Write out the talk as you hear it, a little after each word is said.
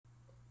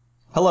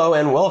Hello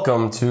and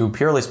welcome to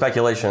Purely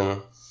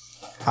Speculation.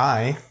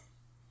 I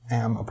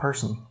am a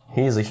person.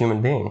 He is a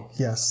human being.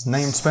 Yes,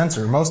 named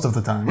Spencer most of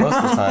the time. Most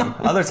of the time.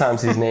 Other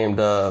times he's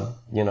named, a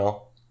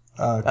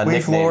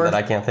nickname that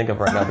I can't think of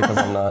right now because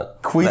I'm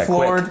not Queef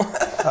Lord.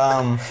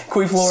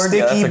 Queef Lord,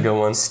 yeah, that's a good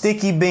one.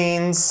 Sticky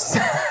Beans.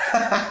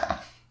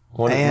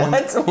 What?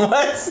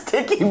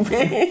 Sticky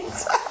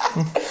beans?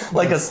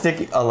 Like a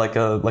sticky, like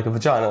a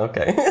vagina,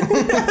 okay.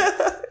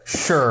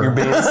 Sure. You're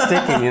being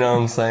sticky, you know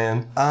what I'm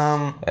saying?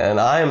 And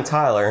I am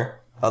Tyler,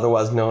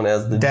 otherwise known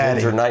as the Daddy.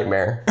 Ginger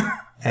Nightmare.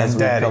 And as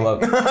Daddy. we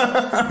come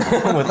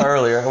up with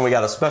earlier. And we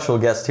got a special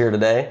guest here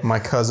today. My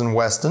cousin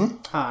Weston.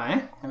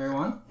 Hi,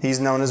 everyone. He's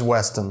known as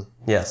Weston.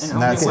 Yes.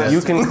 And that's it.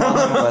 You can call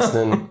him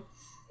Weston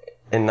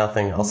and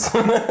nothing else.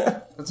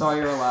 That's all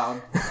you're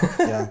allowed.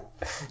 Yeah.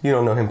 You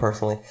don't know him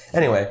personally.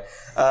 Anyway,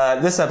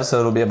 this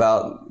episode will be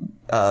about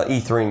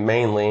E3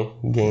 mainly,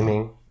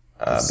 gaming,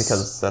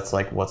 because that's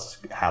like what's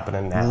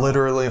happening now.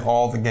 Literally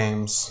all the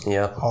games.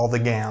 Yep. All the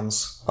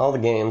gams. All the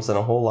games and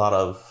a whole lot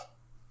of...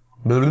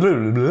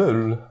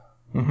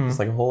 It's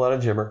like a whole lot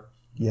of gibber.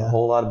 Yeah. A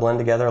whole lot of blend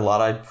together. A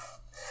lot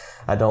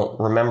I don't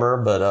remember,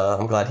 but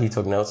I'm glad he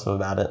took notes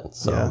about it.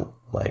 So,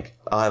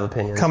 I have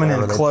opinions. Coming in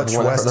whenever clutch,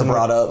 they're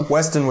brought up.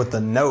 Weston with the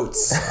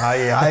notes.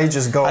 I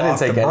just go I didn't off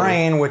the take any.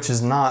 brain, which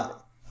is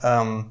not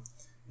a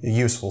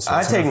useful source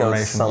I of take information.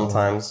 notes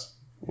sometimes,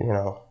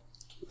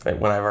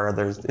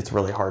 whenever it's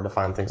really hard to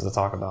find things to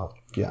talk about.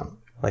 Yeah.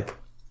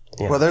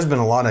 Yeah. Well, there's been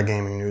a lot of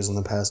gaming news in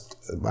the past,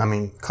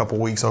 couple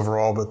weeks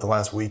overall, but the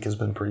last week has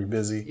been pretty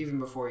busy. Even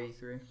before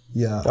E3.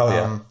 Yeah.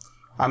 Oh,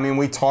 yeah.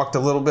 We talked a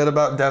little bit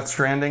about Death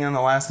Stranding in the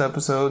last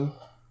episode.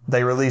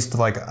 They released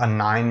like a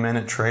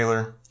 9-minute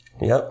trailer,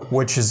 Yep.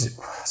 which is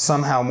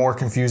somehow more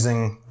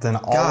confusing than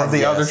all of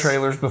the other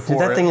trailers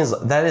before.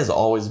 Dude, that has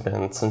always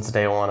been since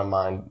day one of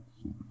mine.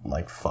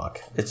 Like, fuck.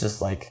 It's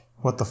just like...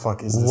 What the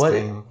fuck is this What?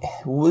 game?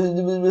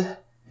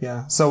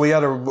 Yeah. So we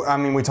had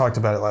we talked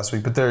about it last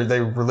week, but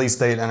they release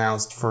date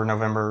announced for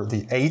November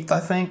the 8th, I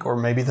think, or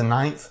maybe the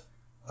 9th.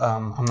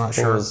 I'm not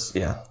sure.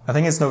 I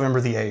think it's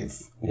November the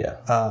 8th.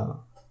 Yeah.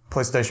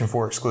 PlayStation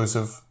 4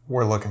 exclusive.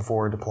 We're looking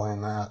forward to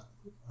playing that.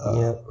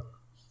 Yep.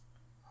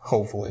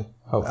 Hopefully.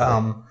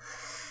 Hopefully.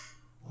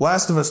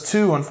 Last of Us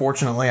 2,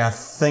 unfortunately, I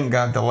think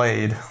got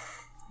delayed.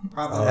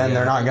 Probably. And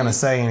they're not going to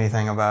say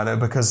anything about it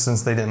because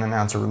since they didn't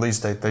announce a release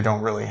date, they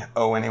don't really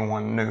owe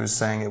anyone news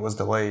saying it was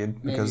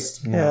delayed. Because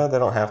They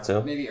don't have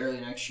to. Maybe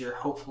early next year,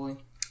 hopefully.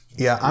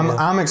 Yeah,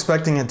 I'm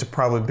expecting it to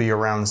probably be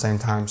around the same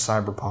time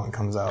Cyberpunk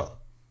comes out.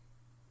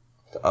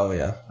 Oh,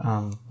 yeah.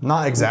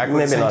 Not exactly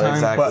Maybe the same not time,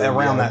 exactly, but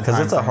around that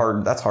time.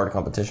 Because that's hard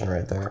competition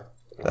right there.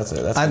 That's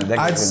it.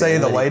 I'd say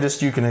the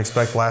latest you can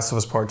expect Last of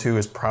Us Part 2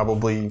 is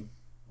probably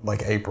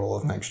like April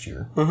of next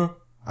year. Mm-hmm.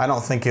 I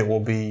don't think it will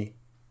be...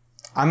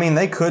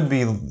 they could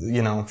be,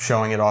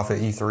 showing it off at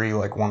E3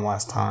 like one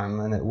last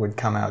time, and it would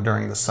come out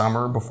during the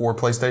summer before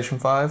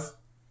PlayStation 5.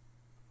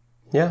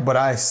 Yeah. But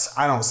I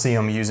don't see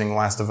them using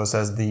Last of Us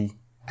as the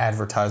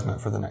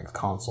advertisement for the next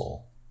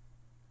console.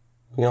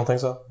 You don't think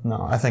so?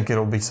 No, I think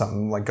it'll be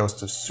something like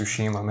Ghost of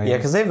Tsushima, maybe. Yeah,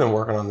 because they've been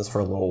working on this for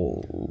a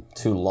little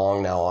too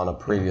long now on a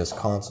previous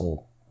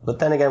console. But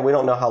then again, we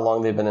don't know how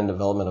long they've been in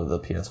development of the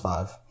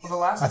PS5. Well, the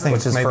last I think Which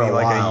it's is maybe for a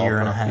like while, a year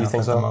and a but half you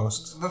think at so? the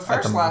most. The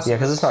first Last Yeah, of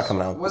because Us, it's not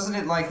coming out. wasn't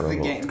it like for the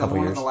game, couple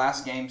one years. of the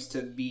last games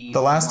to be...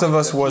 The Last of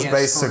Us the was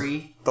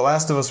PS3? The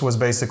Last of Us was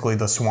basically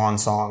the swan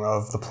song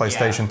of the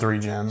PlayStation 3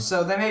 gen.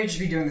 So they may just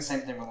be doing the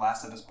same thing with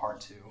Last of Us Part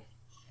 2.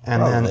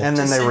 And then they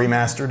Just send-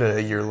 remastered it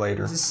a year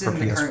later To for send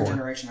the current PS4.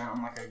 generation out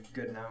on like a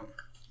good note.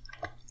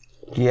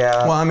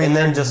 Yeah. Well, and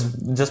then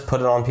just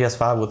put it on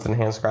PS5 with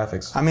enhanced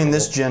graphics.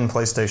 This gen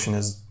PlayStation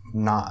has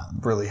not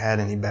really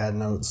had any bad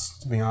notes,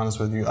 to be honest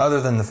with you,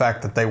 other than the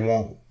fact that they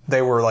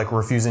were like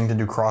refusing to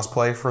do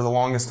crossplay for the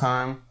longest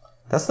time.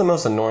 That's the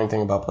most annoying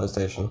thing about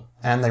PlayStation.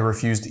 And they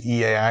refused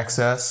EA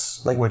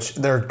access, which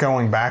they're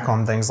going back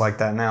on things like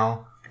that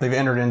now. They've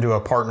entered into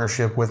a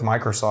partnership with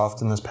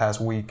Microsoft in this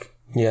past week.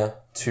 Yeah.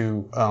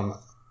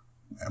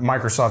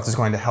 Microsoft is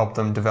going to help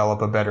them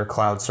develop a better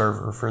cloud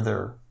server for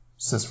their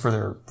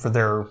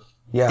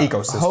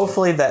ecosystem.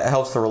 Hopefully that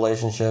helps the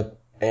relationship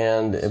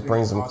and it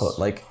brings them close.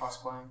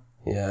 Cosplaying.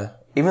 Yeah.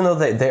 Even though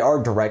they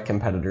are direct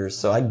competitors,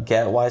 so I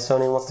get why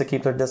Sony wants to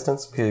keep their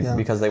distance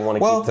because they want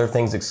to keep their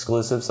things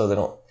exclusive so they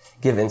don't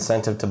give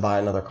incentive to buy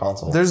another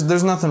console.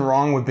 There's nothing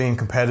wrong with being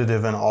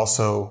competitive and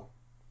also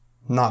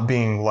not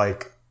being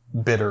like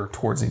bitter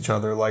towards each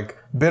other. Like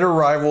bitter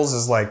rivals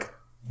is like,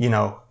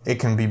 it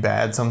can be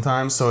bad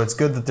sometimes. So it's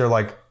good that they're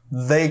like,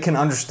 they can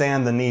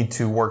understand the need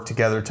to work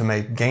together to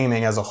make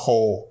gaming as a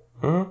whole,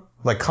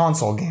 like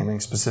console gaming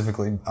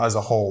specifically as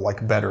a whole,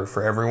 like better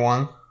for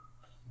everyone.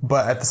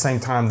 But at the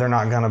same time, they're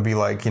not going to be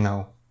like, they're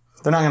not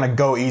going to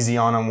go easy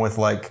on them with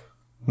like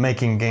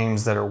making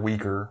games that are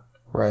weaker.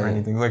 Right. Or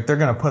anything. Like they're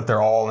gonna put their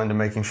all into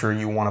making sure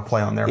you want to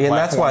play on their and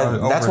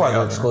platform. that's why their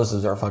other.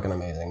 exclusives are fucking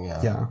amazing.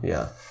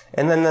 Yeah.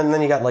 And then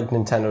you got like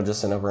Nintendo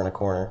just sitting over in a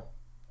corner,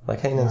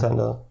 like, hey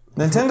Nintendo.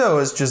 Nintendo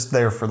is just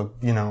there for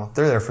they're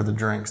there for the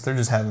drinks. They're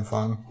just having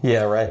fun.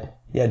 Yeah, right.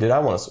 Yeah, dude, I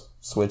want to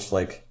switch.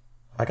 Like,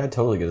 Like, I'd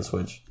totally get a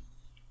Switch.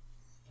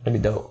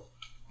 That'd be dope.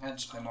 I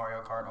just play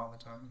Mario Kart all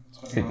the time.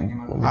 That's what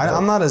I'm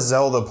I'm not a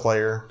Zelda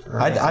player.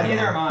 Neither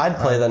am I. I'd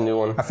play that new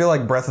one. I feel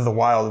like Breath of the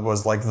Wild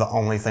was like the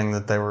only thing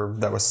that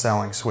that was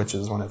selling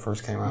Switches when it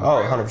first came out.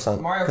 Oh,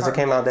 100%. Mario Because Kart it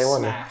came out day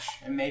one. Smash,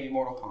 and maybe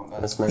Mortal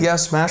Kombat. Yeah,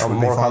 Smash would be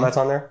Mortal fun. Kombat's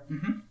on there?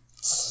 Mm-hmm.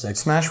 Sick.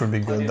 Smash would be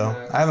good Played though.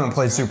 it, I haven't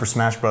played Super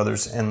Smash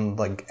Brothers in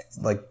like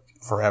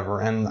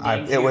forever, and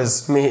it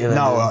was Me either,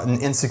 in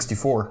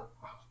N64.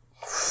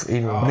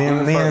 Even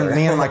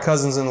Me and my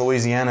cousins in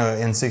Louisiana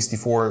in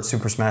 64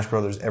 Super Smash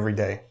Brothers every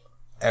day.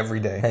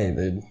 Hey,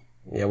 dude.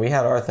 Yeah, we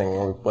had our thing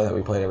where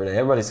we played every day.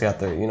 Everybody's got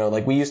their,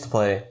 like we used to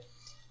play.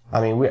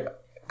 I mean,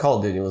 Call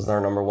of Duty was our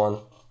number one.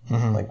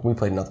 Mm-hmm. Like we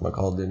played nothing but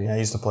Call of Duty. Yeah, I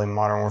used to play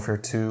Modern Warfare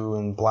 2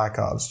 and Black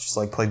Ops. Just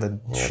like played the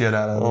shit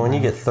out of it. Well, when you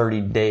get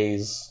 30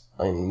 days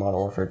in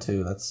Modern Warfare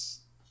 2,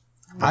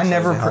 I've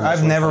never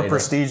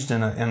prestiged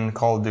in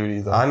Call of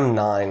Duty though. I'm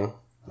 9.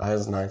 I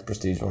was 9th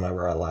prestige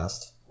whenever I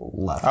last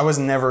left. I was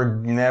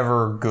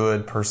never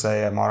good per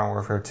se at Modern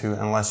Warfare 2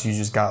 unless you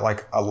just got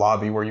like a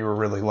lobby where you were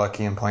really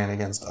lucky and playing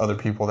against other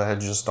people that had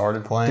just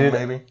started playing. Dude,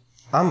 maybe.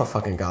 I'm a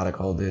fucking god at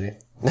Call of Duty.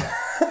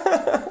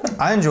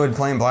 I enjoyed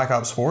playing Black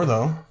Ops 4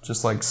 though,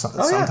 just like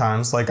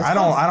sometimes. Like I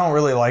don't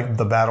really like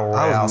the battle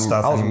royale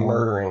stuff I was anymore.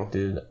 murdering,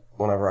 dude.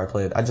 Whenever I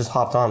played, I just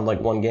hopped on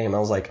like one game. I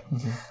was like,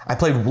 I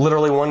played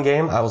literally one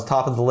game. I was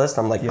top of the list.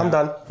 I'm like, I'm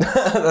done.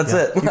 That's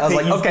it. I was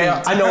like, okay,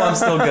 I know I'm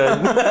still good.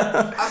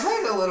 I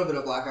played a little bit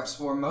of Black Ops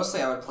 4.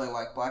 Mostly, I would play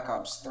like Black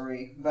Ops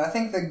 3. But I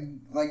think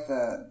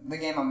the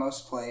game I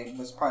most played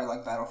was probably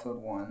like Battlefield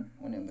 1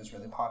 when it was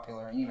really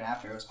popular, and even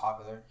after it was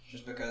popular,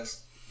 just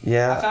because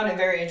I found it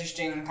very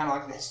interesting, kind of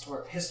like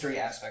the history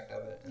aspect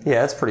of it.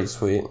 Yeah, it's pretty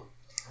sweet.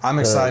 I'm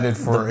excited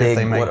for if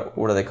they make.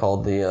 What are they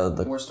called?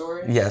 The War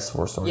Stories? Yes,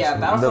 War Stories. Yeah,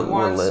 Battlefield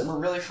 1s were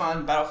really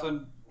fun.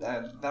 Battlefield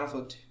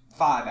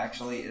 5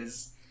 actually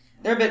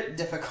they're a bit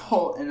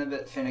difficult and a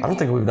bit finicky. I don't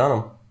think we've done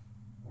them.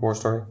 War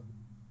Story.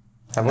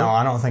 No,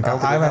 I don't think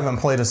I haven't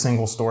played a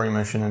single story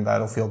mission in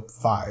Battlefield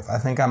 5. I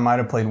think I might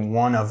have played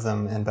one of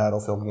them in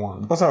Battlefield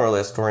 1. Well, it's not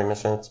really a story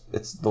mission.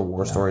 It's the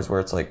War Stories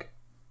where it's like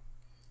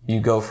you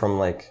go from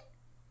like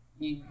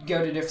you go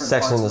to different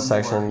section parts to of the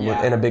section war.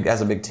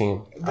 as a big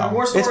team. The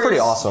War Stories, it's pretty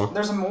awesome.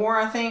 There's more,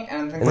 I think,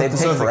 and I think they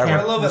take forever.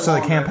 a little bit so the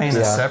longer. campaign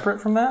is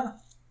separate from that?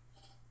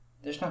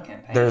 There's no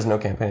campaign. There is no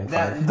campaign.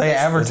 They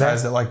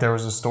advertised it like there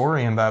was a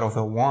story in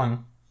Battlefield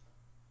 1.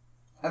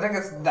 I think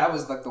that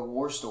was like the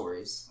War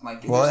Stories.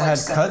 Like, well, it had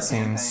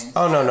cutscenes.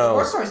 Oh no.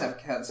 War Stories have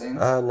cutscenes.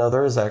 No,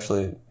 there is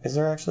actually. Is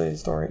there actually a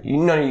story?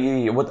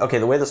 Okay,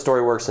 the way the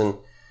story works in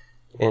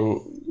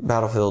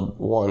Battlefield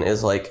 1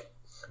 is like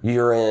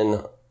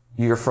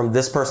you're from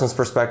this person's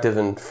perspective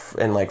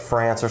in like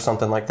France or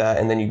something like that,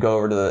 and then you go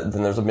over to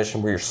then there's a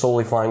mission where you're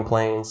solely flying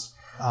planes.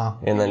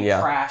 And then you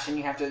crash, and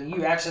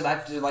you actually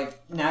have to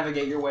like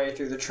navigate your way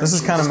through the trenches.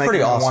 This is kind of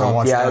pretty awesome.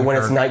 Watch yeah, Dunkirk. when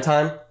it's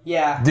nighttime.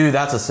 Yeah, dude,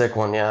 that's a sick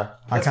one. Yeah,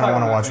 I kind of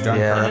want to watch Dunkirk.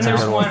 Yeah, and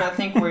there's one I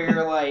think where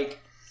you're like.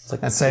 It's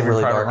like that's Saving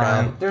really Private dark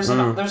Ryan. There's an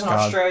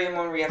Australian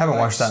one where you have haven't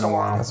to watched that in a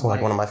while. That's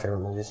like one of my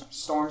favorite movies.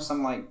 Storm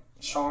some like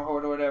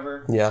stronghold or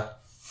whatever. Yeah.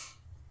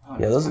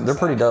 They're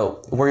pretty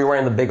dope. Where you're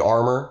wearing the big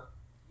armor.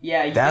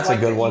 Yeah, that's a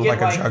good one.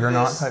 Like a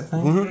Juggernaut type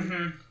thing.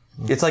 Mm-hmm.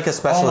 It's like a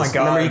specialist. Oh my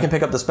God. Remember, you can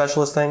pick up the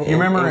specialist thing in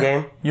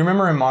game. You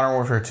remember in Modern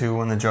Warfare 2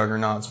 when the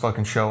Juggernauts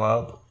fucking show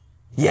up?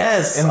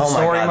 Yes. In the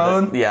story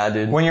mode. Yeah,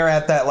 dude. When you're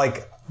at that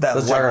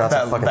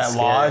that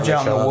lodge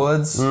out in the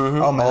woods.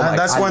 Mm-hmm. Oh man,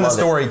 that's when the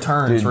story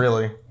turns. Dude,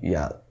 really.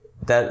 Yeah.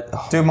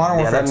 Dude, Modern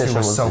Warfare 2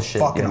 was so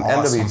fucking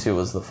awesome. MW2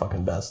 was the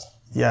fucking best.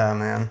 Yeah,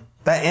 man.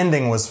 That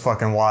ending was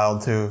fucking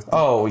wild too.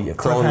 Oh yeah,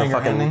 throwing the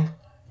fucking ending.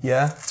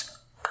 Yeah.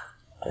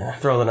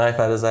 Throw the knife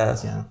at his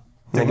ass. Yeah.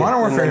 Dude, Modern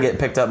Warfare get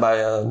picked up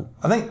by.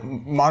 I think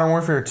Modern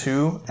Warfare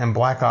 2 and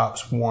Black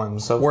Ops 1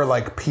 were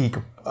like peak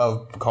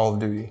of Call of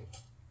Duty.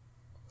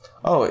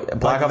 Oh,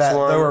 Black Ops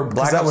 1.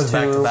 That was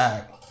back to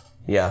back.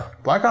 Yeah.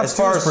 Black Ops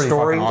 2 was pretty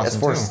fucking awesome. As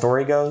far as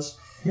story goes,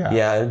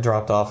 yeah, it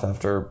dropped off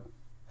after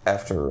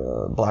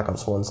Black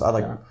Ops 1. So I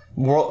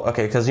like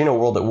because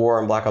World at War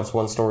and Black Ops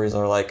 1 stories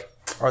are like.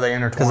 Are they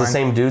intertwined? Because the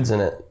same dude's in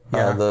it.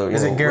 Yeah.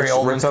 Is it Gary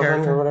Oldman's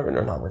character or whatever?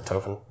 No, not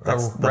Richtofen.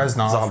 That's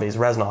Reznov. Zombies.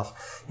 Reznov.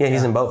 Yeah,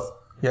 he's in both.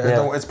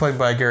 Yeah, it's played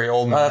by Gary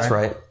Oldman. Oh, that's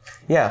right.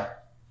 Yeah.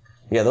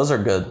 Yeah, those are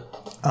good.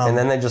 And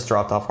then they just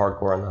dropped off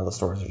hardcore, and now the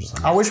stories are just.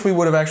 Like, I wish we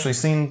would have actually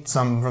seen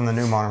some from the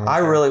new Modern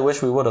Warfare. I really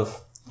wish we would have.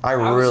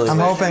 I'm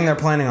hoping they're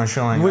planning on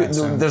showing that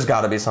soon. There's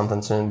got to be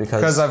something soon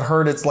because I've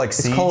heard it's like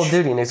Siege. It's Call of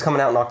Duty and it's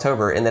coming out in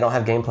October and they don't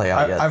have gameplay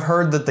out yet. I've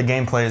heard that the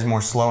gameplay is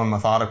more slow and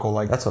methodical,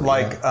 like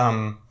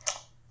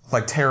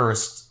like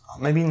terrorists.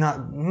 Maybe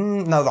not.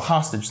 No, the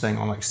hostage thing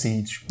on like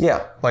Siege.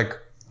 Yeah,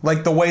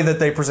 like the way that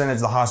they presented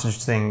the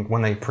hostage thing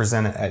when they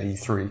present it at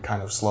E3,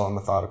 kind of slow and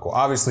methodical.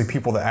 Obviously,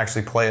 people that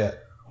actually play it,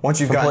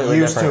 once you've gotten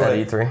used to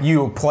it, E3.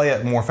 you play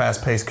it more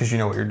fast paced because you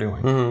know what you're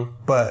doing. Mm-hmm.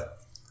 But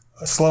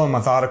slow and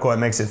methodical, it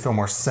makes it feel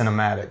more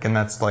cinematic, and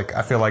that's like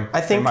I feel like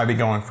they might be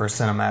going for a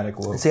cinematic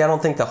look. See, I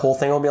don't think the whole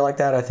thing will be like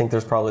that. I think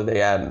there's probably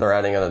they're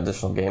adding an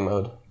additional game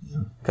mode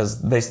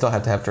because they still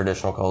have to have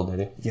traditional Call of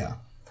Duty. Yeah.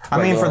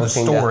 I mean, for the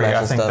team story, deathmatch I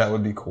and think stuff. that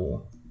would be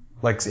cool.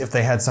 Like if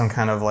they had some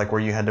kind of like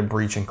where you had to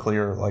breach and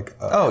clear like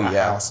a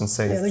house and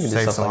save, they could do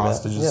save stuff some like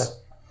hostages. that. Yeah.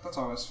 That's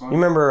always fun. You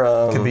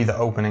remember? Could be the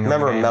opening.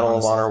 Remember of the game, Medal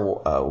of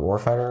honestly. Honor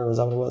Warfighter? Was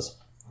that what it was?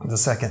 The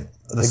second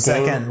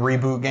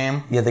reboot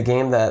game. Yeah, the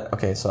game that.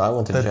 Okay, so I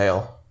went to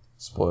jail.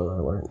 Spoiler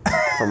alert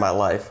for my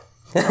life.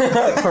 for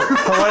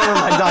whenever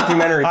my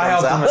documentary I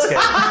comes helped them out.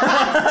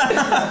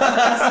 escape.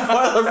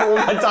 Spoiler for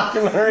when my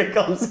documentary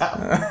comes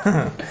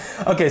out.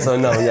 Okay, so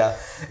no, yeah.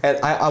 And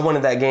I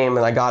wanted that game,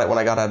 and I got it when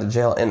I got out of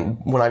jail. And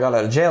when I got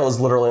out of jail, it was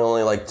literally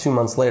only like 2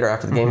 months later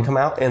after the game come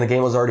out, and the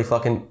game was already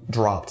fucking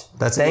dropped.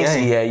 That's Thanks,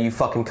 EA. EA, you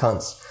fucking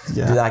cunts.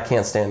 Yeah. Dude, I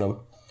can't stand them.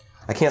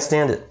 I can't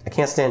stand it. I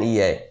can't stand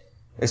EA.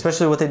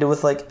 Especially what they do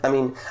with, like, I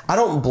mean, I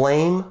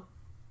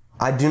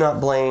do not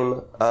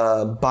blame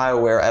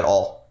BioWare at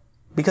all.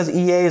 Because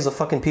EA is a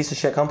fucking piece of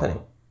shit company.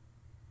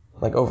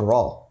 Like,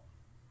 overall.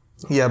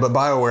 Yeah, but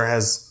BioWare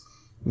has,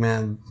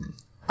 man.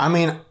 I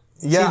mean,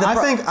 yeah,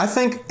 I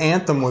think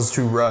Anthem was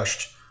too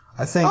rushed.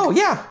 I think. Oh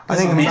yeah, I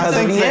think because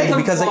of EA. Anthem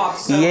Because flopped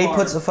so EA hard.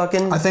 puts a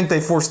fucking. I think they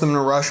forced them to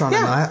rush on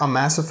Yeah. a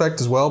Mass Effect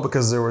as well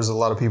because there was a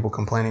lot of people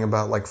complaining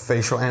about like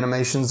facial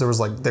animations. There was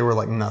like they were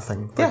like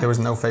nothing. Like Yeah. there was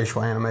no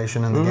facial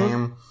animation in the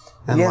game.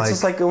 And Yeah, like, it's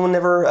just like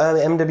whenever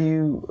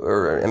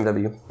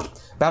MW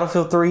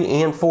Battlefield 3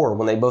 and 4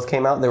 when they both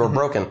came out, they were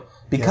broken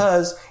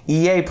because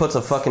EA puts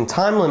a fucking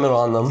time limit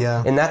on them,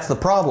 Yeah. and that's the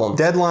problem.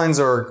 deadlines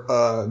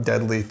are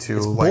deadly to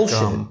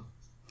bullshit.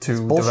 to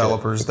bullshit.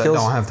 developers It that kills-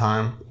 don't have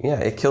time. Yeah,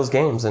 it kills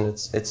games, and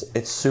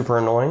it's super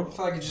annoying. I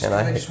feel like it's just And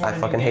because they just want a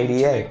new fucking game hate to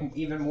EA. make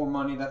even more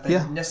money that they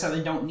Yeah.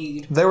 necessarily don't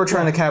need. They were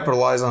trying to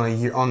capitalize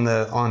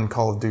on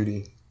Call of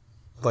Duty,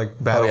 like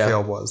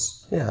Battlefield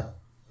was. Yeah,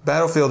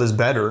 Battlefield is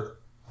better,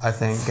 I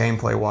think,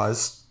 gameplay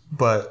wise,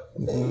 but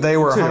they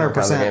were Two different 100%.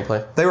 kinds of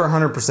gameplay. They were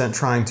 100%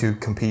 trying to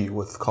compete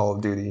with Call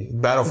of Duty.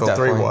 Battlefield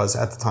 3 Definitely. was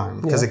at the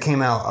time because it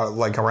came out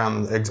like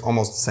around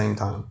almost the same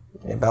time.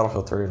 yeah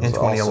Battlefield 3 was In also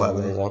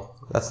 2011. amazing.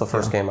 That's the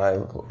first game I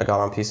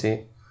got on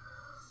PC.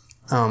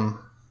 Um,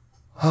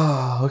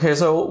 Okay,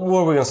 so what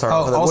are we gonna start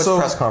off with? also-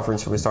 Which press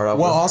conference should we start off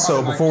well, with?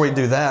 also before we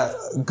do that,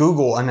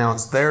 Google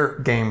announced their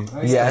game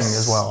Yes, thing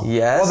as well.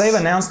 yes. Well, they've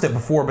announced it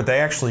before, but they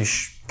actually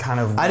kind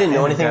of. I didn't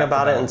know anything ended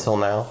about that. it until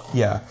now.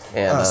 Yeah.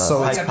 And, So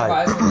You it's have to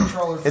buy a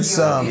controller for It's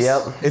you at least.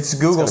 Yep. It's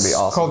Google. gonna be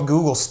awesome. Called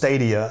Google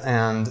Stadia,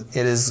 and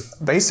it is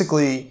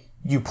basically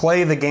you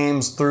play the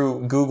games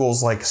through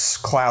Google's like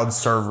cloud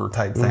server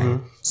type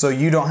thing. So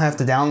you don't have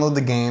to download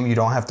the game. You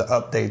don't have to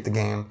update the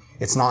game.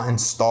 It's not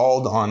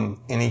installed on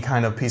any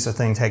kind of piece of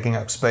thing taking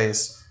up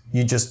space.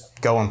 You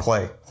just go and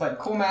play, It's like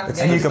cool math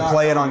and you can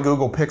play it on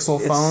Google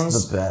Pixel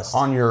phones, the best.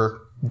 on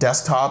your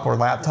desktop or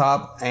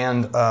laptop,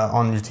 and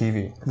on your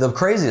TV The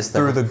craziest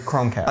thing through the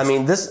Chromecast. I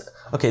mean,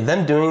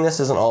 them doing this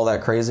isn't all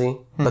that crazy,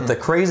 but the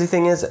crazy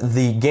thing is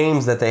the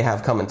games that they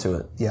have coming to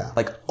it. Yeah.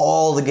 Like,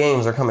 all the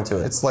games are coming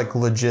to it. it's like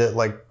legit,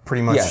 like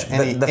pretty much yeah,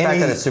 any the fact any-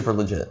 that it's super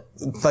legit.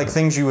 like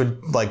things you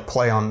would like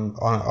play on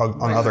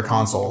other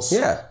consoles.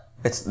 Yeah.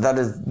 That's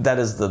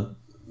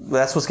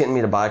what's getting me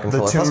to buy a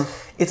controller. tomb-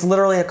 Plus, it's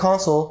literally a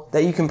console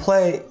that you can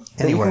play,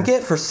 that Anywhere. you can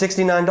get for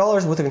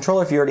 $69 with a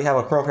controller if you already have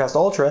a Chromecast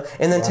Ultra,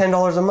 and then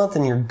 $10 a month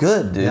and you're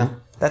good, dude. Yeah.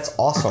 That's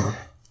awesome.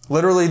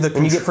 Literally,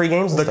 And you get free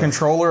games and The stuff.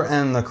 controller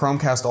and the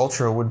Chromecast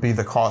Ultra would be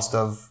the cost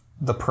of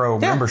the Pro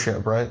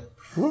membership, right?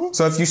 Mm-hmm.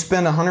 So if you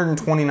spend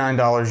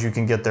 $129, you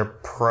can get their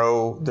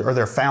Pro or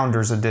their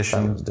Founders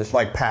Edition,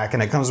 like pack,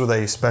 and it comes with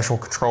a special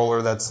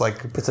controller that's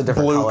like It's a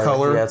different blue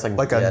color. Yeah, it's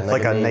like a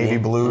a navy navy.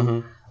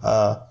 blue.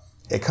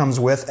 It comes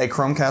with a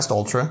Chromecast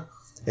Ultra.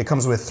 It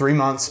comes with 3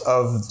 months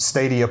of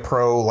Stadia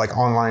Pro like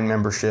online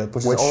membership,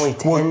 Which is only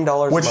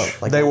 $10 a which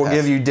month, like they will Game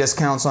give Pass. you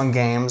discounts on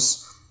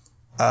games,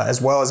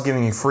 as well as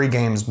giving you free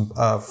games,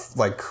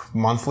 like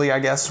monthly, I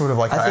guess, sort of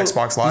like how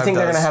Xbox Live You think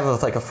does. they're gonna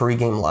have a free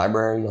game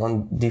library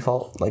on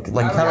default, like kind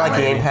of yeah, like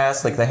maybe. Game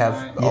Pass, like they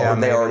have? Yeah,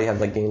 they maybe. already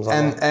have like games on.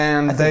 and there.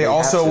 and think they they have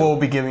also to. will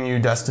be giving you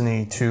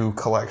Destiny 2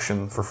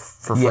 collection for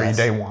free Yes.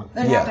 day one.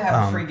 They'd have to Yeah,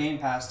 have a free Game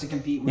Pass to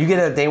compete with. You get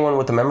a day one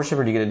with the membership,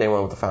 or do you get a day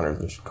one with the Founders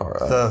Edition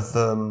card?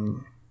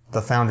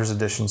 The Founders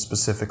Edition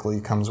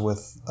specifically comes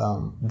with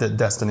the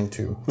Destiny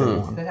 2 day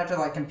one. They'd have to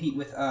like compete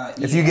with.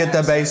 If you get the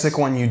EA basic Access,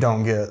 one, you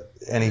don't get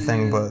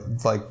anything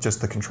but like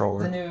just the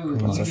controller. the new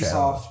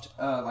Ubisoft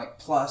like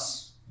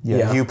Plus,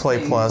 Yeah, Yeah. Uplay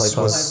thing, Plus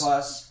Play was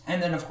Plus,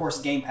 and then of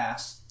course Game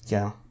Pass.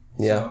 yeah.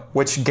 Yeah.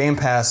 Which Game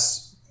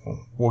Pass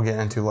we'll get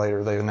into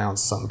later. They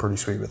announced something pretty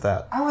sweet with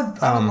that. I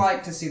would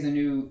like to see the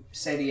new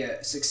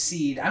Stadia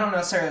succeed. I don't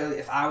necessarily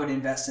if I would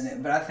invest in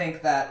it, but I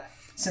think that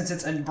since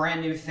it's a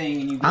brand new thing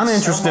and you get I'm so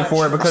interested much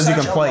for it because you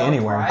such can a play low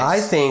anywhere. price, I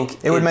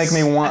think It would make me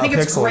I want think a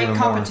it's Pixel great even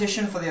more.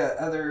 competition for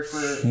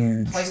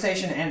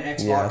PlayStation and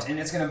Xbox, Yeah. and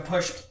it's going to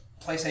push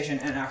PlayStation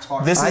and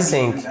Xbox. This I is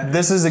think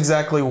this is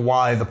exactly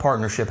why the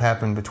partnership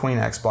happened between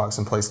Xbox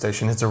and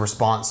PlayStation. It's a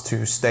response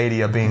to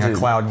Stadia being a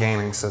cloud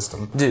gaming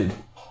system. dude.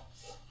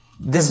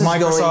 This is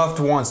Microsoft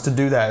wants to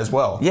do that as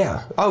well.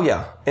 Yeah. Oh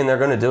yeah. And they're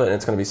gonna do it, and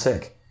it's gonna be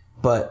sick.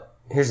 But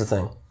here's the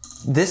thing: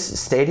 this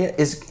Stadia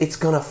it's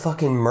gonna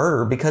fucking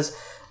murder because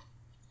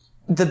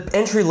the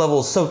entry level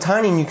is so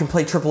tiny and you can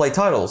play AAA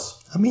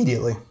titles.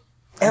 Immediately.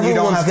 And you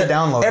don't have to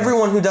download it.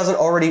 Everyone who doesn't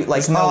already,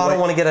 like, I don't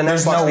want to get an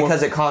Xbox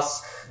because it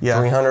costs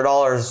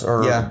 $300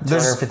 or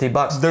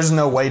 $250. There's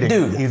no waiting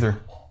Dude. either.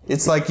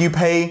 It's like you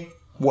pay,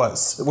 what,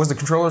 was the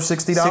controller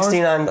 $60?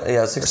 $69,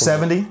 yeah, $69.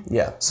 70?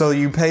 Yeah. So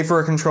you pay for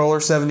a controller,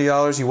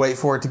 $70, you wait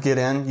for it to get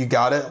in, you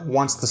got it.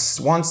 Once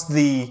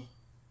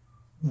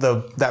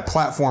that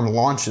platform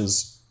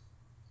launches,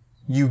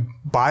 you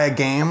buy a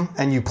game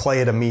and you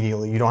play it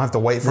immediately. You don't have to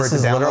wait for it to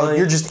download.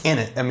 You're just in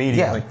it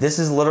immediately. Yeah, this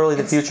is literally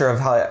the future of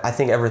how I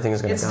think everything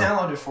is going to go. It's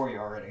downloaded for you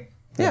already.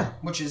 Yeah.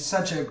 Which is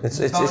such a It's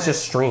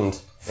just streamed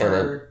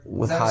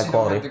with high Don't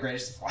quality. have the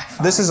greatest of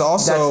Wi-Fi. This is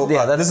also That's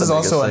the a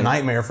biggest thing.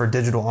 nightmare for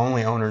digital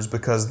only owners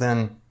because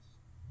then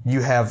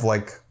you have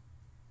like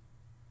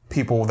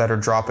people that are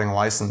dropping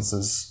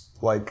licenses.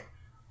 Like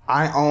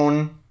I've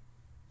owned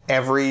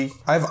every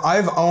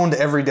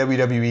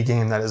WWE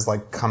game that has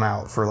like come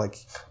out for like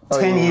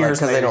 10 years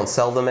because they don't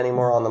sell them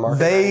anymore on the market.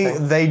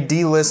 They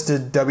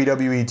delisted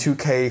WWE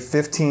 2K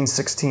 15,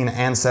 16,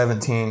 and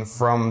 17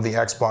 from the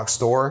Xbox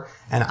store,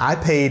 and I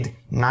paid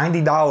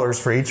 $90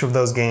 for each of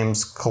those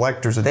games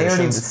collector's They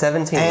already editions.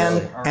 17.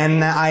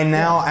 And I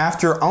now,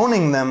 after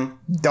owning them,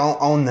 don't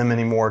own them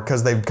anymore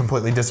because they've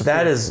completely disappeared.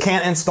 That is-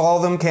 can't install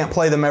them, can't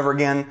play them ever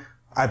again.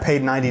 I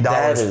paid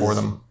 $90 for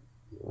them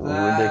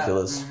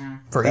ridiculous.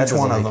 for That each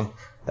one doesn't of make-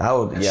 them. That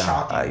would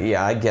shocking.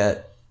 I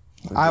get.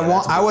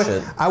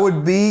 I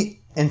would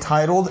be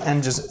entitled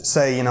and just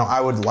say,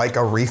 I would like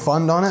a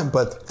refund on it,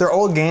 but they're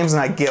old games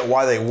and I get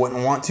why they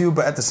wouldn't want to,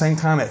 but at the same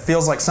time, it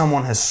feels like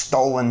someone has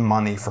stolen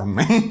money from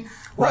me.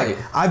 Right.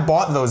 I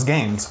bought those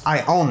games.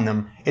 I own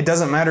them. It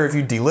doesn't matter if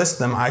you delist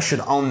them. I should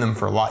own them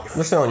for life.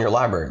 They're still in your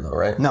library though,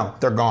 right? No,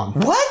 they're gone.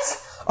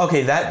 What?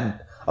 Okay,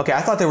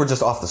 I thought they were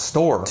just off the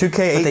store.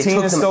 2K18 but they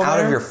took is them still out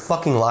there? of your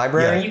fucking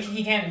library.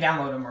 You can't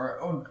download them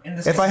or in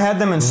this If case, I had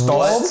them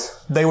installed,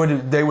 What?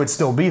 they would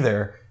still be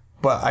there.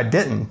 But I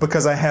didn't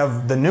because I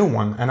have the new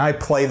one and I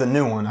play the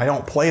new one. I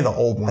don't play the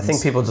old ones. I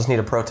think people just need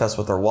to protest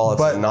with their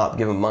wallets But- and not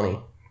give them money.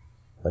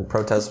 Like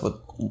protest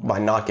by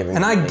not giving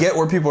And them I money. get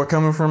where people are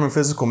coming from in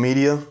physical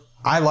media.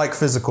 I like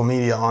physical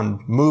media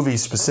on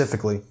movies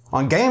specifically.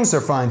 On games,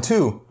 they're fine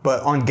too.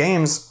 But on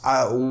games,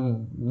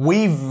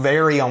 we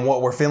vary on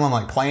what we're feeling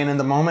like playing in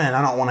the moment, and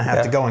I don't want to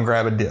have to go and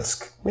grab a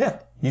disc. Yeah.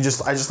 I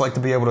just like to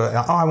be able to.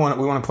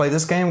 We want to play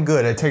this game.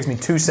 Good. It takes me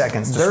 2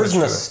 seconds to There's switch to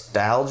it.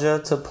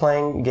 nostalgia to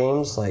playing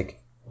games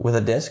like with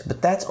a disc,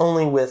 but that's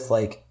only with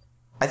like.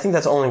 I think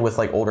that's only with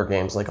like older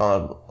games, like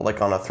on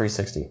a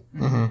 360.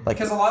 Mm-hmm. Like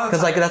Because a lot of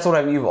the like that's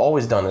what you've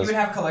always done. you Is would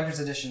have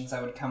collector's editions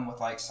that would come with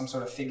like some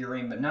sort of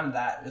figurine, but none of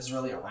that is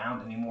really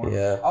around anymore.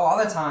 Yeah. A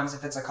lot of the times,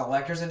 if it's a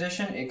collector's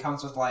edition, it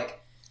comes with like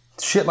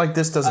Shit like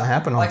this doesn't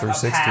happen on like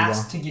 360 a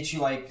pass though. to get you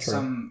like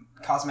some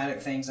cosmetic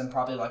things and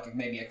probably like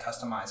maybe a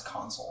customized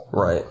console.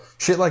 right.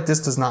 Shit like this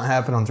does not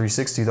happen on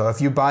 360 though.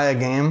 If you buy a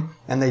game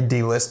and they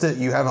delist it,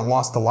 you haven't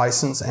lost the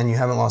license and you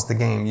haven't lost the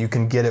game. You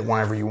can get it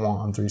whenever you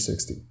want on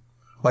 360.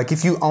 Like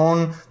if you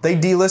own, they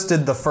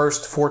delisted the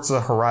first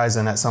Forza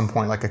Horizon at some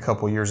point like a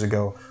couple years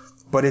ago.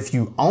 But if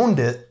you owned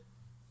it,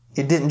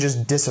 it didn't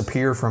just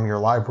disappear from your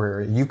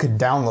library. You could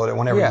download it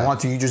whenever you want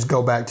to. You just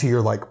go back to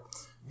your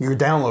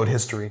download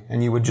history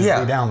and you would just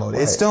re-download it.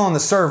 Right. It's still on the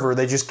server.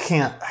 They just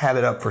can't have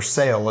it up for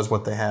sale is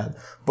what they had.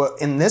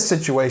 But in this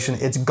situation,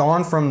 it's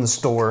gone from the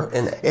store.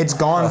 And- It's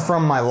gone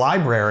from my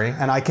library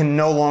and I can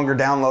no longer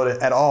download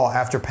it at all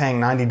after paying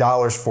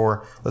 $90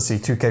 for, let's see,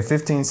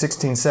 2K15,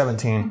 16,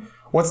 17.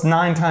 What's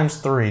 9 times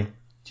 3?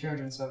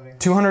 270.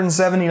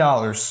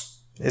 $270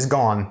 is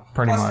gone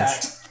pretty Plus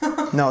much.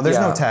 tax. No, there's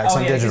no tax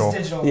on digital. It's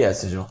digital. Yeah,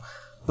 it's digital.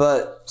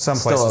 But Some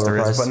still places there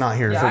is, overpriced. but not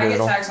here. Yeah, I get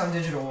digital. taxed on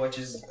digital, which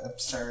is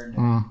absurd.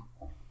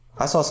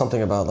 I saw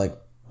something about like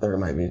they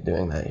might be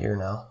doing that here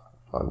now.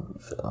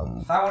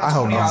 If I want a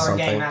hope not. $20 Something.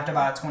 game, I have to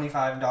buy a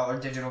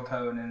 $25 digital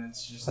code, and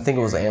it's just. I think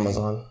it was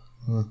Amazon.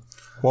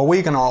 Well,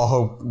 we can all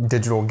hope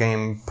digital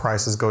game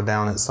prices go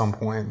down at some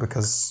point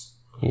because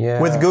Yeah.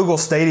 with Google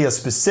Stadia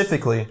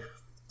specifically,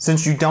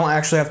 since you don't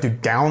actually have to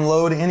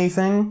download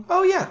anything,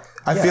 Oh yeah.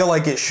 I feel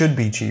like it should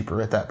be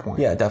cheaper at that point.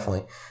 Yeah,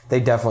 definitely. They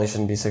definitely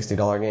shouldn't be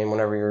 $60 game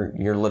whenever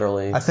you're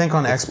literally. I think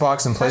on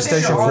Xbox and Especially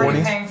if PlayStation you're already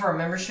 40, paying for a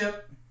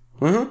membership.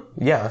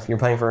 Yeah, if you're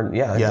paying for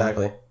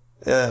exactly.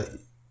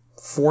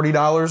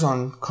 $40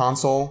 on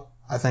console.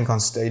 I think on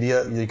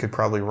Stadia you could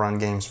probably run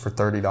games for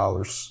 $30,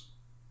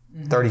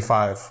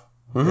 $35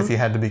 if you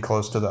had to be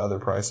close to the other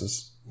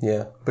prices.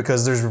 Yeah.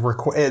 Because there's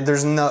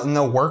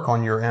no work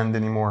on your end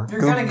anymore.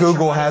 You're gonna get your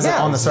Google money has it back.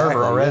 on the server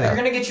Exactly, already. You're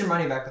gonna get your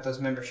money back with those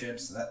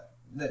memberships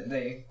that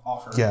they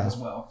offer Yeah. as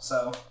well.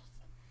 So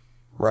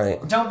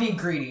Right. don't be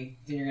greedy.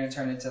 Then you're gonna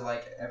turn into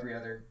like every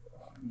other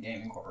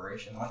gaming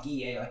corporation, like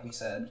EA, like we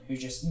said,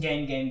 who's just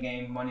game,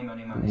 money.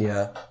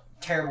 Yeah.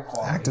 Terrible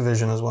quality.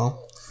 Activision as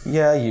well.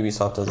 Yeah,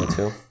 Ubisoft does it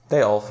too.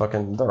 They're all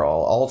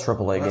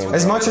AAA That's games. what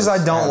As much as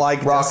I don't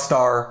like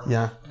Rockstar.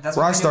 Yeah. That's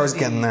what they do Rockstar's with the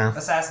getting there.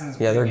 Assassin's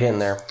Yeah, they're Creed getting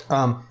games.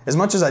 there. As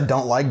much as I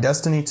don't like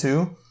Destiny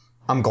 2,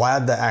 I'm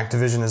glad that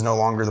Activision is no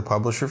longer the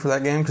publisher for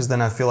that game, because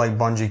then I feel like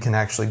Bungie can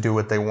actually do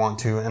what they want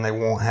to, and they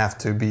won't have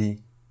to be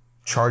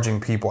charging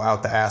people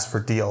out the ass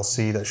for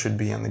DLC that should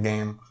be in the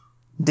game.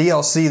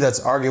 DLC that's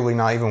arguably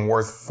not even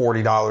worth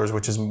 $40,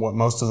 which is what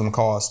most of them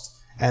cost,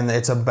 and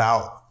it's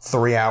about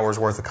 3 hours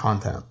worth of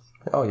content.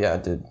 Oh yeah,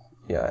 dude.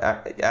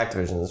 Yeah,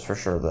 Activision is for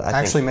sure.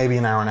 Actually, maybe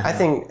an hour and a half. I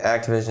think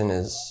Activision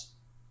is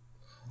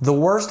the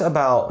worst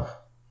about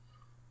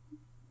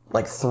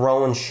like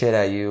throwing shit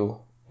at you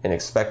and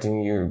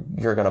expecting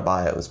you're gonna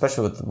buy it,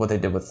 especially with what they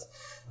did with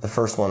the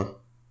first one,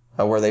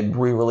 where they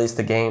re-released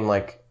the game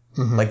like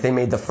they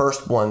made the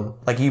first one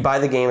like you buy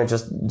the game and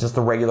just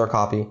the regular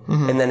copy,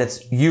 and then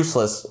it's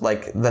useless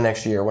like the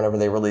next year whenever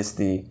they release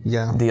the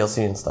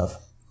DLC and stuff.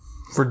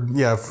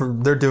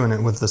 They're doing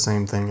it with the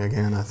same thing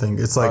again. I think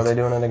it's like, are they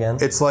doing it again?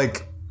 It's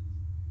like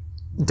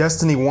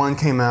Destiny 1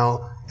 came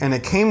out and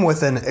it came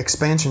with an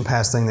expansion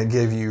pass thing that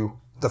gave you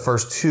the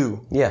first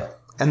 2. Yeah.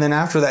 And then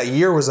after that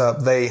year was up,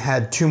 they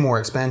had 2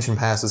 more expansion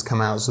passes come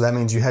out. So that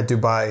means you had to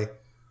buy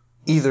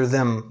either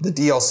the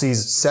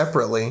DLCs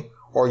separately,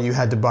 or you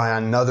had to buy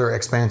another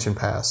expansion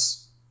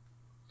pass.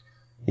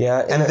 Yeah.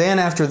 And then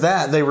after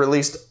that, they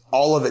released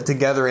all of it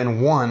together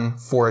in one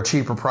for a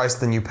cheaper price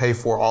than you pay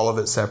for all of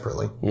it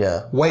separately.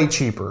 Yeah. Way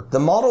cheaper. The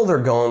model they're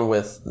going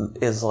with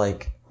is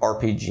like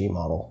RPG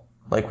model.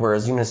 Like,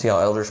 whereas you know, see how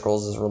Elder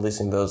Scrolls is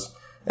releasing those.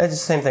 It's the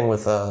same thing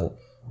with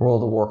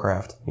World of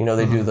Warcraft. You know,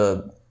 they do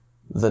the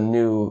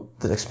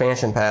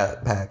expansion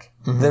pack.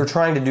 They're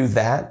trying to do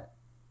that,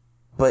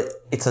 but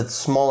it's a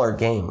smaller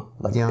game.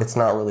 Like, it's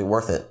not really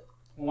worth it.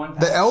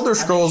 The Elder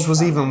Scrolls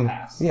was even...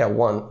 Yeah,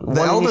 one.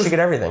 You should get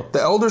everything.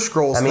 The Elder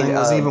Scrolls thing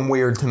was even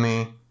weird to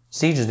me.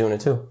 Siege is doing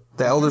it too.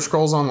 The Elder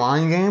Scrolls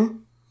Online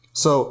game?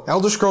 So,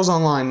 Elder Scrolls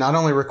Online not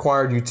only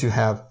required you to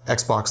have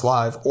Xbox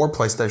Live or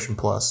PlayStation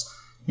Plus,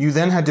 you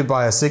then had to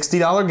buy a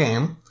 $60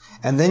 game,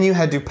 and then you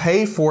had to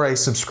pay for a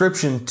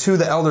subscription to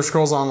the Elder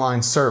Scrolls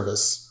Online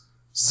service.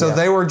 So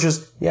they were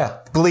just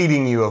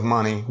bleeding you of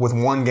money with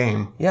one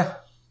game. Yeah.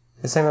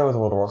 The same way with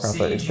World of Warcraft,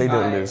 but they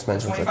didn't do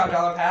expansions.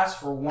 $25 pass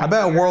for one. I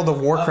bet World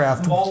of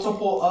Warcraft...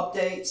 multiple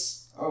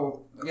updates.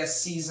 Oh, I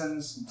guess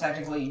seasons,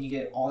 technically, and you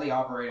get all the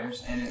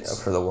operators, and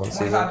it's for the one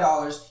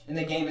 $25, and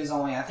the game is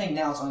only, I think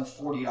now it's only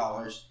 $40.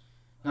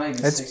 Not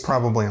even $60. It's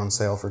probably on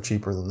sale for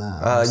cheaper than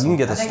that. You can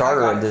get the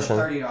starter edition.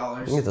 $30.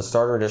 You can get the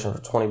starter edition for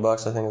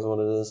 $20, I think is what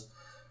it is.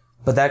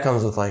 But that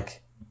comes with,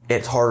 like,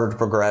 it's harder to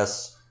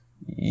progress.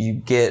 You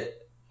get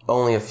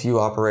only a few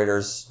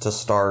operators to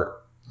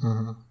start.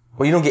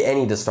 Well, you don't get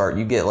any to start.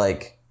 You get,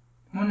 like...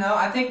 Well, no,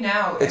 I think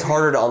now... It's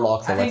harder to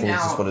unlock them, I think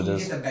now is what it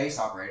is. You get the base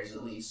operators,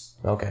 at least.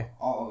 Okay.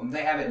 All of them.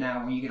 They have it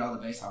now where you get all the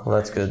base operators. Well,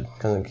 that's good,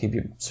 because it'll keep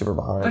you super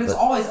behind. But it's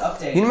always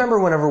updated. You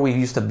remember whenever we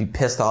used to be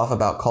pissed off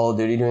about Call of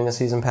Duty doing a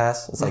season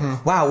pass? It's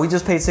like, wow, we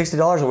just paid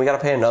 $60 and we got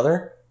to pay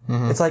another?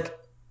 It's like,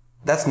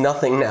 that's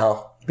nothing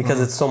now,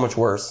 because it's so much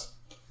worse.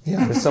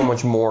 Yeah. There's so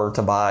much more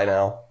to buy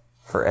now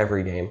for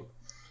every game.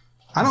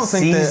 I don't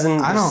think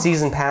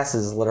season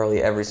passes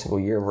literally every single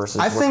year versus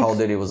Call of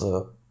Duty was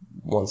a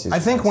one season. I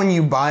think pass. when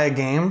you buy a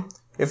game,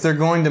 if they're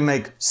going to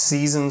make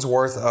seasons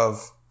worth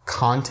of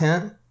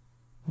content,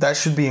 that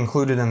should be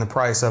included in the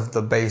price of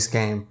the base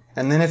game.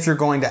 And then if you're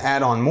going to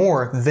add on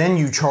more, then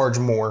you charge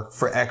more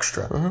for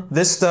extra.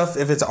 This stuff,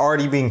 if it's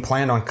already being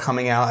planned on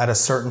coming out at a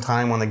certain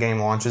time when the game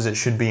launches, it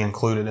should be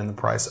included in the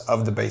price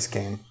of the base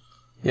game.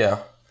 Yeah.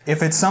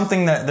 If it's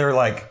something that they're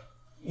like,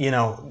 you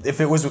know, if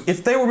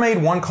they were made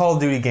one Call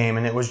of Duty game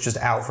and it was just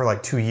out for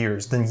like 2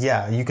 years, then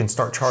yeah, you can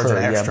start charging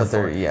extra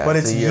for it. But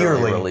it's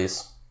yearly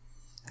release.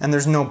 And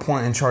there's no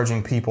point in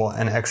charging people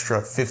an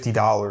extra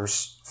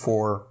 $50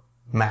 for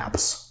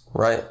maps.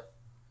 Right.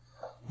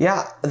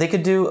 Yeah, they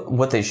could do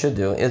what they should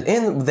do.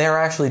 And they're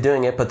actually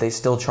doing it, but they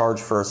still charge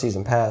for a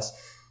season pass,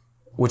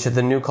 which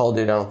the new Call of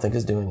Duty I don't think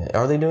is doing it.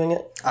 Are they doing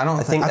it?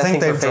 I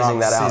think they've dropped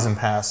the season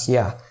pass.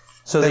 Yeah.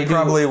 So they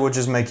probably would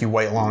just make you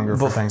wait longer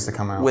for things to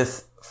come out.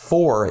 With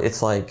 4,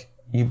 it's like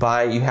you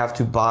have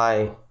to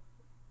buy.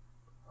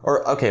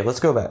 Or okay, let's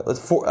go back.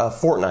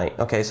 Fortnite.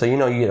 Okay, so you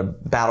get a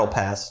battle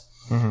pass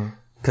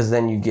because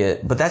then you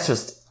get, but that's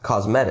just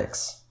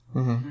cosmetics.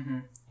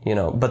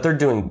 But they're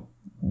doing.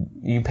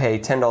 You pay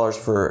 $10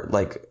 for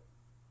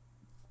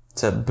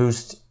to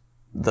boost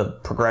the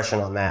progression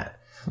on that.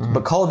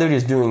 But Call of Duty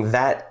is doing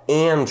that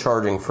and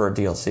charging for a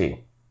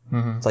DLC.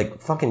 It's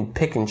like fucking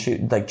pick and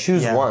choose. Like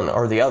choose one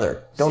or the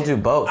other. Don't do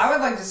both. I would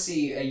like to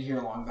see a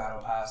year-long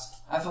battle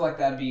pass. I feel like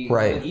that'd be a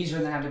bit easier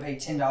than having to pay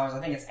 $10. I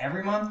think it's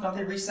every month. Don't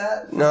they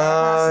reset?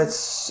 No,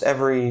 it's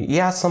every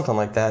something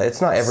like that.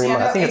 It's not every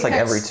month. I think it's like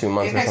every 2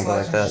 months or something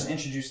like that. Just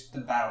introduced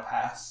the battle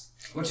pass.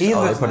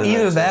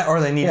 Either that or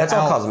they need it's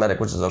all cosmetic,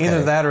 which is okay.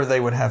 Either that or they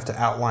would have to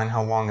outline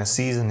how long a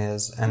season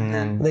is, and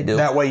then they do.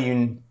 That way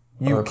you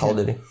or Call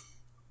of Duty.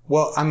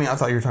 Well, I mean, I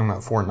thought you were talking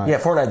about Fortnite. Yeah,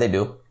 Fortnite they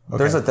do. Okay.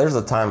 There's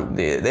a time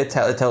it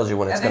tells you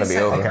when it's going to be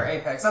over. Like our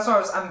Apex. That's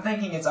what I'm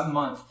thinking. It's a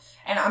month,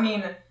 and I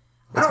mean,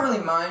 I don't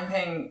really mind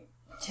paying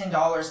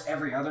 $10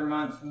 every other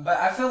month, but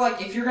I feel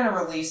like if you're going to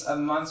release a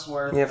month's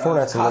worth,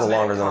 Fortnite's a little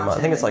longer than a month.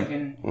 I think it's like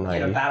 90.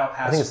 Get a battle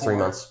pass I think it's 3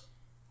 months.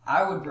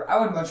 I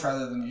would much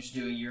rather than just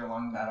do a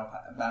year-long battle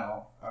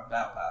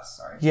pass.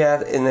 Sorry.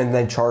 Yeah, and then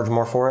they charge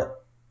more for it.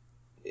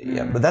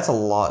 Yeah, but that's a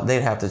lot.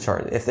 They'd have to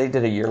charge. If they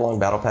did a year-long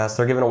battle pass,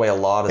 they're giving away a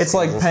lot of. It's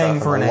like skins and paying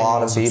stuff for and an a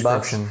lot annual of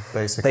V-Bucks. subscription,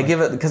 basically. They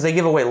give it because they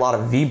give away a lot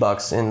of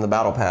V-Bucks in the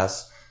battle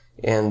pass,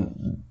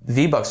 and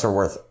V-Bucks are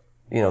worth.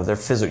 They're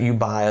physical. You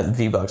buy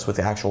V-Bucks with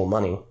the actual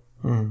money,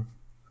 and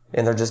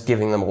they're just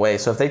giving them away.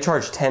 So if they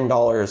charge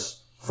 $10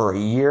 for a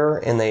year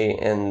and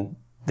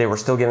they were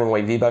still giving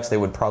away V-Bucks, they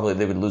would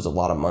lose a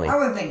lot of money. I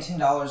would think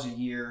 $10 a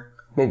year.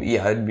 Maybe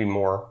it'd be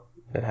more.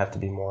 It'd have to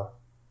be more.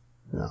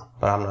 Yeah.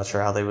 But I'm not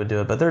sure how they would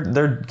do it. But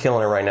they're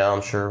killing it right now,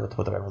 I'm sure, with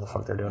whatever the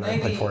fuck they're doing. I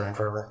haven't played Fortnite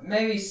forever.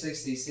 Maybe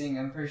 60, seeing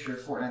I'm pretty sure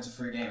Fortnite's a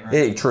free game, right?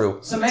 Yeah, true.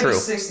 So maybe true.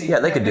 60.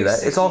 Yeah, they could do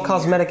that. It's all 60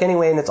 cosmetic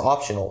anyway, and it's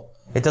optional.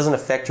 It doesn't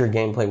affect your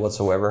gameplay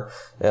whatsoever.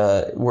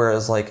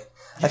 Whereas, I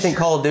think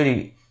Call of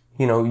Duty,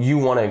 you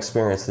want to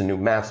experience the new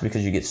maps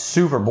because you get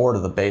super bored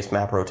of the base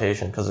map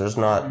rotation because there's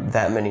not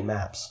that many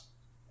maps.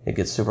 It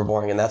gets super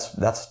boring, and that's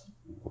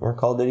where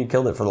Call of Duty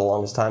killed it for the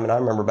longest time. And I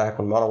remember back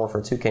when Modern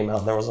Warfare 2 came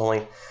out, there was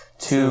only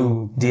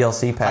 2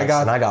 DLC packs,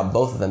 and I got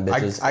both of them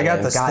bitches. I got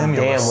and the Stimulus.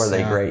 Goddamn, were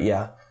they great?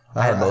 Yeah,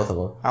 I had both of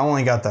them. I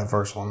only got that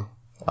first one.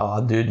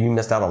 Oh, dude, you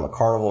missed out on the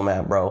Carnival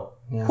map, bro.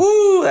 Yeah.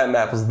 Woo, that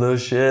map was the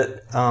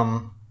shit.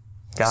 God,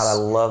 I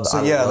love.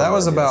 So that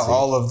was about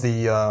all of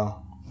the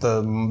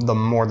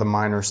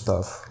minor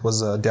stuff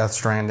was Death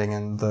Stranding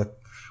and the,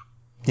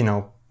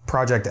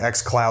 Project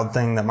X Cloud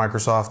thing that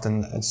Microsoft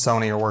and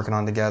Sony are working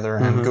on together,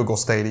 and Google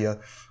Stadia.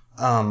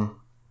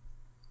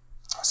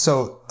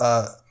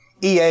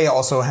 EA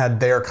also had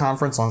their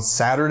conference on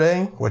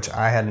Saturday, which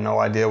I had no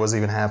idea was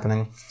even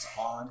happening. It's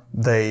odd.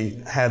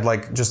 They had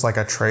just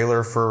a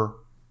trailer they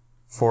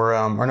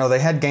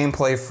had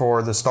gameplay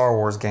for the Star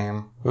Wars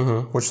game,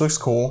 which looks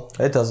cool.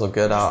 It does look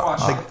good.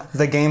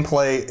 The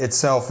gameplay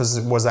itself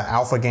was an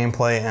alpha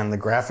gameplay, and the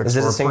graphics Is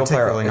it were a single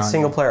player? particularly It's not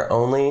single good. player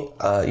only.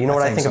 You know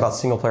what I think so. about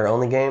single player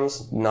only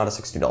games? Not a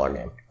 $60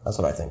 game. That's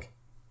what I think.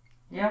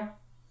 Yeah.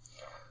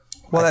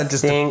 Well, I that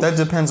think-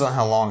 depends on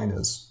how long it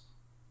is.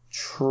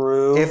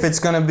 True. If it's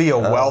going to be a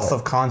wealth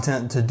of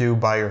content to do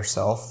by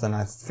yourself, then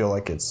I feel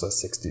like it's a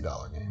 $60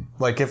 game.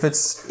 If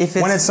it's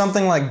when it's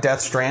something like Death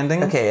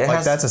Stranding,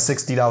 that's a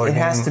 $60 game. It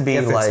has to be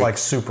if like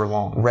it's super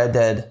long. Red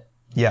Dead.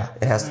 Yeah.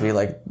 It has to be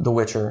like The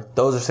Witcher.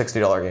 Those are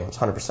 $60 games,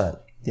 100%.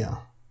 Yeah.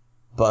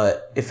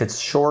 But if it's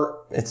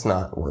short, it's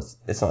not a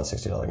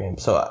 $60 game.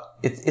 So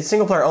it's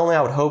single player only.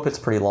 I would hope it's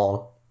pretty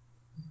long.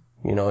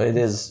 It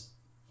is.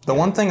 The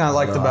one thing I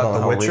liked about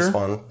The Witcher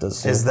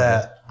is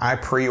that I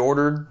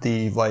pre-ordered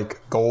the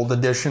gold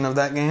edition of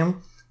that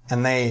game,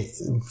 and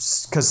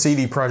because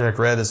CD Projekt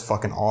Red is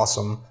fucking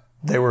awesome,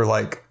 they were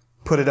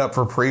put it up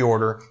for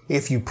pre-order.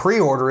 If you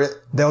pre-order it,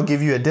 they'll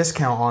give you a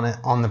discount on it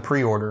on the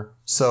pre-order.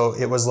 So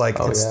it was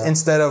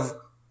instead of,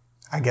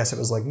 I guess it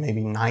was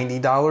maybe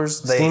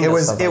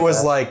 $90. It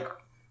was like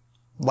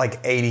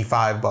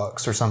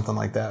 $85 or something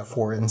like that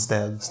for it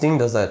instead. Steam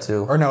does that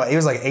too. Or no, it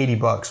was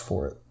 $80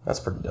 for it. That's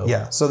pretty dope.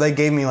 Yeah, so they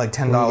gave me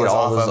 $10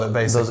 off of it,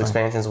 basically. Those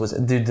expansions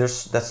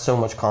that's so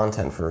much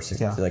content for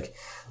 60. Yeah.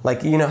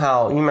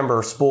 How you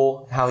remember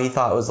Spool, how he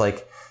thought it was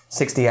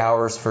 60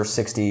 hours for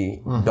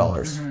 $60. I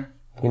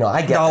get $1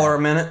 that. a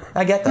minute.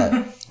 I get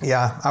that.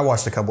 Yeah, I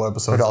watched a couple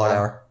episodes. $1 an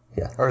hour.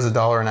 Yeah. Or is it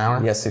 $1 an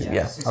hour? Yes.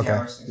 Yeah. 60 Okay.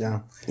 hours, 60. Yeah.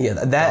 Yeah.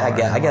 That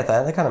I get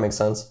that. That kind of makes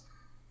sense.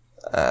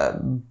 But I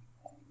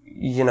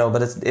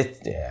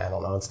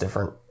don't know. It's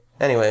different.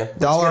 Anyway.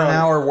 $1 an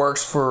hour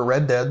works for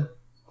Red Dead.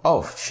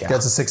 Oh, shit.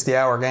 That's a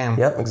 60-hour game.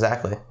 Yep,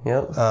 exactly.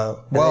 Yep.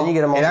 Well, you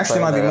get a it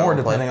actually might be multiplayer more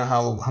that I depending on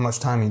how much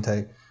time you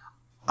take.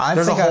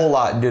 There's a whole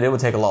lot, dude. It would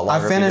take a lot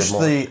longer. I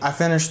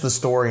finished the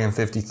story in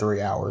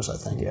 53 hours, I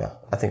think. Yeah,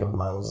 I think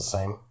mine was the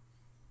same.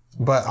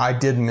 But I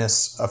did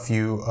miss a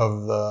few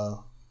of the.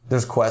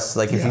 There's quests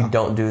if you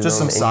don't do Just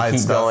them some side and you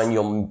keep stuff. going,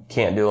 you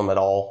can't do them at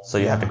all. So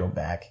you have to go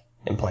back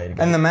and play it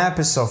again. And the map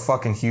is so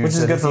fucking huge. Which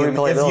is that good for if you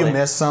replayability.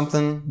 miss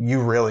something,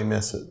 you really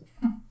miss it.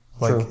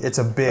 True. It's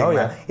a big Oh,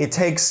 map. yeah. It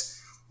takes.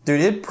 Dude,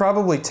 it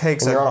probably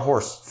takes And you're on a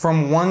horse.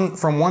 from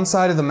one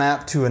side of the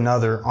map to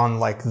another on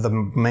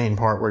the main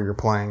part where you're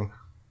playing,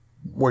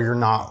 where you're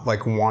not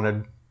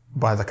wanted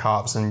by the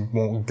cops and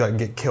won't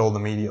get killed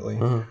immediately.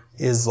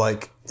 Is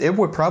it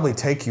would probably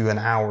take you an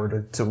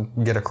hour to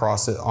get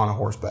across it on a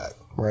horseback.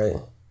 Right.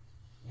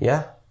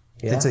 Yeah.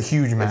 It's a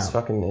huge map.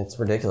 It's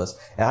ridiculous.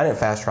 And I didn't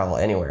fast travel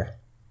anywhere.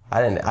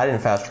 I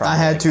didn't fast travel. I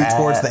had to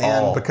towards the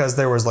all. end because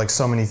there was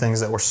so many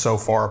things that were so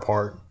far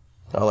apart.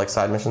 Oh, like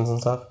side missions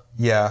and stuff.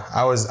 Yeah,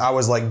 I was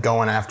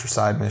going after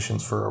side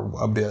missions for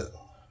a bit,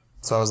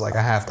 so I was I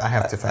have to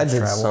fast I did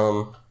travel.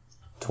 some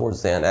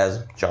towards the end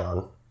as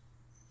John.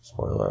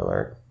 Spoiler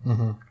alert.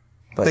 Mm-hmm.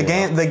 But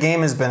The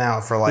game has been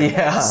out for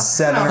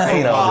 7 or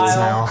 8 months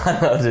now. I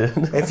know,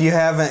 dude. If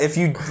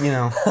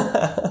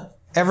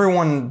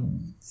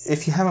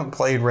you haven't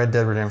played Red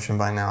Dead Redemption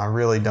by now, I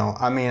really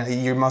don't. I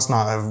mean, you must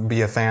not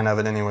be a fan of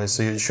it anyway,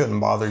 so it shouldn't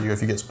bother you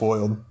if you get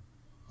spoiled.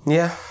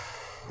 Yeah,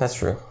 that's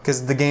true.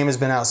 Because the game has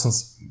been out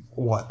since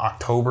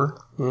October.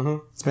 Mm-hmm.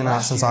 It's been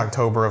out since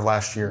October of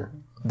last year.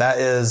 That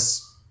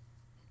is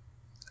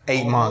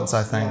 8 months,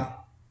 I think.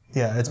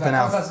 Yeah, it's been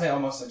I was out. about to say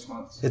almost 6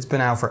 months. It's been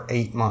out for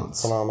 8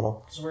 months.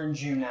 Phenomenal. Because we're in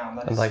June now.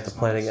 I'd like to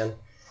play it again.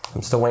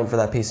 I'm still waiting for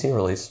that PC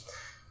release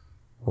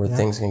where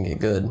things can get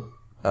good.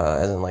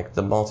 As in, like,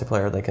 the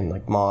multiplayer, they can,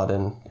 like, mod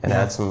and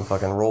add some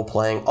fucking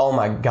role-playing. Oh,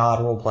 my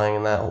God, role-playing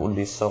in that would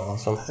be so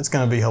awesome. It's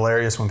going to be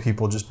hilarious when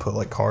people just put,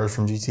 like, cars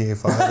from GTA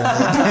 5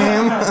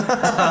 into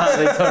the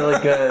game. They totally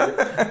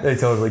could. They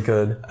totally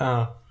could.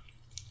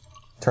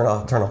 Turn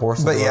a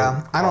horse. But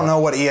yeah, I don't know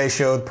what EA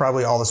showed.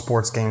 Probably all the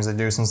sports games they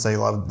do, since they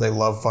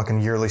love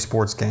fucking yearly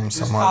sports games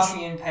so Just much.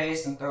 copy and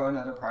paste and throw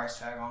another price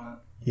tag on it.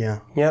 Yeah.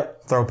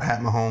 Yep. Throw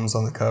Pat Mahomes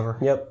on the cover.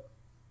 Yep.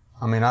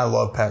 I mean, I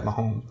love Pat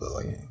Mahomes, but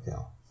like, you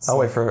know. I'll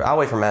wait for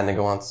Madden to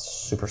go on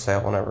super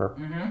sale whenever.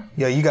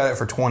 Yeah, you got it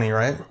for 20,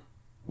 right?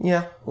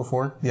 Yeah.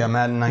 Before? Yeah,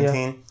 Madden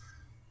 19.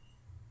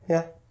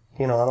 Yeah.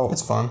 You know, I don't.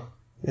 It's fun.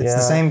 It's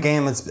the same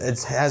game.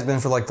 It has been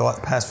for like the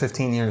past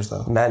 15 years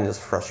though. Madden just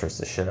frustrates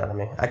the shit out of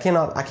me. I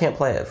can't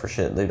play it for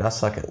shit, dude. I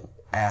suck at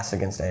ass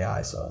against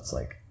AI, so it's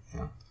like.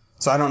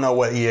 So I don't know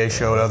what EA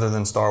showed other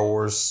than Star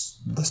Wars.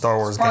 The Star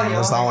Wars game.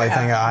 That's the only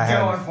thing I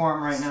going have. for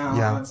them right now,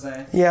 Yeah. I would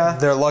say. Yeah.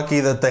 They're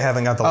lucky that they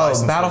haven't got the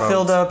license. Oh,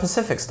 Battlefield revoked.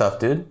 Pacific stuff,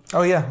 dude.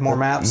 Oh yeah, more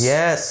maps.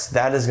 Yes,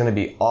 that is going to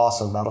be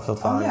awesome. Battlefield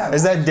 5. yeah.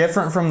 Is that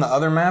different from the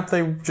other map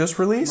they just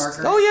released?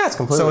 Marker. Oh yeah, it's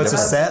completely So it's a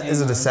different. set?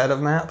 Is it a set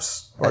of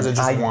maps? Or is it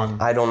just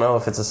one? I don't know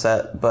if it's a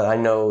set, but I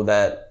know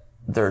that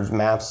there's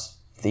maps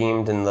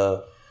themed in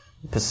the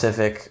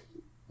Pacific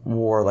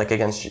War, like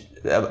against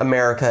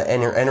America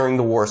entering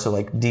the war, so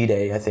like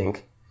D-Day, I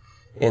think.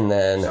 And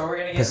then So we're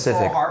going to get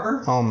Pacific. Pearl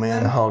Harbor? Oh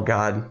man. Oh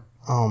god,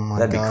 Oh my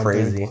that'd god. be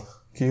crazy. Dude.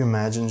 Can you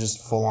imagine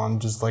just full on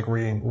just like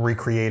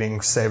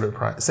recreating Saving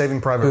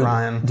Private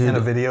Ryan in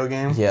a video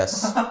game?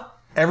 Yes,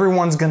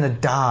 Everyone's gonna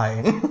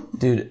die.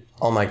 dude.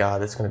 Oh my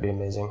god, it's gonna be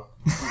amazing.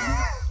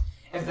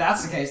 If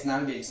that's the case, then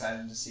I'd be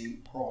excited to see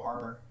Pearl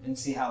Harbor and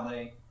see how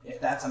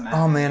if that's a map.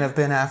 Oh man, if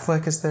Ben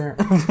Affleck is there.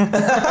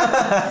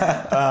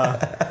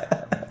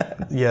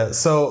 Yeah,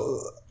 so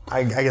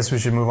I guess we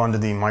should move on to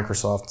the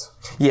Microsoft.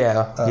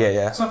 Yeah,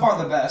 yeah. So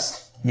far, the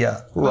best.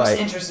 Yeah. Most Right.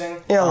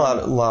 interesting. Yeah,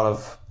 a lot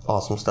of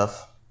awesome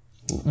stuff.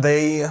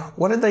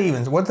 What did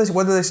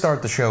they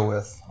start the show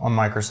with on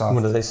Microsoft?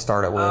 What did they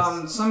start it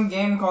with? Some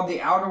game called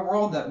The Outer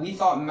World that we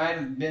thought might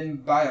have been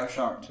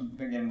BioShock to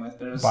begin with,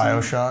 but it was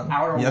BioShock?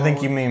 Outer Yeah, I think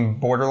World. you mean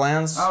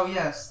Borderlands? Oh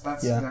yes,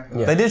 that's exactly.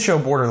 Yeah. They did show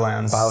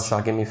Borderlands.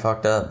 BioShock, get me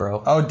fucked up,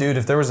 bro. Oh, dude,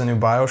 if there was a new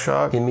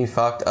BioShock. Get me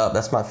fucked up.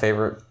 That's my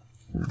favorite.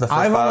 The first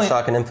I've only-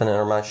 BioShock and Infinite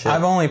are my shit.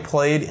 I've only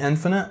played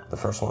Infinite. The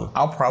first one.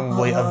 I'll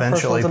probably Oh, the first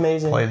eventually one's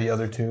amazing. play the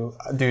other two.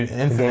 Dude, Game.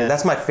 Infinite.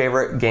 That's my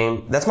favorite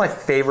game. That's my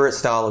favorite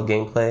style of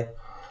gameplay.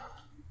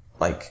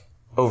 Like,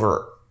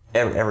 over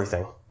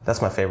everything.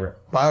 That's my favorite.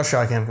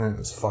 BioShock Infinite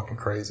was fucking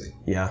crazy.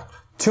 Yeah.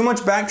 Too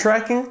much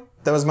backtracking.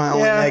 That was my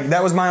only. Yeah.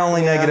 That was my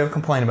only negative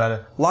complaint about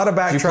it. A lot of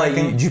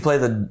backtracking. Did you play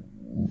the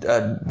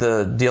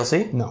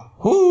DLC? No.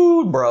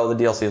 Whoo, bro,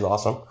 the DLC is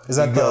awesome. Is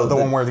that You go- the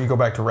one where you go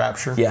back to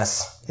Rapture?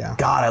 Yes. Yeah.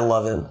 God, I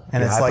love it.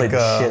 And it's I played like,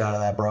 the shit out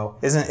of that, bro.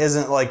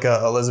 Isn't like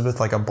Elizabeth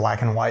like a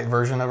black and white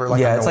version of her?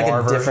 Like Yeah, a it's like noir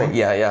a different. version?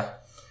 Yeah.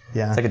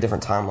 Yeah. It's like a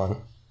different timeline.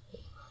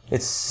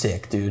 It's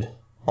sick, dude.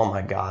 Oh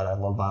my god, I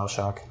love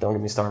BioShock. Don't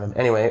get me started.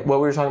 Anyway, what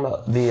we were talking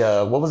about,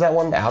 the what was that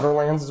one? The Outer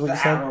Lands is what The you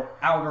said?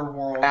 Outer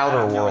World. Outer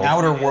I don't know World. what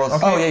Outer it World.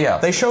 is. Okay. yeah.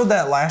 They showed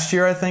that last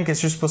year, I think. It's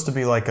just supposed to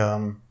be like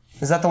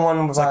Is that the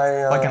one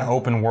by like an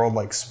open world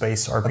like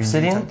space RPG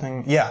Obsidian? type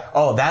thing. Yeah.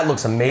 Oh, that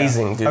looks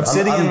amazing, dude.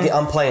 Obsidian-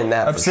 I'm playing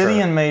that.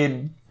 Obsidian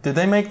made. Did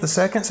they make the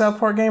second South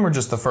Park game or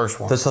just the first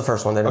one? That's the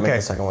first one. They didn't make Okay.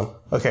 the second one.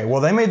 Okay, well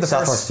they made the South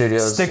Park first.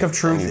 Studios Stick of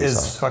Truth and is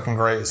Ubisoft. fucking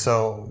great.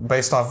 So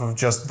based off of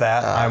just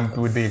that, I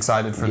would be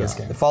excited for this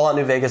game. Fallout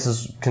New Vegas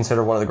is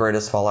considered one of the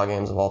greatest Fallout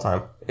games of all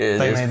time. It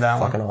They is made that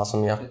one? fucking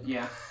awesome, yeah.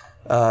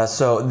 Yeah.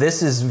 So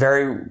this is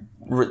very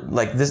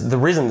like this. The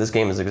reason this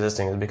game is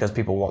existing is because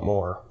people want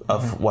more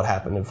of what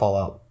happened in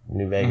Fallout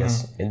New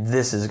Vegas, and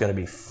this is gonna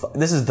be.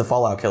 This is the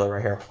Fallout killer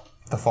right here.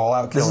 The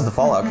Fallout Killer. This is the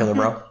Fallout killer,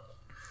 bro.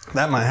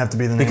 That might have to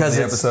be the name Because of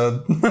the it's-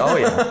 episode. Oh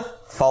yeah,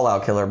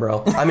 Fallout killer,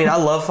 bro. I mean, I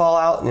love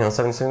Fallout.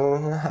 76.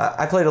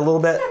 I played a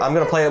little bit. I'm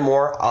gonna play it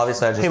more.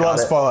 Obviously, I just He got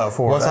loves it. Fallout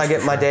 4. Once I that's get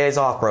for my sure. days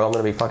off, bro, I'm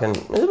gonna be fucking.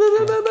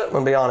 I'm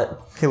gonna be on it.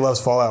 He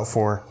loves Fallout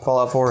 4.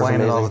 Fallout 4 is Playing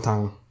amazing. it all the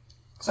time.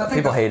 So I think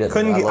People hate it.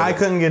 I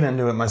couldn't get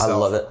into it myself. I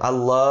love it. I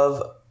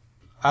love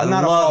I'm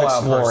not love a Fallout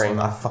exploring. person.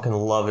 I fucking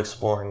love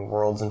exploring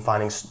worlds and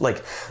finding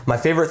like my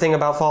favorite thing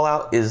about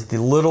Fallout is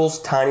the little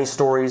tiny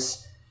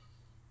stories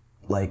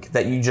like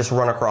that you just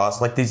run across,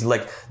 like these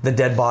like the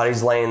dead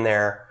bodies laying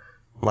there,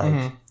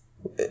 like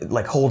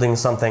like holding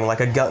something like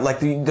a gun. Like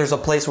there's a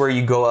place where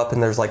you go up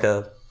and there's like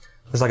a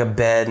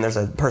bed and there's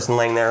a person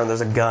laying there and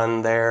there's a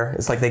gun there.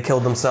 It's like they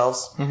killed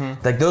themselves.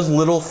 Like those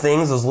little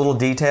things, those little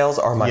details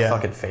are my Yeah.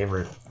 fucking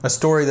favorite. A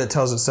story that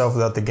tells itself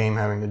without the game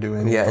having to do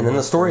anything. Yeah, and then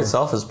the story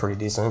itself is pretty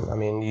decent. I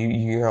mean,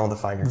 you're able to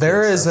find your.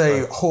 There kid is stuff,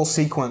 a but- whole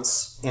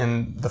sequence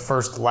in the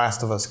first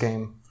Last of Us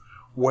game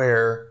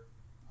where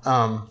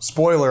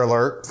Spoiler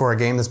alert for a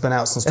game that's been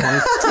out since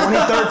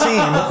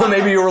 2013.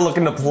 Maybe you were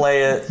looking to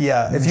play it.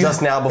 Yeah,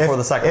 just now before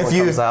the second one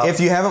comes out. If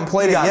you haven't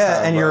played it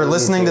yet and you're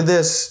listening to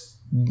this,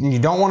 you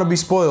don't want to be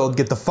spoiled.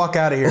 Get the fuck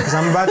out of here because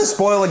I'm about to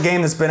spoil a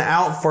game that's been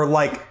out for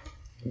like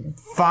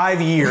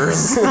 5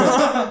 years,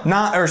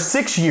 or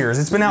 6 years.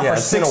 It's been out for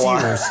 6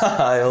 years.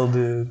 Wild,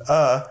 dude.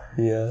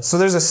 Yeah. So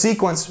there's a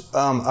sequence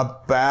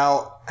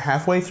about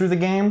halfway through the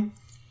game.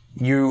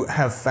 You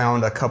have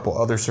found a couple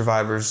other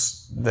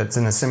survivors that's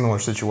in a similar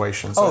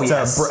situation. So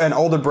it's an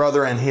older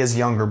brother and his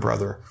younger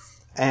brother.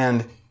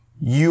 And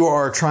you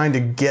are trying to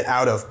get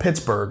out of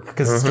Pittsburgh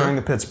because it's during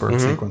the Pittsburgh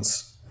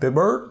sequence.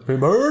 Pittsburgh.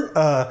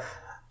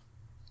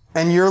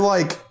 And you're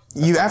like,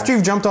 after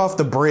you've jumped off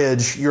the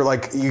bridge, you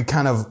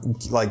kind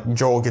of like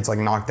Joel gets like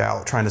knocked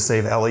out trying to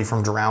save Ellie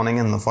from drowning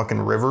in the fucking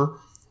river.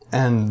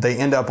 And they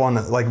end up on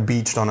like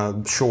beached on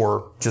a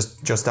shore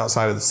just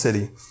outside of the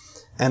city.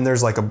 And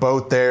there's like a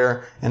boat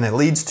there, and it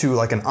leads to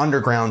like an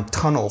underground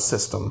tunnel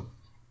system,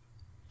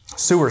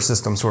 sewer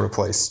system sort of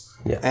place.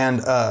 Yeah. And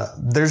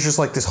there's just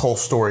like this whole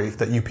story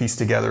that you piece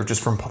together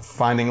just from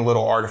finding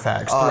little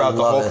artifacts throughout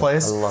the whole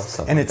place. I love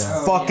stuff and like it's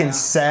that. fucking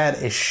sad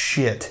as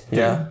shit. Dude.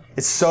 Yeah.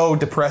 It's so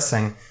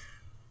depressing.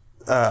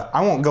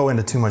 I won't go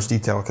into too much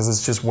detail because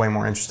it's just way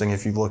more interesting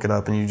if you look it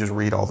up and you just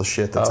read all the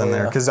shit that's in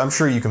there. Because I'm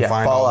sure you can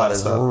find all Fallout that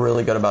is stuff.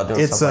 really good about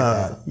doing stuff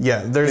like that.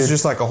 Yeah, there's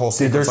just like a whole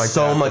sequence There's like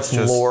so that. much It's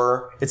just-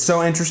 lore. It's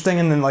so interesting,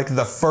 and then like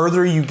the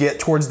further you get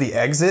towards the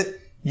exit,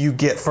 you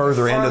get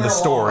further into the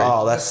story.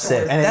 Oh, that's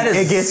sick. and that is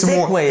it gets sick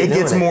more. way of It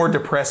gets doing more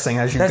depressing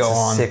as you That's go a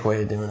on. sick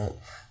way of doing it.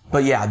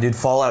 But yeah, dude,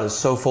 Fallout is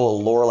so full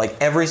of lore. Like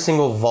every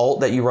single vault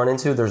that you run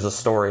into, there's a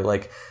story.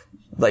 Like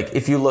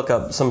if you look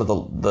up some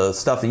of the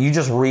stuff that you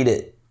just read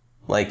it,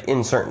 like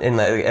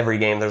every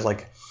game, there's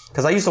like,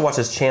 because I used to watch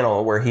this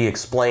channel where he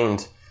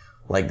explained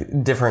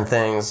like different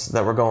things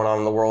that were going on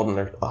in the world, and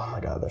they're, oh my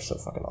god, they're so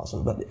fucking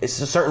awesome. But it's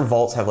just certain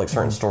vaults have like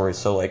certain stories.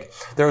 So like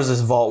there was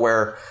this vault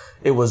where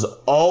it was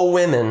all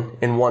women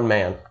and one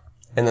man.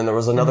 And then there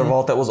was another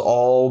vault that was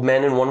all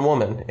men and one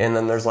woman. And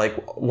then there's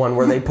like one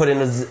where they put in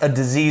a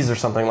disease or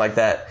something like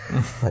that.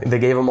 Like, they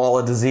gave them all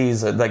a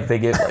disease. Like they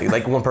give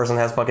like one person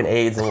has fucking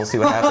AIDS, and we'll see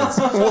what happens.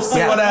 We'll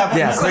see what happens.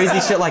 Yeah, crazy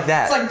shit like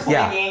that. It's like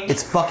playing games.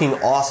 It's fucking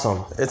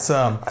awesome. It's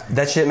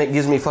That shit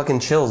gives me fucking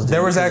chills. Dude,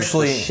 There was because it's the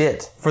actually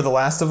shit. for The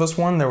Last of Us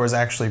one. There was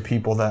actually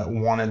people that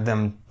wanted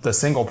the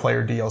single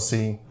player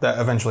DLC that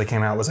eventually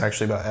came out was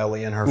actually about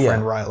Ellie and her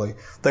friend Riley.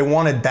 They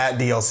wanted that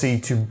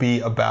DLC to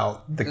be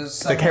about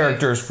the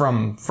characters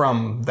from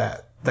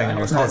that thing I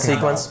was talking That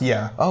sequence? about.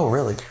 Yeah. Oh,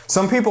 really?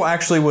 Some people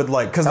actually would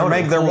like because would've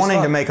been they're cool as wanting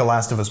fuck. to make a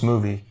Last of Us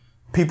movie.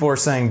 People are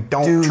saying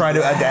don't Dude, try to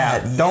that,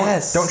 adapt.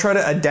 yes. Don't try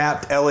to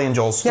adapt Ellie and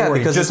Joel's story. Yeah,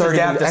 because just it's already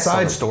adapt been a side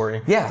excellent.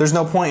 story. Yeah. There's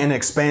no point in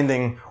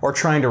expanding or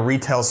trying to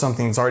retell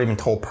something that's already been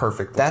told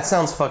perfectly. That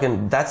sounds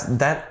fucking.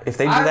 If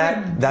they do I that,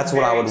 would be that's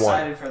what I very would want.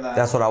 excited for that.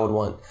 That's what I would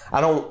want.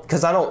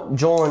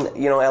 Joel and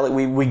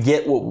Ellie, we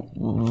get what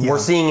we're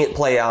seeing it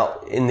play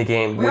out in the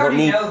game. We don't already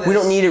need know this. we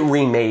don't need it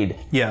remade.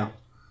 Yeah.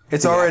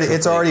 It's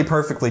already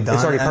perfectly done.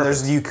 It's already and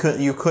perfect.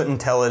 you couldn't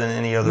tell it in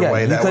any other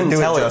way you that would couldn't do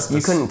tell it it. justice.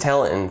 You couldn't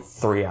tell it in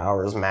 3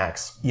 hours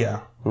max. Yeah.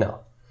 No.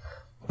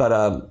 But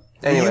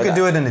anyway, you could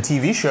do it in a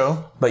TV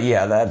show. But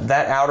yeah,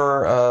 that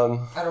Outer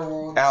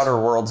Worlds. Outer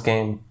Worlds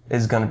game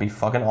is gonna be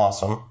fucking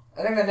awesome.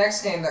 I think the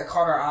next game that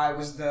caught our eye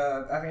was it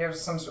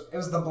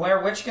was the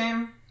Blair Witch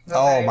game.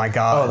 Oh my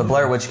god. Oh, the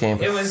Blair Witch game.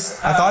 It was.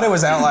 I thought it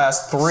was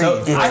Outlast 3.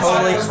 So I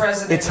thought it was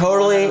Resident Evil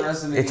more than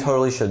Resident it Evil.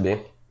 totally should be.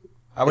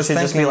 I was It should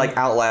thinking just be like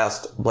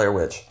Outlast Blair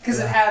Witch. Because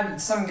it had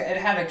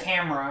a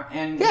camera,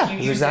 and Yeah, if you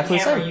it's used exactly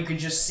the the camera, same. you could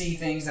just see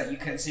things that you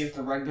couldn't see with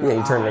the regular Yeah,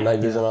 you turn the eye. night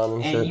vision on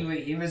and shit. And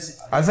it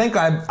was. I think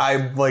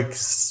I like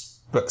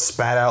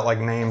spat out like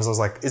names. I was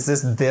like, is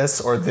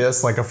this or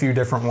this? Like a few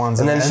different ones.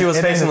 And then she was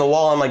it facing ended- the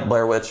wall. I'm like,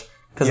 Blair Witch.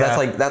 Because Yeah.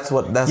 that's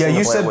Yeah, in the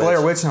you said Blair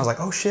Witch. Witch, and I was like,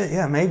 oh shit,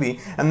 yeah, maybe.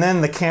 And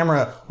then the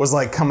camera was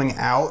like coming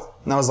out,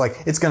 and I was like,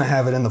 it's gonna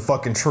have it in the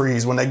fucking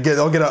trees when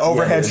they'll get an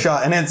overhead dude.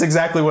 shot, and it's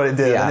exactly what it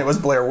did, Yeah. and it was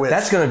Blair Witch.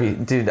 That's gonna be,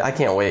 dude. I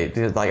can't wait,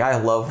 dude. Like, I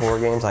love horror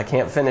games. I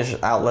can't finish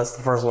Outlast,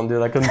 the first one,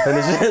 dude. I couldn't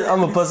finish it.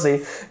 I'm a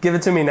pussy. Give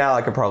it to me now.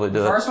 I could probably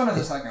do it. First one or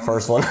the second one?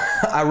 First one.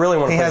 I really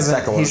want to play the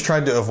second one. He's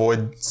tried to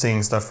avoid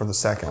seeing stuff for the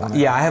second one.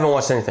 Yeah, I haven't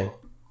watched anything.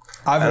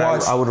 I've And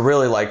watched. I would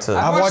really like to.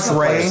 I watched the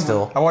Ray. first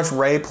still. I watched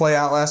Ray play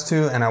Outlast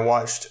 2, and I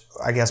watched.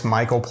 I guess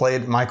Michael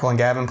and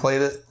Gavin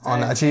played it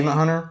on Achievement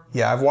Hunter.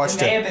 Yeah, I've watched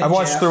It may have it. been I've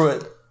watched Jeff. through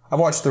it. I've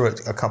watched through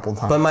it a couple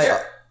times. But my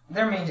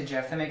They're mean to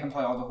Jeff. They make him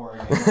play all the horror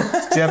games.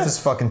 Jeff is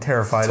fucking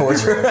terrified. of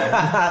torture. it.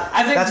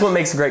 I think That's what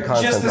makes great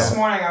content. Just this though.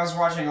 morning, I was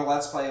watching a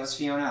Let's Play. It was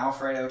Fiona,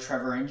 Alfredo,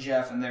 Trevor, and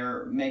Jeff, and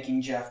they're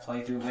making Jeff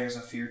play through Layers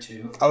of Fear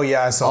 2. Oh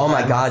yeah, I saw. Oh that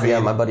my in god, yeah,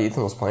 feed. my buddy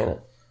Ethan was playing it.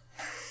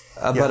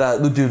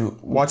 But dude,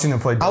 Watching them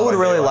play. I would Dead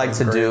by really Daylight like was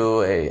to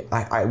great.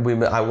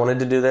 do I wanted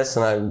to do this,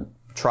 and I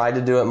tried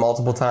to do it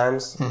multiple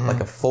times,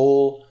 like a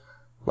full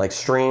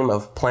stream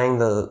of playing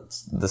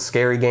the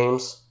scary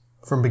games,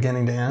 from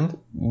beginning to end.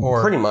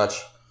 Or pretty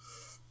much.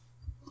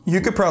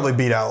 you could probably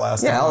beat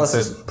Outlast. Yeah, once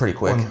Outlast is pretty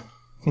quick.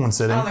 One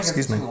sitting. I don't think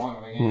Excuse it's me. too long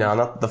of a game. No,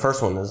 not the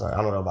first one is.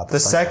 I don't know about The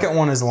second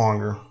one is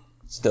longer.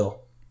 Still,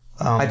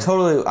 Um,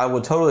 I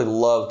would totally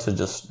love to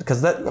just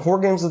because that horror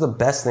games are the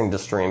best thing to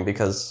stream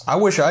because I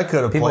wish I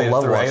could have People played it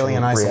love through watching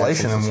Alien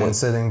Isolation reactions in and one shit.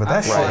 sitting, but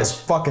that shit Right. is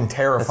fucking that's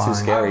terrifying. too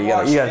scary.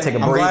 I've You gotta watched take a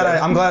it. I'm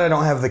breather. glad I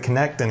don't have the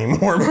Kinect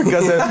anymore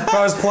because if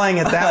I was playing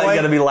it that you way,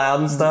 gotta be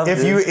loud and stuff.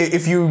 if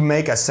dude. you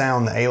make a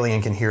sound, the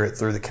alien can hear it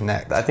through the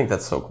Kinect. I think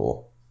that's so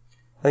cool.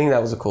 I think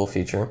that was a cool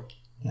feature.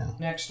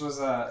 Next was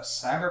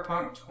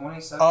Cyberpunk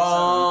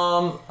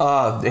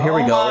 2077. Here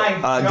we Oh go.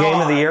 my Game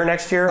of the God. year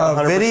next year.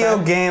 100%. Video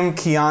game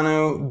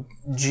Keanu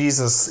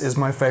Jesus is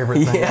my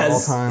favorite thing of all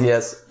Yes, time.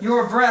 yes.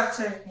 You're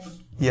breathtaking.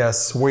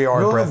 Yes, we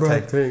are You're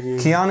breathtaking. breathtaking.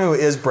 Keanu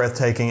is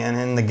breathtaking, and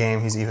in the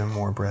game, he's even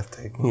more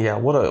breathtaking. Yeah,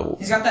 what a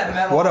He's got that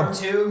metal What a- arm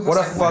too. what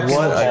a Looks like fucking-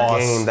 Winter what Soldier. a boss.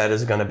 game that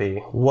is gonna be.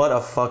 What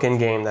a fucking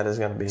game that is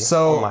gonna be.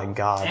 So- oh my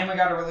god. And we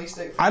got a release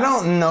date. For I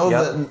don't know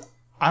Yep. that.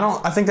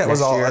 I think that was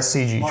Next all year. a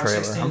CG March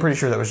trailer. 16th. I'm pretty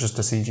sure that was just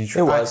a CG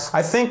trailer. It was.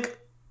 I think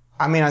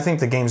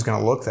the game's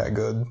gonna look that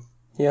good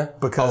Yeah.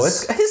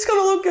 because It's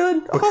gonna look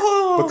good.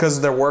 Oh. because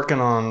they're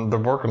working on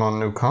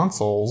new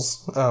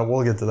consoles.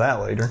 We'll get to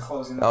that later.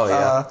 closing. Oh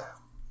yeah.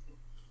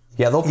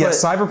 Yeah, they'll put Yeah,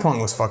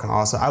 Cyberpunk was fucking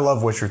awesome. I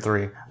love Witcher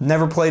 3.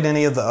 Never played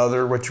any of the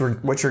other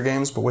Witcher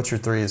games, but Witcher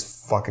 3 is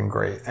fucking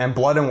great. And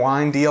Blood and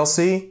Wine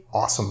DLC,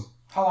 awesome.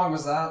 How long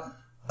was that?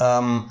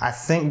 I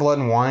think Blood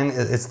and Wine,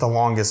 it's the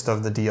longest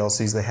of the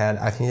DLCs they had.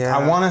 Yeah.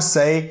 I want to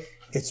say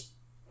it's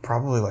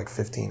probably like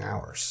 15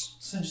 hours.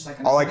 So just like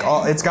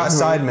It's got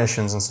side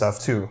missions and stuff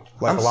too,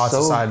 like I'm lots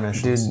of so- side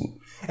missions. Dude,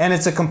 And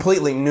it's a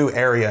completely new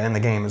area in the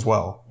game as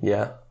well.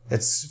 yeah.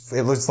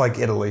 It looks like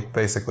Italy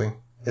basically.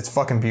 It's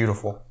fucking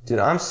beautiful. Dude,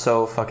 I'm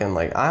so fucking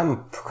like I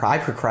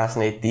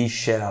procrastinate the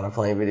shit out of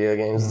playing video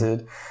games,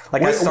 dude.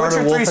 Like I Witcher started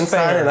 3's Wolfenstein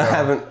fair, and I though.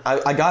 haven't.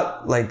 I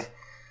got like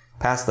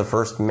past the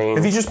first main.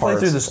 If you just play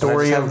parts, through the and I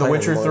story just of The haven't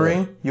Witcher played it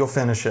more 3, you'll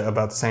finish it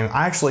about the same.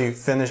 I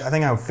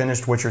think I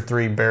finished Witcher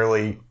 3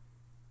 barely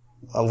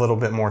a little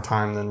bit more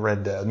time than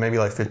Red Dead, maybe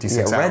like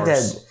 56 Yeah, hours. Red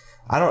Dead.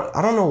 I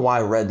don't know why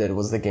Red Dead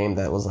was the game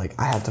that was like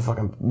I have to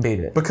fucking beat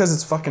it. Because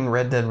it's fucking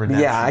Red Dead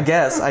Redemption. Yeah, I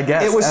guess.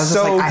 It was just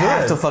so like, I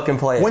have good. to fucking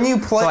play it. When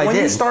you So I you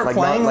did. start Like,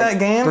 playing not, like, that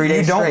game, 3 you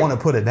days don't straight. want to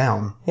put it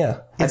down.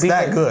 Yeah, I It's beat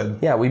that good.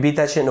 Yeah, we beat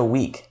that shit in a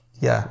week.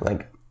 Yeah.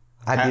 Like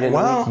I beat it in a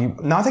Well,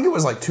 week. no, I think it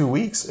was like 2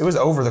 weeks. It was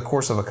over the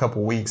course of a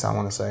couple weeks, I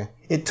want to say.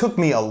 It took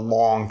me a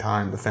long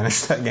time to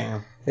finish that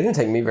game. It didn't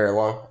take me very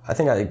long. I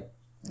think I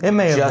It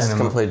may have just been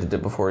completed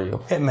it before you.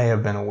 It may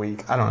have been a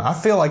week. I don't know. I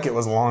feel like it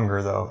was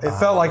longer though. It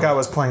felt like I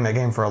was playing that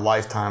game for a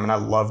lifetime, and I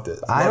loved it.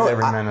 I Loved don't.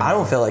 every minute. I of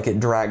don't it. feel like it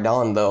dragged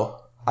on though.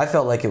 I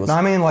felt like it was. No,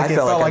 I mean, like, it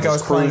felt like I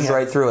was just cruised playing it-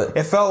 right through it.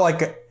 It felt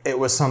like it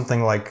was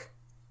something like.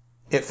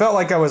 It felt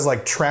like I was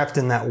like trapped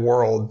in that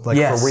world, like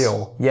Yes. for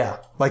real. Yeah.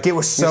 Like it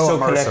was You're so, so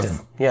immersive,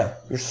 connected. Yeah,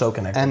 you're so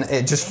connected. and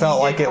it just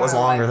felt like it was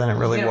longer than it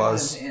really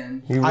was.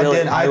 You I really,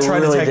 did- I tried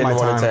to really take didn't my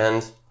want it to time.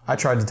 end. I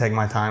tried to take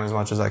my time as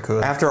much as I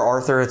could. After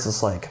Arthur, it's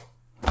just like,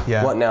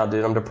 Yeah, what now,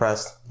 dude? I'm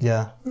depressed.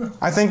 yeah.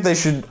 I think they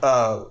should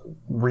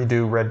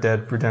redo Red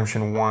Dead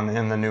Redemption 1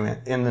 in the new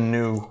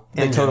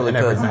engine totally and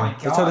could. everything. Oh my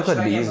They totally gosh, could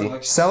that be game easy. would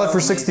look Sell it so for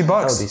 $60. amazing.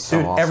 That would be so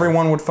Dude, awesome.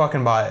 everyone would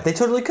fucking buy it. They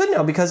totally could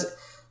now because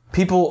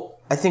people,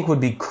 I think, would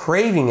be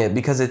craving it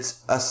because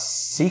it's a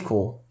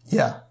sequel.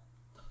 Yeah.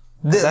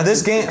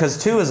 This game, because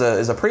 2 is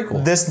a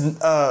prequel. this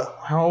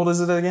how old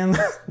is it again?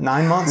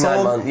 9 months 9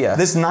 old. months, yeah.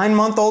 This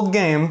 9-month-old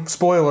game,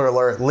 spoiler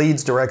alert,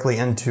 leads directly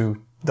into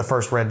the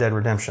first Red Dead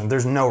Redemption.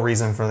 There's no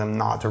reason for them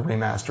not to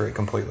remaster it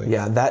completely.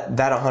 Yeah, that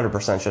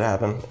 100% should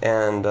happen.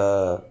 And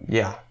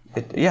yeah,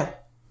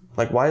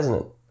 like why isn't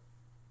it?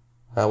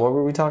 What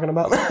were we talking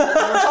about? We're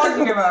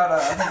talking about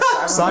I think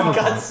Cyberpunk.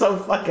 got so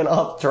fucking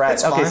off track.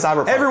 It's Okay, fine.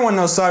 Cyberpunk. Everyone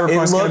knows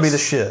Cyberpunk's gonna looks- be the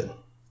shit.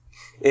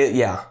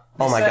 Yeah.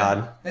 Oh my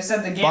god. They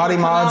said the game Body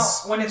will come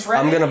mods. out when it's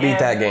ready. I'm gonna beat and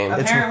that game.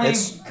 Apparently,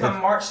 It's- come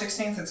March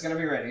 16th, it's gonna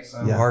be ready.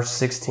 So Yeah. March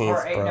 16th,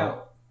 or bro.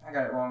 no, I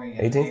got it wrong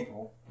again. 18th?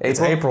 April.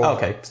 It's April.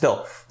 Okay,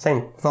 still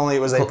same. If only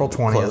it was April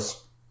 20th.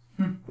 Close.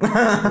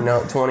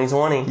 No,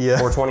 2020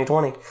 Yeah. or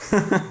 2020.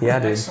 Yeah,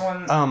 dude. Next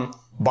one.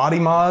 Body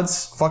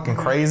mods, fucking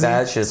crazy.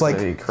 That shit's it's like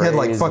gonna be he had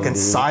like crazy, fucking dude.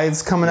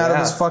 scides coming out of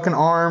Yeah. his fucking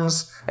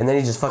arms. And then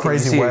he just fucking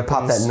Crazy you see him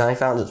pop weapons. that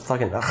knife out and just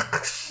fucking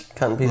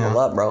cutting people Yeah.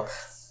 up, bro.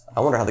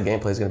 I wonder how the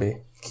gameplay is gonna be.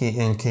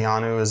 And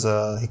Keanu is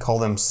he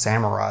called him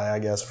samurai, I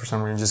guess, for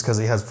some reason, just because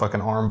he has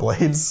fucking arm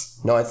blades.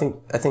 No, I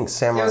think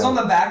Samurai. It was on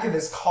the back of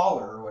his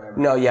collar or whatever.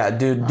 No, yeah,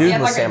 dude he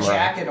had was like Samurai. a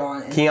jacket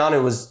on.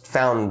 Keanu was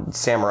found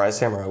Samurai.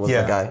 Samurai was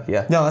Yeah. the guy.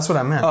 Yeah. No, that's what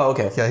I meant. Oh,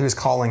 okay. Yeah, he was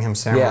calling him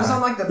samurai. Yeah. It was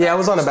on like the Yeah, it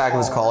was on the back of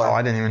his Oh, collar.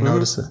 I didn't even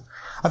notice it.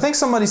 I think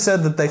somebody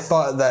said that they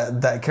thought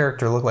that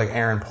character looked like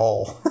Aaron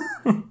Paul.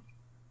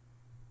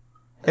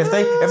 If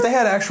they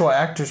had actual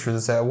actors for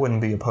this, I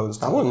wouldn't be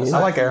opposed to it. wouldn't I either.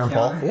 like Aaron Keanu.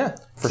 Paul. Yeah,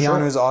 for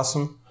Keanu's sure.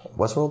 awesome.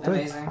 Westworld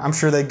 3. Amazing. I'm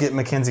sure they get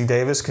Mackenzie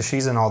Davis because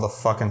she's in all the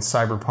fucking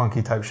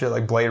cyberpunky type shit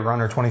like Blade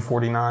Runner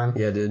 2049.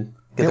 Yeah, dude.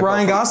 Get the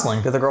Ryan girl from-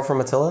 Gosling. Get the girl from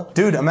Attila.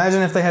 Dude,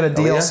 imagine if they had a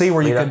DLC yeah?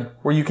 where Lita?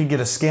 you could get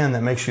a skin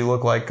that makes you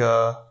look like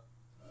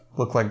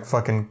look like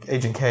fucking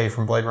Agent K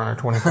from Blade Runner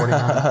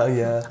 2049.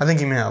 Yeah. I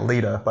think you meant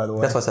Alita, by the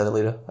way. That's why I said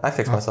Alita. I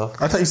fixed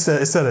myself. I thought you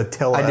said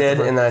Attila. I did,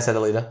 and then I said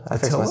Alita. I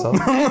fixed myself.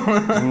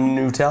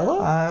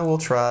 Nutella? I will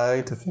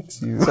try to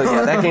fix you. So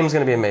yeah, that game's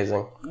going to be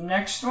amazing.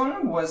 Next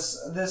one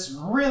was this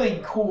really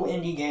cool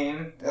indie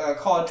game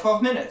called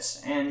 12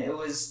 Minutes, and it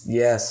was...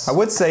 Yes. I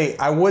would say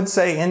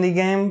indie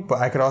game, but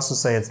I could also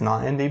say it's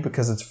not indie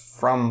because it's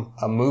from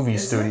a movie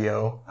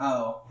studio.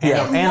 Oh.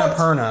 Yeah, And it looked-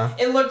 Annapurna.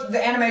 It looked...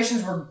 The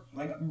animations were,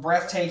 like,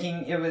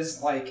 breathtaking. It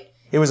was, like...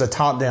 It was a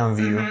top-down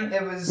view.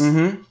 It was...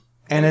 Mm-hmm.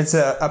 And it's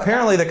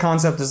apparently the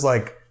concept is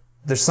like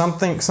there's some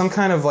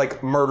kind of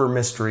like murder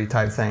mystery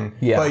type thing.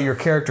 Yeah. But your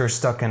character is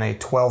stuck in a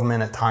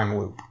 12-minute time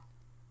loop.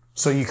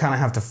 So you kind of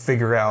have to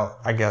figure out,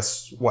 I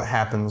guess, what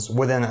happens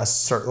within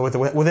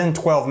within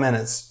 12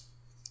 minutes,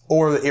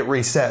 or it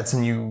resets,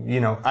 and you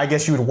know, I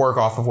guess you would work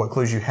off of what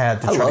clues you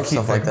had to I try love to keep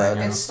stuff like figuring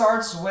that. it It out.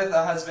 starts with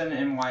a husband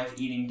and wife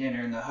eating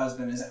dinner, and the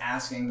husband is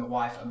asking the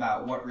wife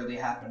about what really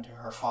happened to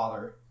her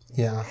father.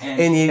 Yeah.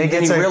 And you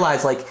gets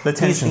realize, like, the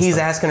tension he's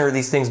stuff. asking her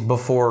these things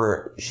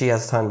before she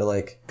has time to,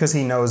 like... Because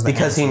he knows the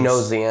Because answers. he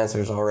knows the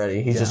answers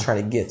already. He's just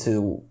trying to get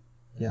to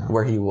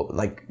where he will,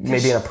 like,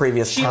 maybe in a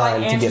previous She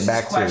time like to answers get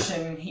back his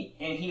question,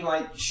 and he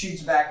like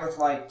shoots back with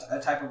like a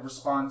type of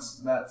response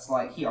that's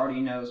like he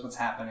already knows what's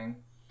happening,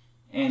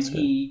 and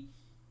he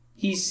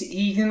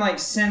can like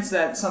sense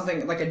that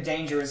something like a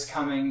danger is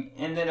coming,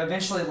 and then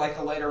eventually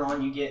like later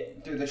on you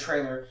get through the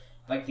trailer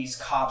like these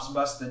cops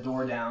bust the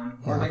door down,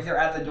 or like they're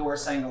at the door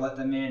saying to let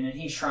them in, and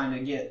he's trying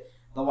to get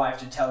the wife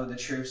to tell her the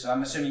truth. So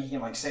I'm assuming he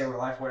can like save her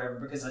life, or whatever,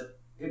 because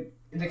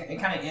it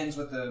kind of ends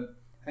with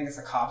I think it's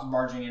the cops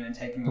barging in and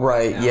taking the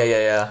Right, wife yeah, down.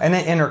 yeah. And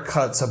it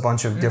intercuts a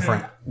bunch of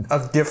different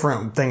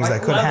things Like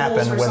that could levels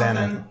happen or within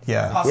something, it.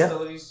 Yeah.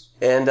 Possibilities.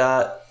 And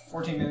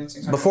 14 minutes.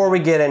 600. before we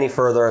get any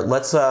further,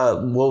 let's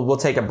we'll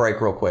take a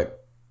break real quick.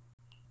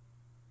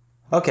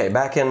 Okay,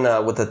 back in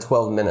with the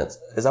 12 minutes.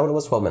 Is that what it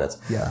was? 12 minutes.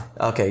 Yeah.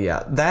 Okay,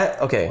 yeah.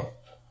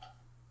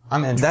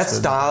 I'm interested. That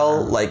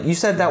style, like you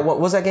said, that what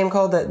was that game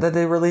called that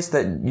they released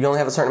that you only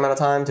have a certain amount of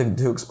time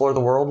to explore the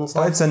world and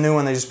stuff? Well, it's a new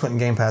one they just put in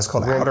Game Pass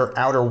called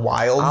Outer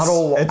Wilds.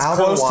 It's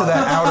Outer close to Wilds.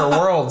 that Outer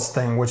Worlds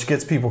thing, which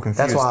gets people confused.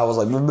 That's why I was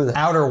like, bleh.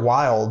 Outer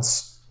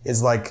Wilds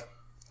is like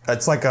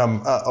it's like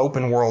a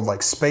open world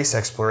like space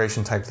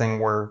exploration type thing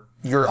where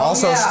you're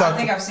also yeah, stuck. I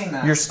think I've seen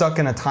that. You're stuck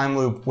in a time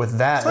loop with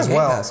that as Game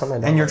well, Pass,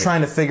 something and you're about it. trying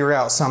to figure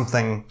out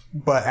something.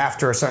 But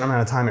after a certain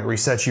amount of time, it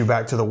resets you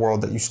back to the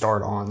world that you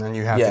start on, and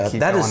you have Yeah, to keep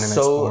that going is and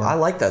so. explore. I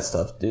like that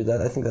stuff, dude.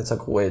 I think that's a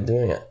cool way of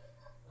doing it.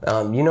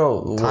 You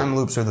know, Time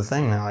loops are the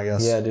thing now, I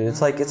guess. yeah, dude.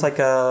 It's like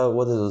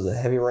what is it?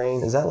 Heavy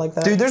Rain? Is that like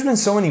that? Dude, there's been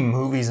so many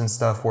movies and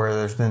stuff where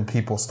there's been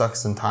people stuck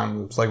in time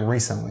loops, like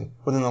recently,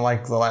 within the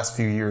last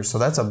few years. So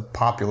that's a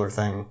popular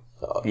thing.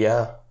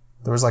 Yeah.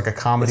 There was like a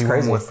comedy It's one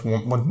crazy. with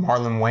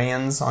Marlon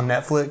Wayans on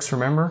Netflix.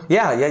 Remember?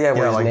 Yeah.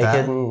 Where he's like naked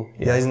that. and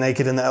Yeah, he's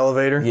naked in the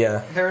elevator.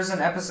 yeah. There's an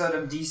episode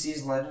of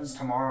DC's Legends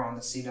Tomorrow on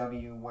the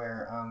CW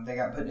where they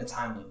got put in a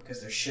time loop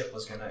because their ship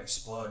was going to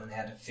explode and they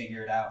had to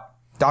figure it out.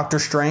 Doctor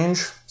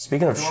Strange?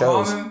 Speaking of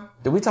shows, Dormammu?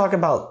 did we talk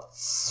about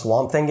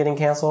Swamp Thing getting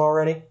canceled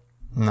already?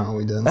 No,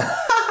 we didn't.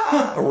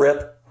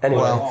 Rip.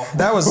 Anyway, Well,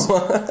 that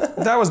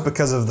was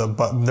because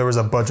of there was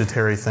a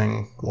budgetary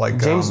thing. Like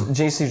James,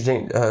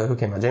 who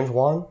came out? James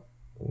Wan,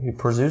 who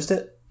produced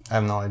it. I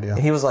have no idea.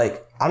 He was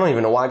like, I don't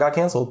even know why it got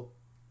canceled.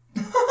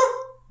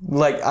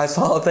 Like I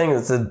saw a thing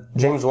that said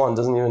James Wan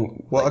doesn't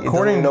even. Well, like,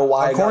 according know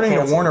why it got to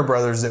canceled. Warner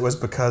Brothers, it was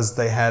because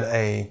they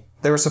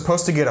were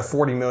supposed to get a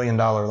 $40 million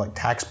like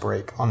tax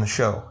break on the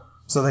show.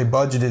 So they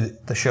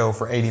budgeted the show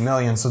for $80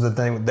 million so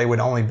that they would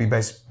only be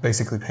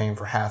basically paying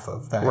for half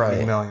of that Right.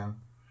 $80 million.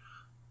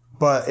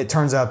 But it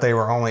turns out they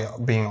were only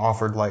being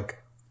offered like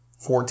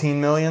 $14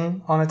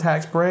 million on a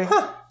tax break.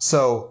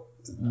 So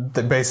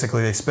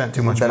they spent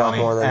too much Bit off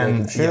money. more than they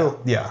And could chew.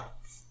 yeah,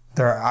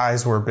 their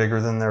eyes were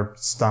bigger than their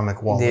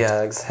stomach wallet.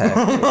 Yeah,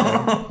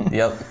 exactly.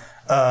 Yep.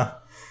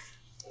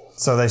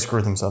 So they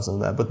screwed themselves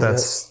into that. But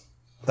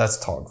that's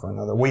talk for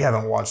another. We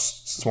haven't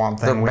watched Swamp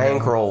Thing. Their We haven't-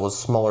 bankroll was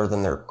smaller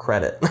than their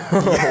credit.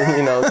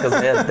 You know, because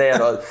they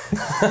had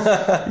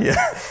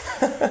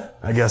Yeah.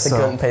 I guess they so.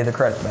 couldn't pay the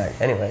credit back.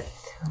 Anyway.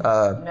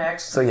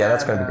 Next. So, yeah,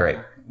 that's we gonna be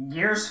had,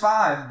 Gears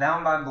 5,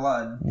 Bound by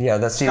Blood. Yeah,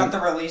 that's Got the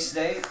release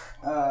date.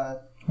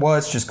 Well,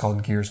 it's just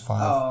called Gears 5.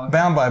 Oh, okay.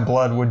 Bound by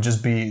Blood would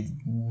just be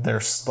their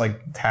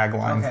like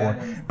tagline Okay.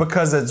 for it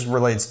because it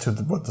relates to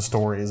what the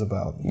story is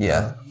about.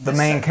 Yeah. The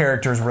main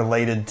character is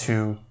related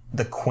to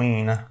the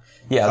queen of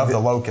yeah. the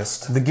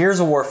Locust. The Gears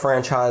of War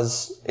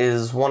franchise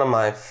is one of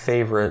my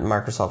favorite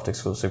Microsoft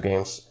exclusive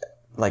games.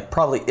 Like,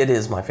 probably it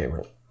is my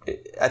favorite.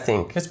 I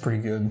think It's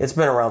pretty good. it's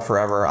been around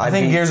forever. I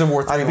think Gears of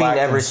War 3 I've beaten lacked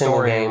in every single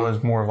story. game. It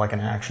was more of like an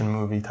action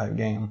movie type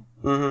game.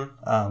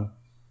 Mm-hmm.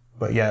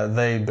 But yeah,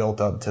 they built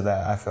up to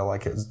that. I feel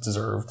like it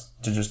deserved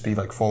to just be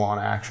like full on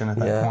action at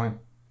that Yeah. point.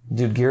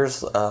 Dude,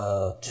 Gears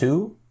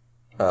 2,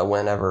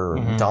 whenever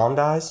Dom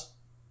dies.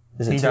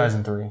 Is it He 2? dies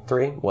in 3.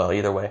 3? Well,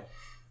 either way.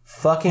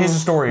 Fucking His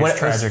story is it's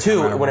tragic 2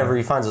 no matter whenever what.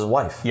 he finds his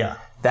wife. Yeah.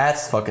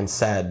 That's fucking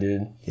sad,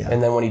 dude. Yeah.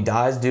 And then when he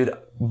dies, dude,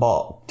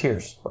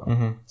 tears.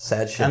 Bro.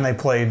 Sad shit. And they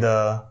played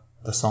the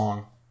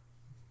song.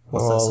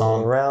 What's that All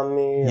song? around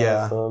me,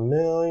 Yeah. a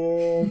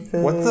familiar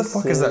What the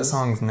fuck is that faces,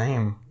 song's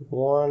name?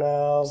 Worn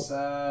out.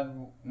 Sad.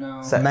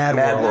 No. Mad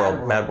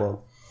World. Mad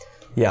World.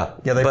 Yeah.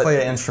 Yeah, they But- played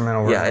an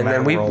instrumental version. Yeah, and of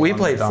then Mad World we on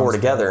played the 4 Dom's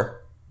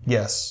together.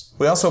 Yes.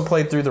 We also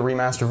played through the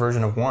remastered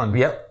version of 1.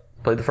 Yep.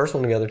 Played the first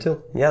one together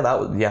too. Yeah, that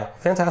was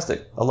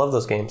fantastic. I love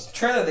those games. The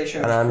trailer they showed.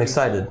 And was I'm pretty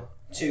excited. cool,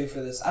 too,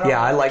 for this. I don't Yeah,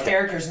 know I the liked it.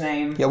 character's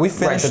name. Yeah, we Right,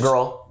 finished. the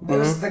girl. It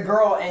was the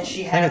girl, and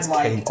she had it's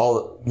like Kate.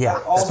 All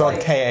all It's spelled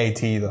like,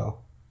 K-A-T though.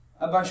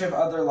 a bunch of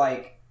other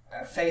like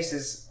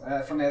faces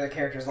from the other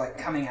characters like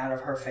coming out of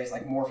her face,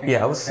 like morphing. Yeah,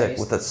 out I of was her sick face.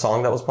 with that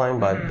song that was playing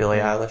by Billie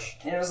Eilish.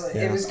 And it was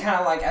Yeah. it was kind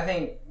of like, I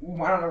think,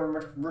 I don't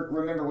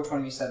remember which one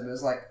of you said, but it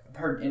was like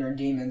her inner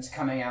demons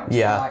coming out to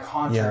Yeah. like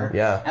haunt Yeah. her.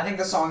 Yeah. I think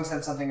the song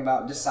said something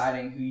about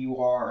deciding who you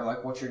are or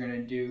like what you're gonna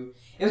do.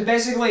 It was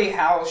basically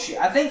how she.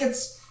 I think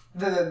it's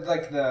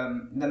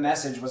the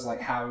message was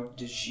like how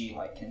did she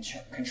like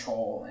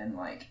control and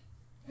like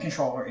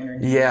control her inner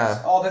demons.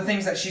 Yeah. All the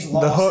things that she's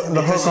lost. The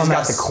hook She's on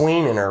got that. the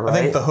queen in her, right? I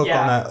think the hook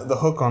Yeah.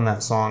 on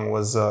that song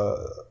was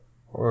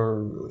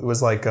or it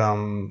was like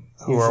You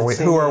who are should we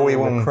see who are me we in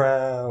the when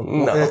crowd.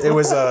 No. it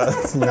was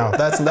no,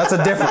 that's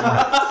a different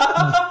one.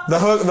 The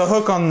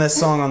hook on this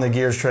song on the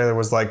Gears trailer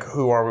was like,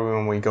 "Who are we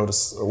when we go to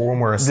when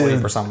we're asleep?"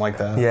 Dude. or something like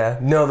that. Yeah,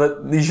 no,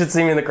 that you should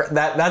see me in the crowd.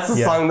 That's the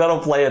Yeah. song that'll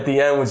play at the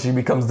end when she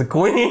becomes the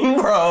queen,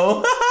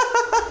 bro.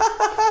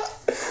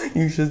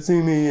 You should see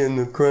me in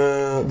the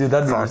crowd, dude.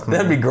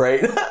 That'd be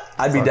great.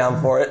 I'd be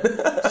down for it.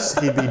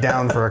 He'd be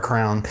down for a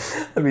crown.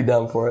 I'd be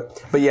down for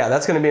it. But yeah,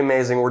 that's gonna be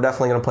amazing. We're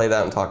definitely gonna play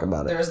that and talk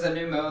about it. There's the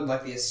new mode,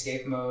 like the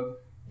escape mode.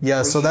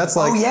 Yeah, so that's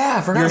like Oh yeah,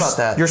 I forgot you're, about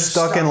that. You're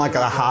stuck in like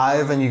a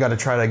hive and you got to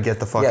try to get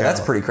the fuck out. Yeah,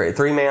 that's pretty crazy.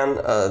 3-man,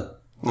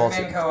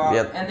 Man co-op,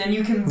 Yep. and then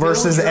you can build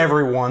versus your,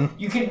 everyone.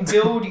 You can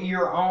build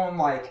your own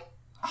like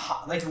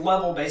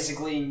level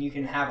basically, and you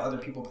can have other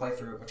people play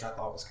through it, which I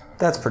thought was kind of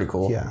That's pretty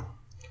cool. Yeah.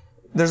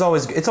 It's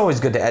always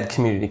good to add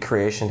community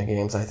creation to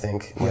games, I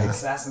think. like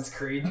Assassin's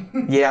Creed.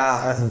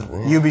 Yeah.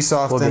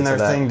 Ubisoft We'll in get their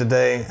to that. thing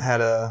today had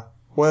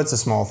it's a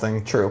small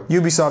thing. True.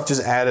 Ubisoft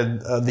just added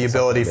the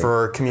ability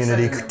for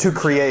community to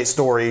create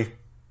story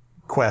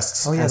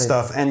quests yeah, and they-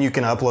 stuff, and you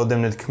can upload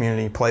them to the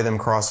community, play them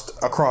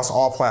across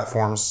all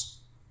platforms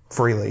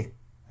freely,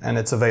 and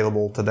it's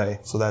available today.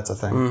 So that's a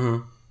thing.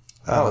 Mm-hmm.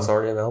 Oh, it's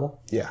already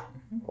available? Yeah.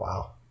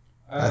 Wow.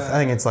 I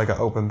think it's like an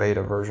open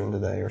beta version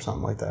today or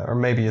something like that, or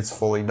maybe it's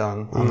fully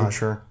done. I'm not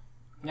sure.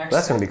 Next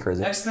That's gonna be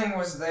crazy. Next thing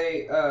was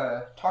they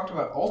talked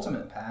about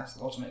Ultimate Pass,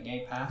 Ultimate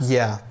Game Pass.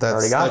 Yeah,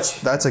 Already got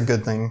that's a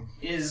good thing.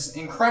 Is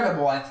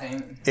incredible, I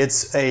think.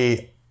 It's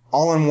a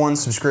all-in-one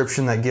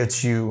subscription that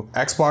gets you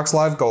Xbox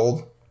Live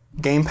Gold,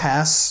 Game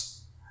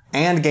Pass,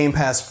 and Game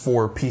Pass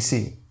for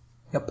PC.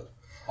 Yep.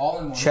 All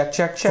in one. Check.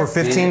 For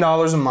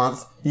 $15 a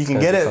month, you can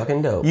get That's it.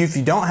 fucking dope. If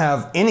you don't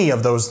have any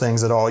of those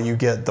things at all, you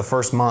get the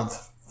first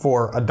month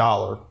for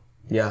 $1.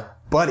 Yeah.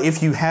 But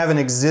if you have an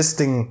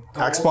existing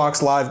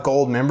Xbox Live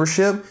Gold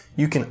membership,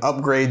 you can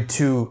upgrade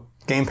to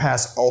Game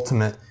Pass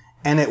Ultimate,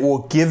 and it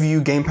will give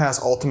you Game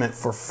Pass Ultimate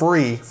for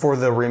free for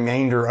the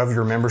remainder of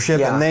your membership,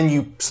 Yeah. and then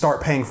you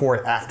start paying for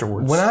it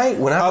afterwards.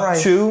 Whenever up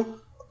to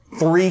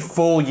 3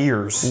 full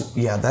years.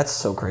 Yeah, that's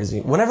so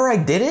crazy. Whenever I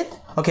did it,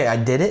 I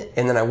did it,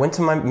 and then I went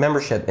to my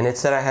membership, and it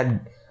said I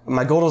had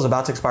my gold was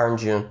about to expire in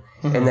June,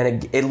 and then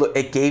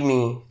it gave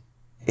me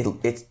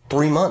it's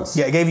 3 months.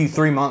 Yeah, it gave you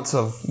 3 months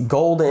of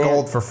Gold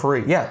for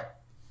free. Yeah.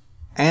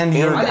 And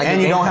you I did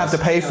you Game don't have to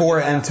Pass. pay for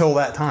it until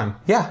that time.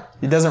 Yeah.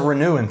 It doesn't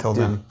renew until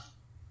then.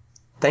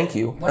 Thank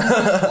you. When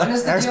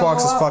is the Xbox deal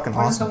is up? fucking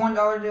When awesome. is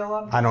the $1 deal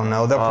up? I don't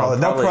know.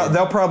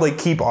 They'll probably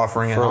keep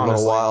offering it For a honestly.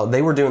 little while.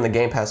 They were doing the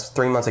Game Pass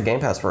 3 months of Game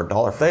Pass for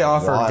 $1. For They a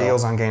offer while.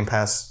 deals on Game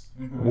Pass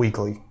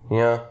weekly.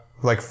 Yeah.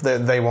 Like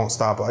they won't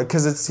stop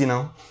because it's they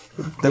want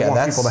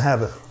that's- people to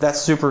have it.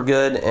 That's super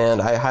good, and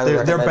I highly They're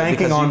recommend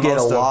banking it because on you get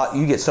most a of- lot.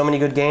 You get so many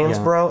good games,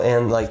 Yeah. bro,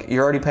 and like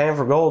you're already paying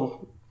for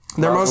gold.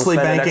 They're Might as well mostly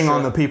spend an banking extra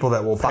on the people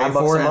that will pay $5 for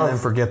a it and month. then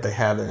forget they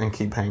have it and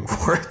keep paying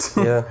for it.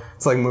 Yeah.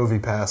 It's like Movie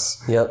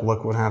Pass. Yep.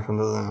 Look what happened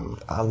to them.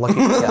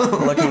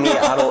 Lucky me.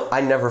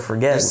 I never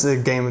forget. It's the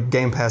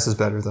Game Pass is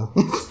better though.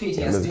 It's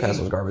PTSD. Movie Pass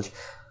was garbage.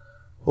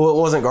 Well, it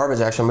wasn't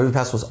garbage actually. Movie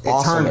Pass was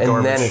awesome, turned and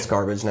garbage. then it's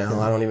garbage now.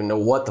 I don't even know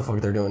what the fuck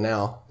they're doing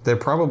now. They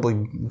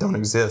probably don't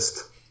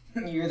exist.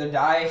 You either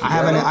die.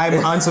 I'm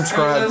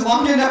unsubscribed.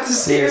 Long enough to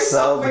see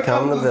yourself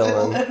become the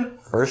villain.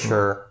 For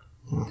sure.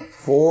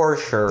 For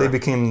sure. They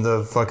became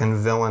the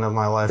fucking villain of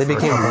my life. They for a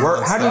became couple worse.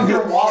 months.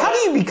 How do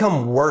you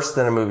become worse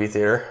than a movie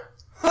theater?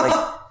 Like,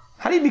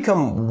 how do you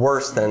become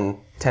worse than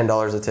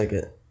 $10 a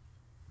ticket?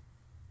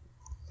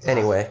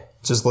 Anyway,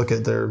 Just look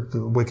at their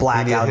Wikipedia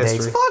blackout dates.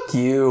 history. Fuck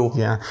you.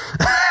 Yeah.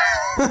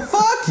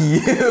 Fuck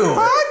you.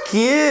 Fuck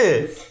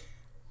you.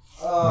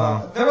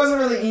 There wasn't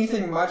really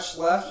anything much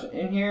left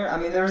in here. I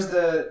mean, there was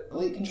the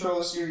Elite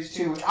Controller Series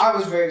 2, which I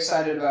was very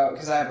excited about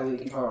because I have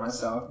Elite Controller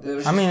myself. It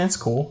was I mean, it's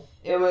cool.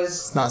 it was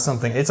It's not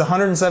something. It's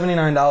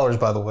 $179,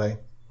 by the way.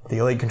 The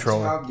Elite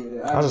controller. I'll get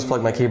it. I'll just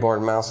plug my keyboard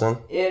and mouse in.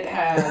 It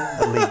had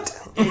Elite.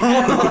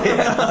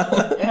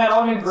 it had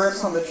all new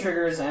grips on the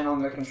triggers and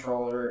on the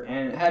controller,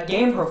 and it had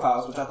game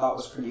profiles, which I thought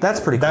was pretty. That's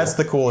cool. pretty cool. That's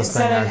the coolest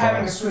thing. Instead of I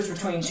having to thought. switch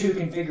between two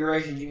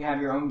configurations, you can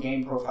have your own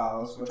game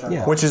profiles, which I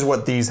thought. Which is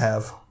what these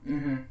have.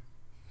 Mm-hmm.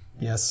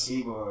 Yes.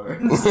 Keyboard.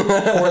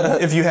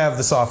 Or if you have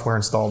the software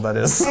installed, that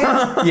is.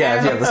 Yeah,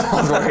 if you have the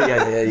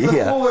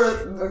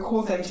software. The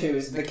cool thing too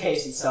is the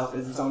case itself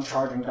is its own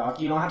charging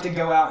dock. You don't have to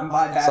go out and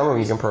buy batteries. Some of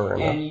them you can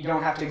program and that. you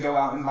don't have to go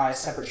out and buy a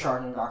separate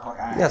charging dock like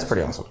I have. Yeah, it's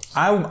pretty awesome.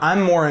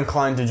 I'm more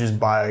inclined to just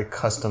buy a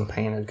custom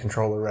painted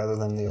controller rather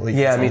than the Elite.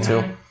 Yeah, me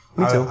controller. too.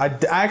 Me too.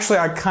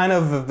 I kind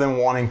of have been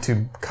wanting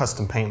to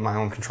custom paint my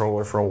own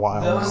controller for a while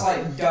Those now.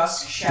 like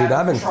dusk shadow Dude,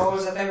 I've been-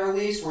 controllers that they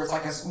released, where it's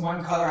like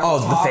one color. At Oh,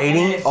 the the top,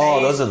 fading? and it Oh,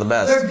 fades. those are the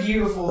best. They're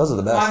beautiful. Those are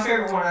the best. My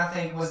favorite one, I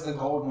think, was the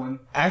gold one.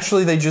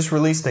 Actually, they just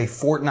released a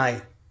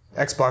Fortnite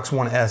Xbox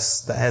One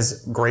S that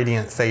has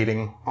gradient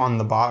fading on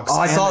the box. Oh,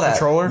 I and saw the that.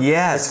 controller.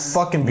 Yes. It's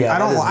fucking Yeah,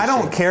 beautiful. that is the I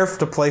don't shit. care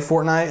to play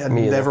Fortnite. I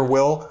Me either. never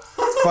will.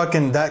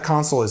 Fucking that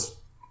console is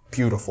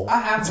beautiful. I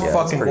have It's one.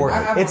 fucking pretty gorgeous.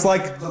 I have It's one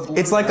like of the blue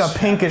it's like a dust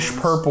pinkish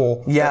shadows.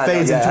 purple Yeah, that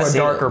fades yeah, into I've a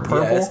seen darker it.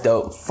 purple. Yeah, it's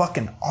dope.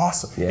 Fucking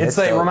awesome. Yeah, it's it's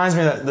like, it dope. reminds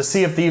me that the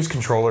Sea of Thieves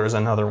controller is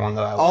another one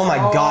that I Oh like.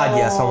 my god,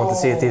 yes, I want the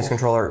Sea of Thieves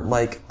controller.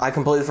 Like, I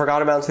completely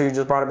forgot about it until you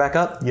just brought it back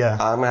up. Yeah.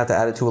 I'm gonna have to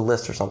add it to a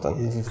list or something.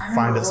 You can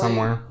find it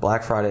somewhere.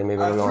 Black Friday, maybe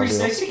we'll go and do it.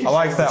 360 I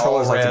like that all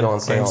Controllers like to red go on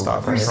sale on GameStop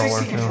Black Friday. controller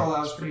 360 too. controller that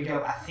was pretty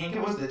dope. I think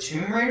it was the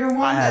Tomb Raider one.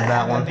 I had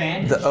that the one.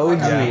 bandage, The like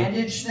a OG.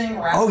 bandage thing.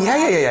 wrapped Oh, yeah,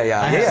 around. yeah, yeah, yeah, I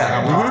yeah. had It's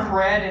that like one. dark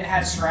red and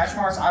had scratch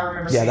marks. I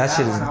remember Yeah, seeing that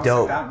shit one. is I was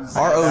dope. like, that was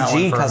Our that one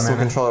OG for a custom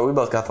minute. controller, we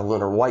both got the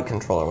Lunar White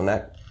controller when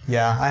that.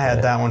 Yeah, I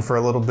had that one for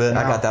a little bit.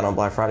 I Now- got that on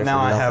Black Friday Now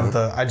for I nothing.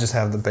 have I just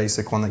have the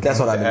basic one that That's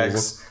came what with I've the been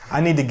X.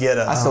 I need to get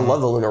a I still love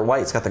the Lunar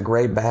White. It's got the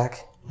gray back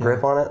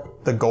grip on it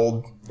the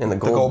gold and the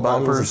gold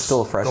buttons. bumpers. It's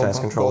still a fresh ass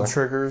controller. Gold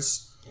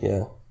triggers.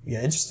 Yeah. Yeah,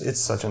 it's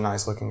such a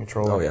nice looking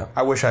controller. Oh, yeah.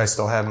 I wish I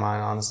still had mine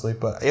honestly,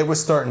 but it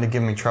was starting to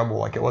give me trouble.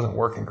 Like it wasn't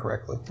working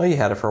correctly. Oh, you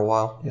had it for a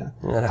while. Yeah.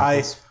 That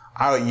happens.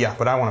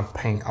 But I want to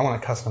paint. I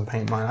want to custom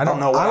paint mine. I don't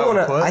know what I want would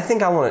to. put. I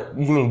think I want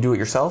to. You mean do it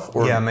yourself?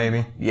 Or, Yeah,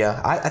 maybe.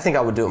 Yeah, I think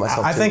I would do it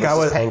myself. I too, think I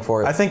versus would. paying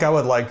for it. I think I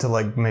would like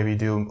to maybe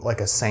do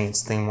like a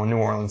Saints theme one, New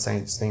Orleans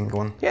Saints themed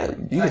one. yeah,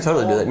 you could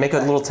totally do that. Make a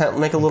little tent.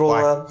 Make a little.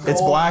 Black.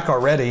 It's black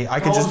already. I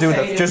could just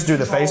do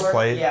the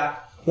faceplate. Yeah.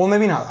 Well,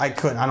 maybe not. I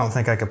couldn't. I don't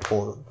think I could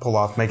pull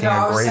off making No,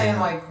 I a was gradient. saying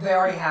like they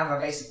already have a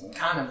basic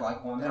kind of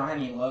like one. They don't have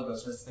any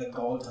logos, but it's the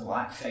gold to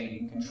black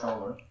fading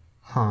controller,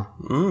 Huh.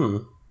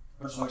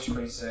 which looks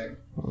pretty sick.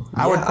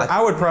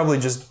 I would probably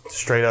just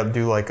straight up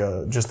do like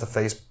just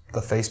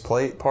the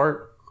faceplate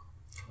part.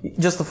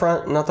 Just the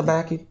front, not the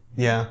back.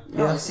 Yeah. You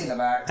don't really see the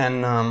back.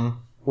 And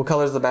What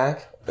color's the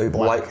back?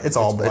 White. It's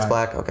all black. It's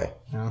black. Okay.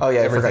 Yeah. Oh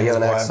yeah, I forgot you have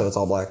an Everything's X, black. so it's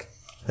all black.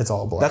 it's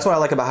all black. That's what I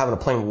like about having a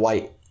plain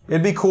white.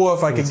 It'd be cool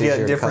if I could It's easier get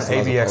to different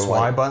customize a plain AVXY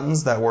white.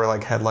 buttons that were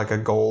had like a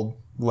gold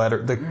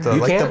letter, the You like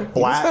can. the You can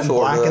black special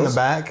order in the those.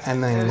 back,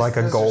 and then Those- like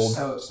a those gold. Are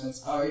so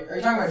expensive. Oh, are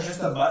you talking about just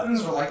the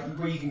buttons, or like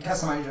where you can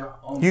customize your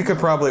own? You could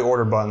probably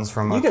order buttons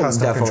from a You can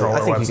custom definitely.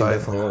 controller I think you can website.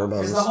 definitely order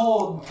Because buttons. the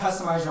whole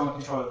customize your own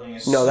controller thing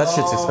is No, that so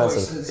shit's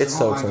expensive. It's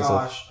so Oh my expensive.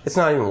 gosh. It's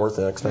not even worth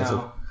it. Expensive.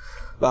 No.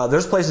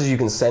 There's places you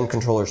can send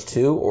controllers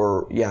to,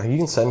 or you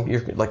can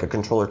send like a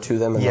controller to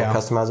them and Yeah.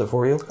 they'll customize it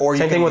for you. Or you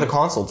Same thing can- with a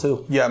console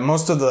too. Yeah,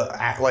 most of the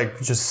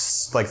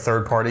just like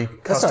third party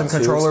custom not too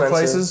controller expensive.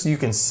 places, you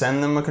can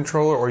send them a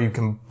controller, or you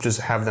can just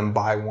have them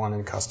buy one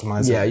and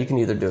customize Yeah, it. you can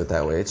either do it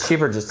that way. It's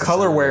cheaper just to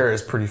send it. Colorware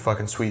is pretty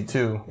fucking sweet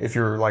too. If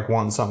you're like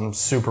wanting something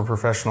super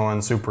professional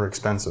and super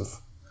expensive.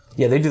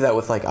 Yeah, they do that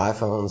with like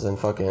iPhones and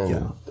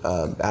fucking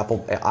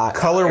Apple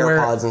Colorware-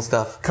 AirPods and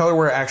stuff.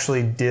 Colorware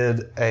actually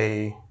did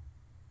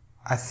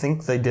I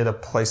think they did a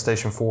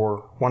PlayStation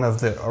 4, one of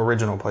the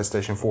original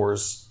PlayStation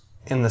 4s,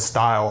 in the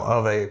style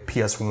of a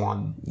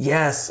PS1.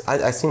 Yes,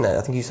 I seen that.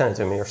 I think you sent it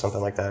to me or something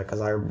like that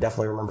because I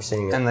definitely remember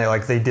seeing it. And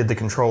they did the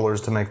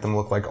controllers to make them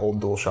look like old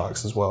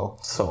DualShocks as well.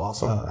 So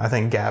awesome. I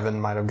think Gavin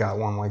might have got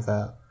one like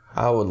that.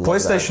 I would love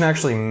PlayStation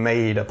actually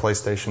made a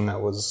PlayStation that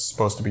was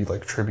supposed to be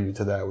like tribute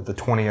to that with the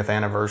 20th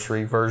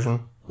anniversary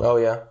version. that. Oh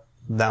yeah.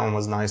 That one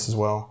was nice as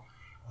well.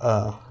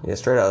 Yeah,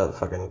 straight out of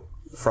fucking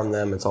from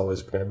them, it's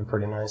always going to be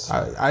pretty nice.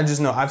 I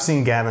just know I've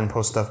seen Gavin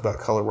post stuff about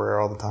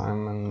Colorware all the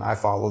time, and I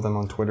follow them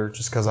on Twitter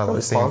just because I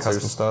like seeing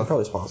custom stuff.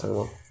 Probably sponsor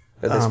them.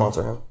 If they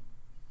sponsor him.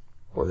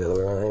 Or the other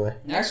way around anyway.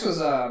 Next was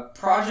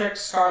Project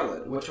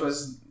Scarlet, which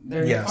was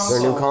their new Yes. console.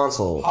 Their new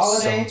console.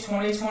 Holiday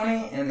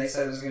 2020, and they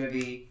said it was going to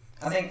be.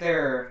 I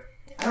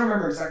don't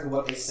remember exactly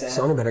what they said.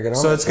 Sony better get on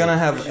So that it's shit. gonna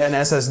have an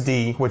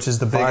SSD, which is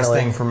the biggest Finally.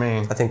 thing for me.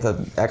 I think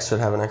the X should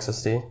have an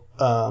SSD.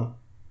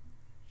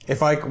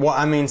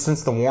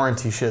 Since the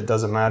warranty shit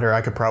doesn't matter,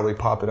 I could probably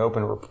pop it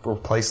open and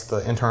replace the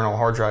internal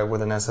hard drive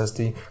with an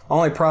SSD.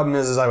 Only problem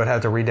is I would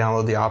have to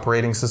re-download the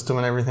operating system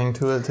and everything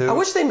to it too. I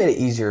wish they made it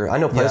easier. I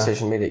know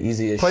PlayStation made it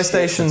easy as shit to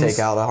PlayStation's- take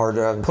out a hard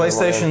drive. And put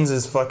them in. PlayStation's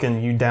is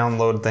fucking you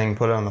download thing,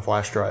 put it on the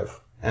flash drive,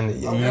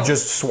 and you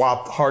just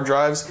swap hard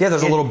drives. Yeah,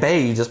 there's a little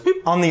bay. You just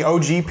beep. On the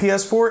OG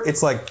PS4,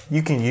 it's like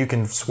you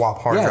can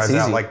swap hard Yeah, it's drives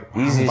out easy. like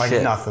Easy like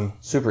shit. nothing.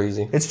 Super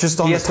easy. It's just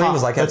on the PS3 top.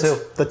 was like that too.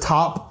 The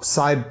top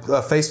side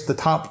the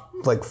top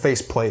like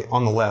face plate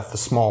on the left, the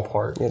small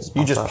part. Yeah, just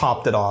you pops just out.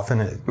 popped it off,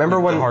 and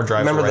Remember the hard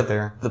drives were right the,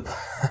 there.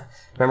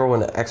 Remember when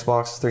the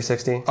Xbox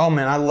 360? Oh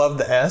man, I love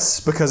the S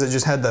because it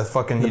just had the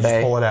fucking. You just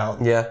bay. pull it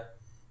out. Yeah.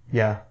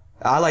 Yeah.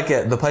 I like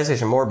the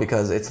PlayStation more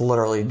because it's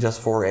literally just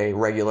for a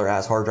regular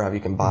ass hard drive you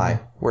can buy,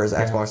 whereas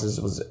Xbox's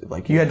was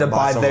like You had to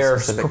buy something their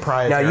specific.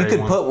 proprietary Now you could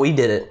one. we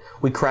did it.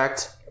 We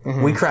cracked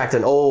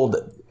an old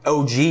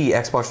OG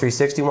Xbox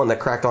 360 one that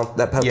cracked on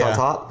that on Yeah,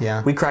 top.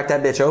 yeah. We cracked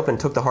that bitch open,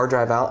 took the hard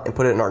drive out, and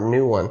put it in our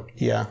new one,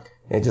 Yeah.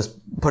 and just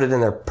put it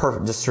in there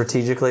perfect, just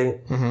strategically.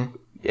 Mm-hmm.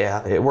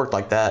 Yeah, it worked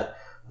like that.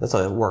 That's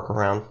a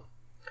workaround.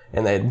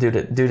 And they dude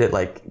it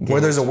like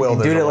Where there's a will,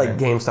 there's dude a it like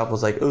way. GameStop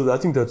was like, oh, I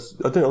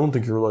don't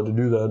think you're allowed to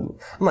do that.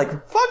 I'm like,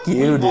 fuck you,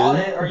 dude. bought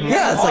it, or you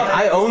Yeah, it's like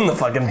bought it? I own the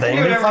fucking thing.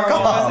 Do Dude, whatever fuck I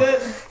want off.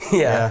 with it.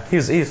 Yeah, he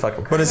was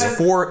fucking. But Crazy.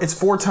 it's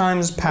four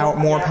times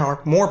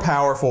more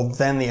powerful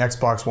than the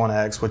Xbox One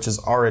X, which is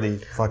already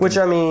fucking. Which,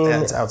 I mean-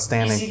 it's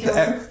outstanding. PC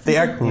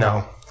killer?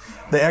 No.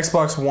 The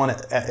Xbox One,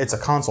 it's a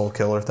console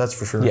killer. That's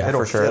for sure. Yeah,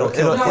 for sure. It'll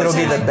kill It'll it.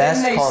 be the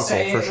best didn't they console,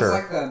 say for it sure. was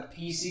like the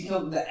PC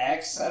killed the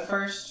X at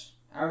first.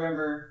 I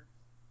remember.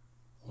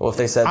 Well, if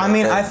they said, I that,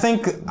 mean, then I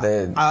think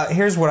they-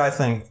 here's what I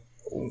think.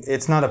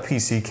 It's not a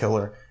PC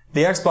killer.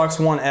 The Xbox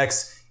One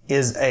X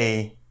is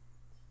a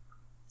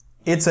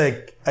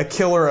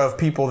killer of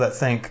people that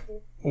think,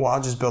 well,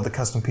 I'll just build a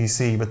custom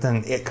PC, but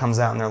then it comes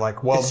out and they're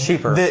like, well, It's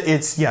cheaper.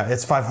 It's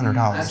 $500.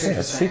 That's yeah,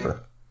 it's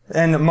cheaper.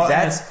 And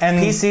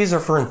PCs are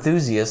for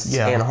enthusiasts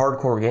Yeah. and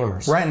hardcore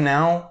gamers. right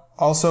now,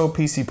 also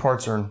PC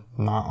parts are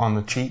not on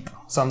the cheap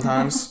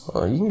sometimes.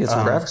 Well, you can get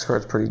some graphics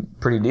cards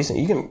pretty decent.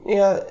 You can,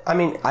 yeah. I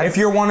mean, If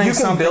you're wanting you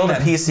can something build a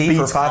that PC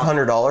for beats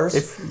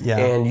 $500, yeah.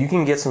 and you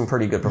can get some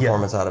pretty good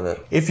performance out of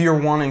it. If you're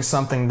wanting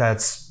something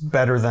that's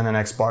better than an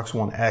Xbox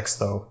One X,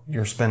 though,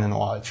 you're spending a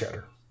lot of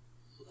cheddar.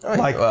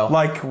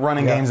 Like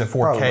running yeah, games at 4K,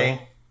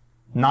 probably.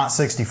 not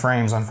 60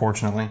 frames,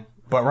 unfortunately,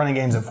 but running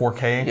games at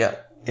 4K Yeah.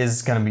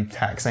 is going to be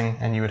taxing,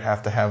 and you would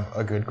have to have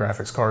a good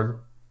graphics card.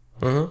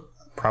 Mm-hmm.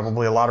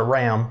 Probably a lot of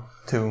RAM,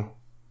 too.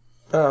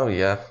 Oh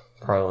yeah,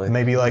 probably.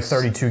 Maybe like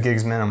 32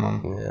 gigs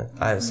minimum. Yeah,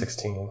 I have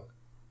 16.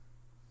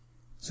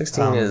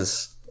 16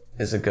 is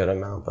a good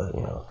amount, but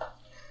you know,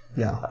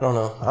 Yeah. I don't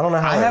know. I don't know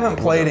how. I haven't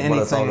played what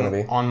it's all gonna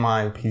anything be. on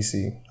my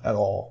PC at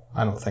all.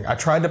 I don't think. I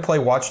tried to play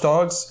Watch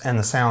Dogs and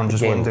the sound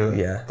just game, wouldn't do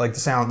it. yeah. Like the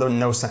sound,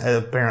 no sound.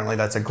 Apparently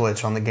that's a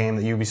glitch on the game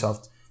that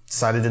Ubisoft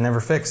decided to never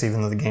fix,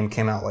 even though the game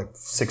came out like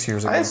 6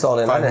 years ago. I installed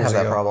it. And I 5 didn't have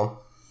years that ago. problem.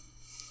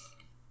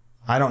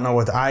 I don't know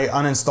I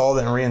uninstalled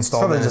it and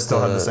reinstalled it and still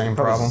have the same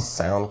probably problem. just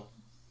a sound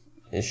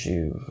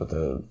issue with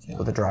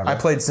the driver. I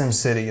played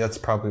SimCity. That's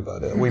probably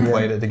about it. We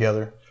played it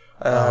together.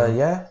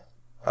 Yeah.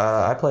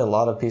 I play a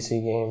lot of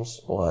PC games.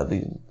 Well, at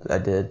least I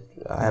did.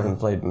 I haven't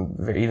played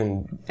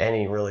even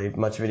any really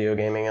much video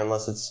gaming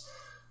unless it's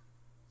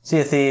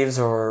Sea of Thieves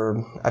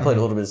or I played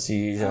a little bit of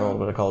Siege and a little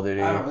bit of Call of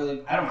Duty.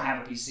 I don't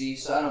have a PC,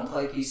 so I don't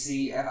play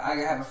PC. I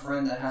have a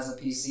friend that has a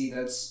PC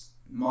that's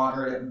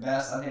moderate at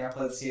best. I think I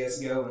played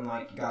CS:GO and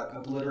like got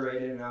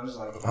obliterated, and I was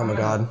like, Oh my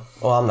god.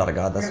 Well, I'm not a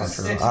god. That's not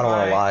true. I don't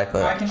want to lie, my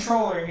but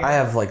controller here. I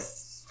have like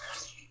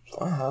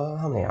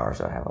how many hours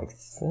do I have? Like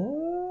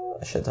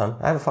a shit ton.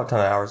 I have a fuck ton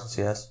of hours in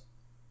CS.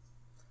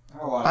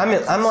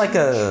 I'm like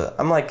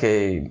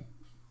a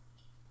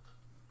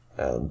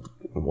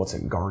what's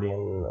it,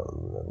 Guardian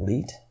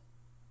Elite?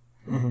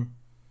 Mm-hmm.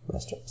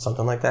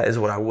 Something like that is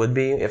what I would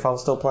be if I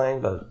was still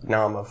playing, but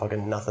now I'm a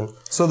fucking nothing.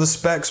 So the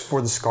specs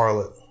for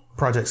the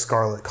Project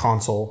Scarlet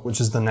console,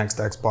 which is the next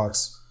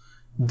Xbox,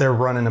 they're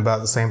running about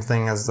the same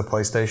thing as the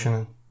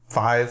PlayStation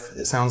 5,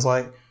 it sounds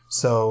like.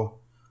 So,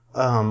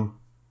 I'm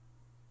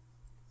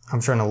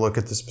trying to look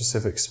at the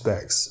specific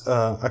specs.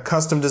 A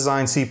custom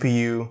designed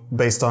CPU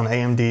based on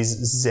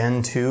AMD's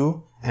Zen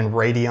 2 and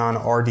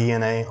Radeon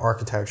RDNA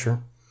architecture.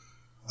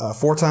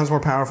 4 times more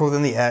powerful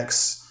than the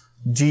X.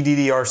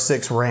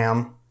 GDDR6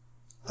 RAM.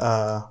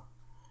 An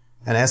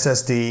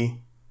SSD.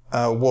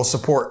 Will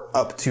support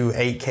up to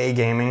 8K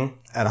gaming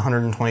at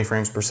 120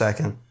 frames per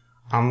second.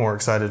 I'm more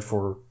excited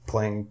for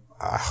playing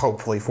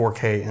hopefully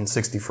 4K and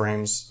 60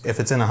 frames. If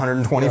it's in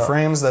 120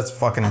 frames, that's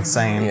fucking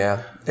insane.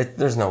 Yeah,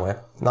 there's no way.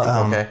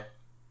 Not in 4K.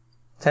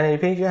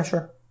 1080p? Yeah,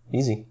 sure.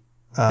 Easy.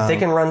 If they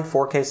can run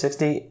 4K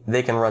 60,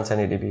 they can run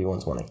 1080p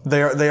 120.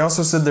 They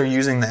also said they're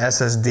using the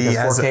SSD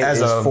Because 4K as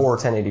is a 4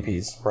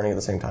 1080p's running at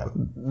the same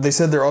time. They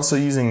said they're also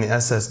using the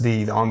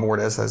SSD, the onboard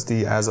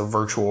SSD, as a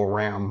virtual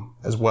RAM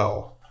as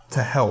well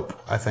to help,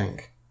 I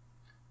think.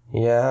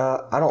 Yeah,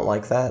 I don't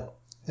like that.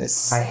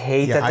 I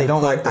hate that they I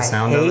don't like the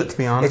sound of it, to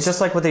be honest. It's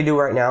just like what they do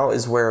right now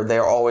is where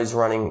they're always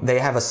running, they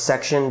have a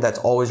section that's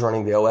always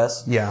running the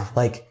OS. Yeah.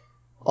 Like,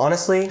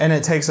 honestly, And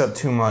it takes up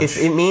too much. if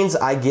it means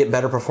I get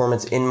better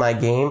performance in my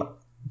game,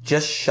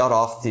 just shut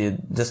off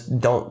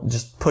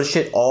just push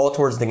it all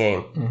towards the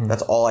game.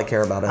 That's all I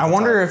care about. I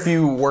wonder if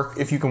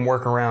you can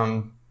work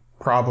around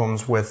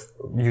problems with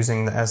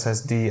using the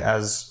SSD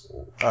as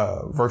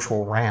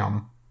virtual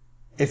RAM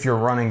if you're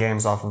running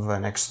games off of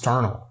an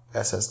external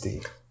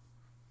SSD.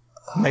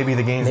 Maybe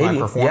the games might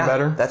perform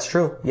better. That's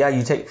true. Yeah,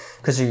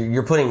 because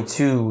you're putting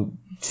two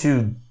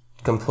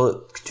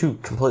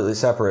completely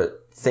separate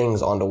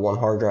things onto one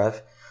hard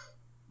drive,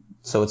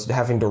 so it's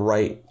having to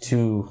write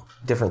two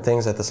different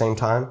things at the same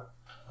time.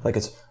 Like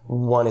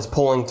one is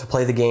pulling to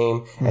play the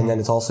game, and then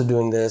it's also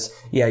doing this.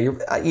 Yeah,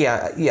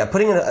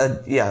 putting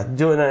in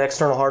doing an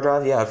external hard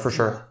drive. Yeah, for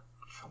sure.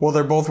 Well,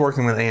 they're both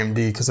working with AMD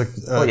because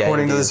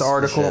according to this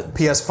article,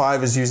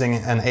 PS5 is using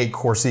an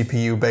 8-core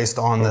CPU based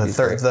on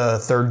the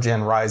third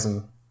gen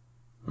Ryzen.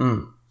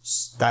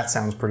 That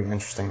sounds pretty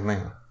interesting to me.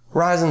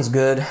 Ryzen's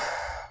good.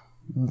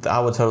 I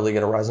would totally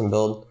get a Ryzen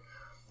build.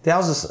 Yeah, I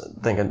was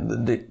just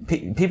thinking,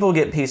 people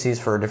get PCs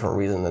for a different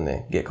reason than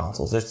they get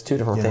consoles. There's two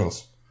different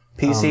things.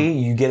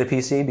 PC, you get a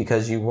PC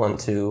because you want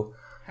to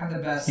have the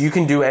best. You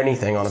can do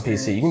anything on a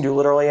PC. You can do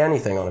literally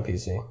anything on a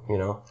PC. You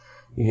know,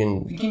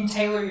 you can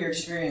tailor your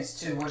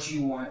experience to what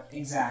you want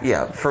exactly.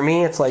 Yeah, for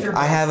me, it's like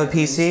I have a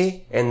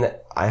PC, and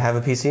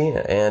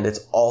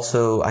it's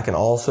also I can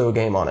also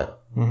game on it.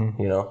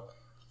 You know,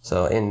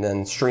 so and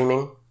then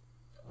streaming.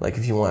 Like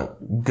if you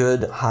want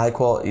good, high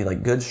quality,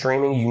 like good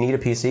streaming, you need a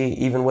PC.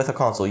 Even with a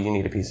console, you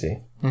need a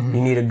PC. You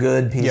need a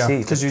good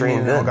PC to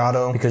stream good.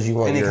 Elgato, because you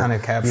want kind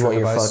of capture you want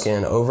device. your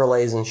fucking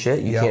overlays and shit.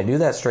 You can't do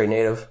that straight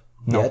native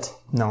yet.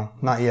 No,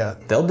 not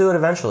yet. They'll do it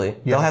eventually.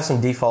 They'll have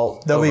some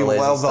default. They'll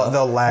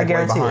lag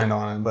way behind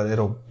on it, but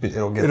it'll get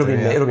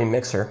there. It'll be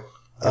Mixer.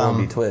 It'll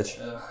be Twitch.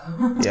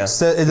 Yeah. It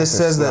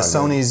says that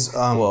Sony's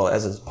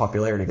as its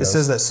popularity goes. It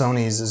says that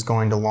Sony's is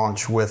going to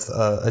launch with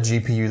a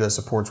GPU that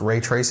supports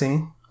ray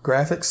tracing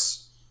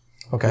graphics.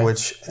 Okay.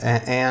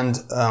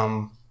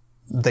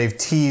 They've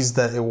teased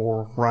that it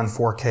will run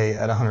 4K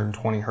at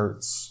 120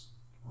 hertz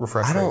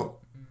refresh rate.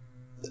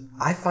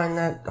 I find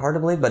that hard to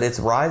believe, but it's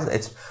Ryzen.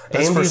 That's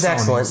AMD's for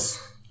excellent. Sony's.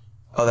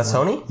 Oh, that's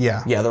Sony?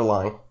 Yeah. Yeah, they're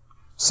lying.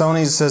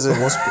 Sony says it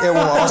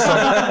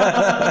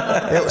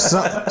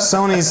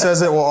Sony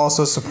says it will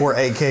also support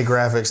 8K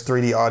graphics,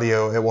 3D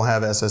audio. It will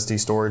have SSD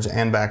storage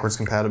and backwards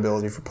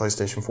compatibility for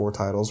PlayStation 4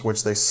 titles,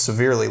 which they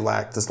severely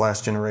lacked this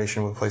last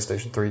generation with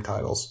PlayStation 3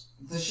 titles.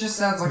 This just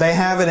sounds like they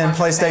have it in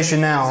PlayStation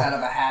now. Out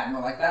of a hat, and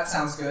we're like, that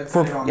sounds good.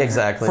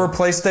 Exactly. For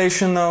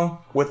PlayStation though,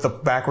 with the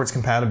backwards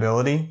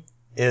compatibility,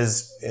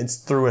 it's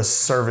through a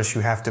service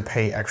you have to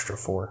pay extra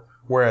for.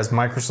 Whereas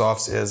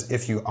Microsoft's is,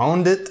 if you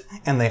owned it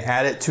and they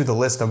add it to the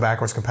list of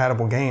backwards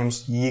compatible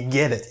games, you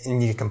get it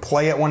and you can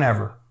play it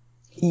whenever.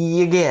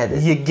 You get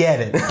it. You get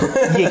it.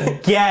 You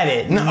get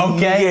it. Okay. You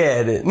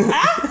get it.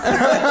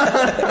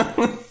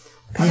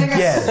 I think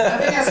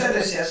I said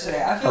this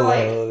yesterday. I feel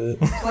like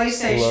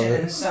PlayStation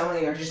and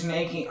Sony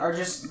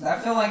I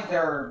feel like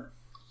they're,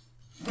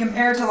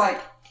 compared to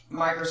like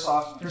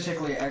Microsoft,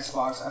 particularly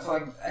Xbox, I feel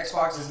like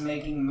Xbox is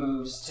making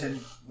moves to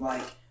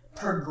like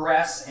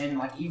progress and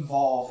like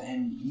evolve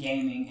in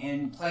gaming,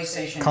 and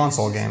PlayStation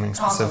console gaming.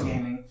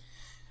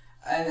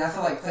 And I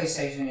feel like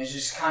PlayStation is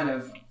just kind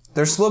of,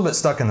 they're just a little bit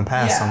stuck in the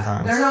past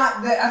sometimes. They're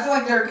not. I feel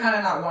like they're kind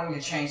of not wanting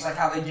to change, like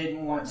how they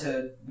didn't want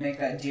to make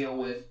that deal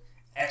with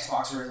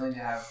Xbox originally to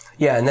have.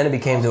 Yeah, and then it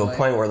became to a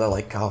point where they're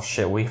like, oh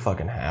shit, we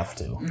fucking have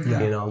to.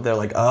 Yeah. You know, they're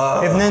like,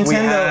 oh, if Nintendo, we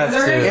have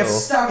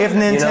to. If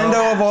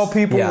Nintendo of all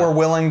people were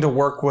willing to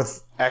work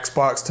with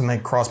Xbox to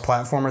make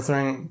cross-platformer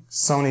thing,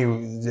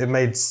 Sony, it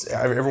made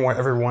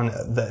everyone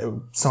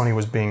that Sony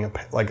was being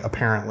like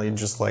apparently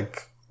just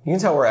like. You can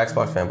tell we're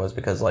Xbox fanboys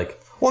because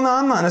like. Well, no,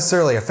 I'm not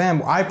necessarily a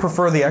fan. I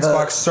prefer the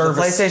Xbox service.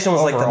 The PlayStation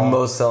was overall. like the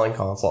most selling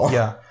console.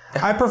 Yeah.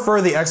 I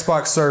prefer the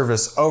Xbox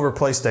service over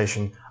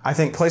PlayStation. I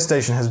think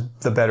PlayStation has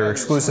the better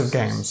exclusive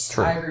games.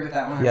 True. I agree with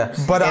that one. 100%. Yeah.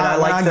 But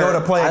when I go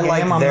to play a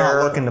game, I'm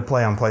not looking to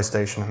play on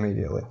PlayStation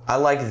immediately. I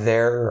like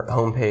their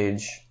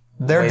homepage.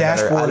 Their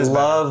dashboard is I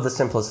love the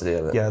simplicity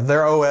of it. Yeah,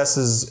 their OS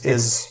is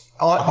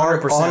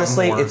 100%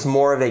 honestly, more. it's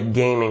more of a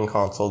gaming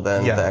console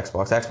than the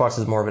Xbox. Xbox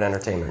is more of an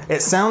entertainment.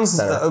 It sounds,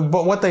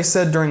 but what they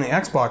said during the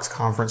Xbox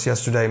conference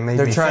yesterday made me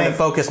think. They're trying to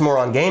focus more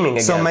on gaming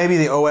again. So maybe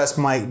the OS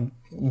might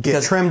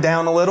get trimmed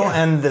down a little,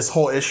 and this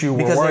whole issue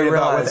we're worried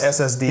about with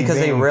SSD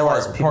being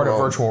part of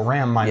virtual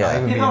RAM might not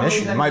even be an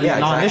issue. It might be a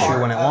non-issue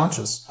when it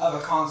launches. Of a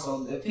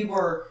console, if people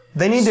are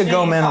they need to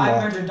go minimal.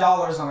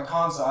 $500 on a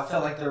console, I feel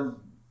like they're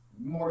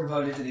more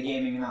devoted to the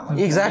gaming and not like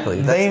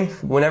exactly.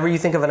 Whenever you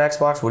think of an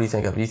Xbox, what do you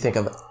think of? You think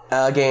of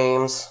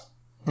games.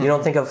 You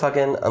don't think of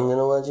fucking I'm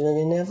gonna let you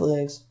get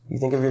Netflix. You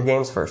think of your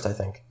games first, I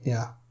think.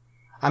 Yeah,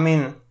 I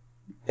mean,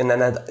 and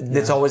then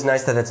it's always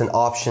nice that it's an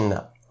option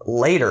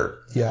later.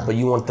 Yeah, but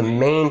you want the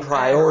main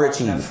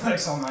priority.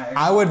 Netflix on my Xbox.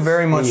 I would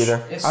very much.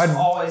 It's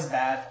always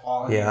bad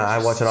quality. Yeah,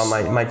 I watch it on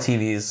my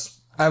TVs.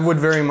 I would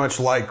very much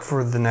like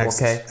for the next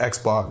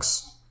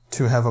Xbox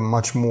to have a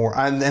much more,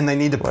 and they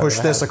need to push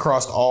this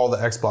across all the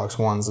Xbox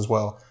Ones as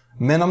well.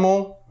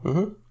 Minimal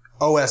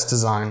OS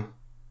design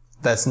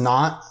that's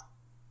not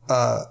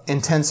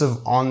intensive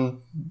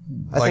on.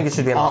 I think it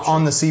should be an option.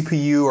 on the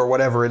CPU or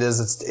whatever it is.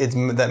 It's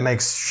that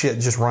makes shit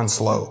just run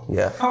slow.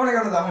 Yeah. I want to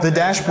go to the home The page,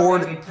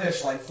 dashboard- it'll make me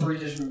push like 3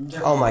 different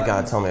Oh my god,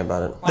 buttons. tell me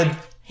about it. Like,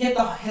 hit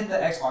the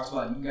Xbox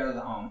button, you go to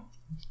the home.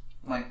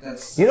 Like,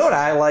 that's... You know what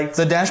I liked?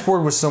 The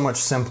dashboard was so much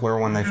simpler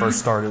when they first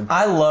started.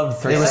 I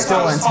loved It was 360. still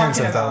I was talking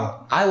intensive though.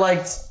 about.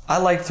 I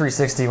liked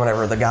 360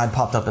 whenever the guy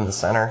popped up in the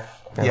center.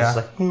 And Yeah. it was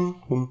like,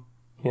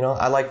 you know,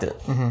 I liked it.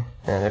 Mm-hmm.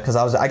 And because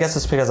I guess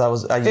it's because I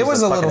used It was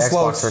the a little fucking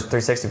slow. Xbox for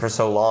 360 for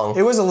so long.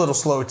 It was a little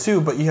slow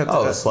too, but you have to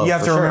Oh, it was slow you have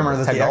for to sure, remember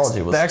but that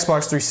technology was- the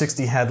Xbox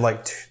 360 had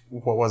like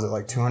what was it,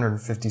 like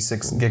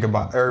 256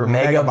 gigabytes or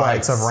Megabytes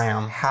megabytes of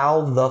RAM,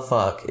 How the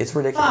fuck? It's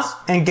ridiculous.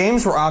 and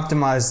games were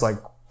optimized like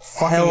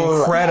fucking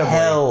incredibly.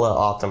 Hell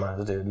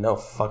optimized, dude. No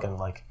fucking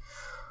like.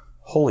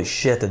 Holy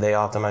shit, did they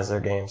optimize their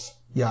games?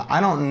 Yeah,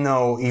 I don't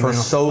know even For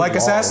so like long.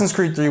 Assassin's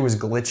Creed 3 was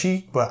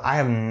glitchy, but I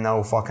have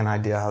no fucking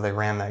idea how they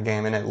ran that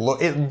game, and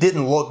it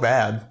didn't look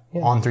bad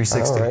on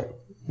 360. I know, right?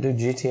 Dude,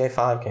 GTA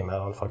 5 came out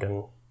on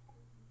fucking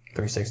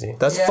 360.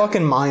 That's Yeah.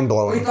 fucking mind We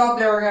blowing. thought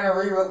they were going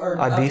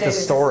to I beat the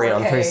story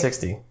on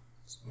 360.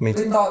 Me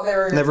We too. thought they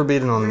were Never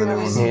beat it on the new one.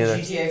 releasing Neither.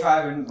 GTA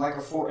 5 in like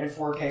in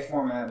 4K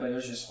format, but it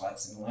was just Flight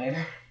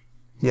Simulator.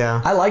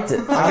 Yeah. I liked it.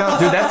 Dude,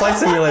 that Flight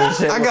Simulator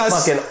shit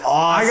was fucking awesome.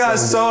 I got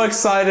so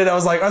excited. I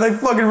was like, are they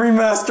fucking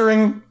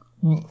remastering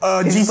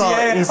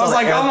GTA? I was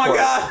like, oh my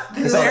god.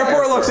 The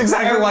airport looks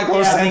exactly like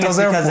Los Angeles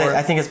Airport.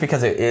 I think it's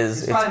because it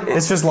is.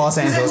 It's just Los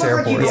Angeles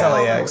Airport. It's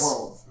LAX.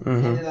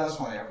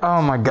 Mm-hmm.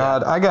 Oh my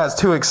god. I got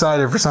too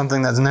excited for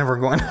something that's never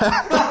going to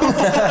happen.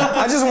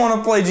 I just want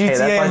to play GTA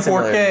that in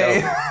Flight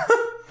 4K.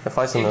 The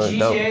Flight If Simulator is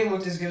dope. GTA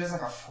looked as good as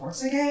like a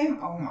Forza game,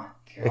 oh my god.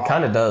 It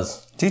kind of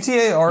does.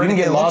 GTA already You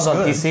can get mods on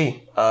good.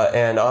 PC,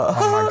 and Oh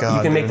my God,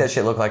 you can make dude. that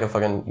shit look like a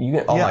fucking. You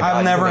can, oh Yeah, my god,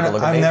 I've never, you can make it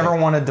look I've amazing. never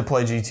wanted to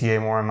play GTA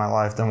more in my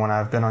life than when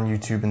I've been on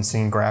YouTube and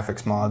seen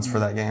graphics mods for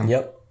that game.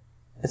 Yep,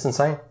 it's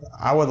insane.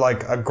 I would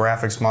like a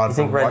graphics mod for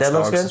think Red Watch Dead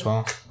looks Dogs good? as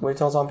well. Wait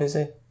till it's on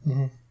PC.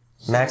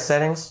 Max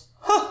settings.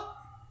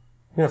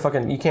 You're gonna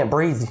fucking. You can't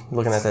breathe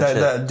looking at that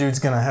shit. That dude's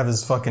gonna have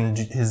his fucking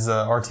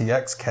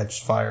RTX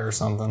catch fire or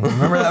something.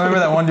 Remember that? Remember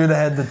that one dude that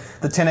had the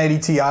 1080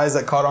 Ti's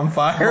that caught on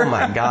fire? Oh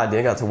my god,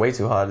 dude, it got way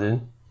too hot, dude.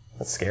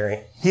 That's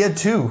scary. He had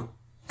two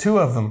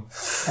of them,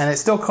 and it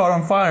still caught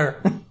on fire.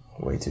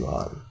 Way too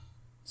hot.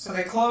 So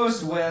they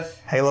closed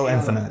with Halo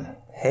Infinite,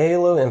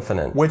 Halo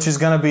Infinite. which is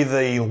gonna be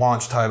the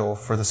launch title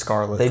for the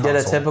Scarlet. They did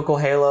a console. typical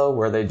Halo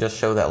where they just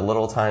show that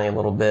little tiny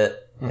little bit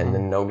and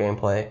then no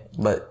gameplay.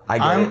 But I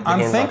get I'm- it. The I'm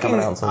game's not coming thinking-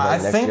 out until I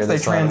next think year. they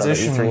Still have another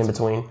transitioned- E3 in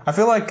between. I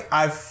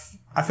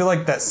feel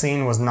like that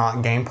scene was not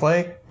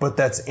gameplay, but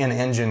that's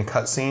in-engine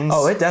cutscenes.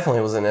 Oh, it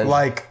definitely was an engine.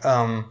 like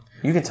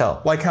You can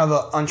tell. like how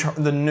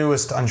the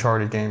newest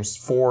Uncharted games,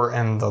 4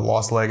 and the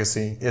Lost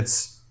Legacy,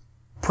 it's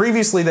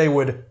previously they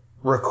would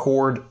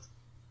record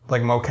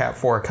like mocap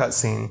for a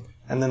cutscene,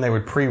 and then they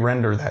would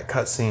pre-render that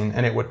cutscene,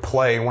 and it would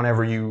play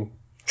whenever you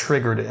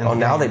triggered it. In Oh, the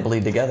now game. they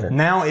bleed together.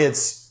 Now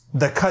it's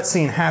the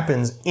cutscene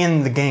happens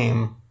in the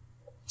game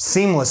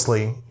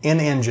seamlessly in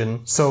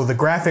engine, so the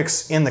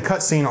graphics in the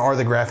cutscene are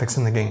the graphics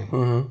in the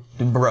game.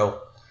 Dude, bro,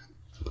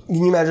 can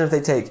you imagine if they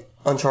take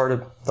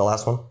Uncharted, the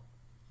last one,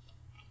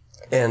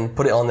 and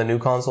put it on the new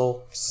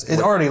console? It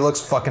already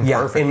looks fucking Yeah,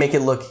 perfect. and make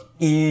it look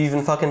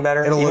even fucking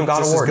better. It'll even look God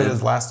just of War as good did.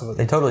 as Last of Us.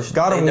 They totally should.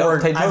 God of War,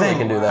 They totally I think,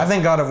 can do that. I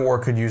think God of War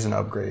could use an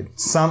upgrade.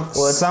 Some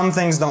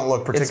things don't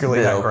look It's a particularly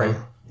bit that open. great.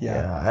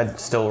 Yeah, I'd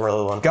still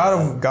really want.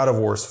 God of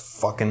War is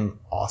fucking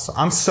awesome.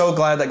 I'm so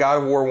glad that God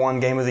of War won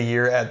Game of the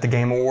Year at the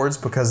Game Awards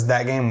because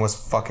that game was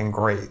fucking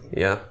great.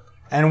 Yeah,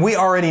 And we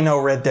already know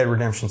Red Dead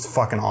Redemption's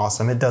fucking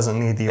awesome. It doesn't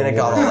need the and award. it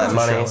got all that to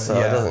money, show so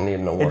it doesn't need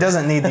an award. It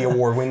doesn't need the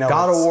award. We know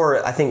God of it's-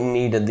 War, I think,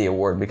 needed the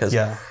award because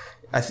Yeah.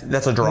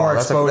 that's a draw. More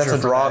That's exposure a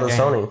draw for to that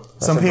Sony. game.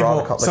 That's a draw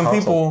to the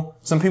console.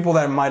 Some people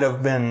that might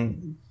have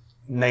been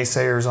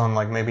naysayers on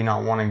like maybe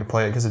not wanting to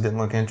play it because it didn't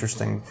look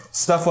interesting.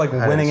 Stuff like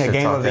winning a shit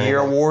Game talk of the Year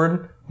anything.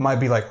 award might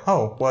be like,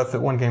 oh, well, if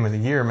it won Game of the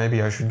Year,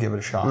 maybe I should give it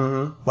a shot.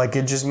 Mm-hmm. Like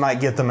it just might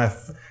get them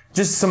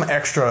just some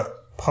extra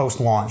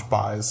post-launch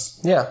buys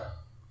Yeah,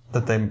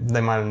 that they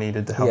might have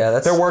needed to help. Yeah,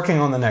 that's- They're working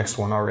on the next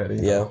one already.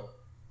 yeah.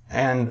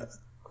 And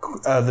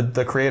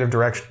the creative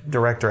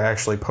director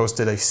actually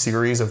posted a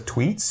series of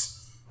tweets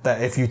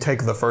that if you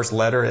take the first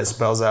letter, it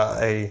spells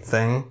out a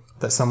thing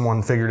that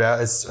someone figured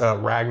out. It's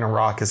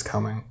Ragnarok is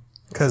coming.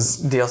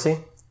 Because, DLC.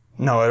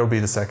 no, it'll be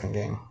the second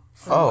game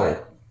Oh,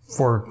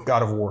 for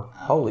God of War.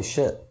 holy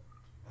shit,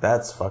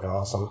 that's fucking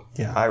awesome.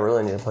 Yeah. I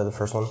really need to play the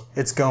first one.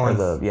 It's Or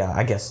going.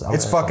 I guess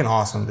It's fucking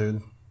awesome,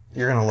 dude.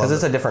 You're going to love because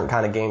it's it. a different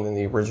kind of game than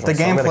the original. The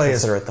so I'm gonna gameplay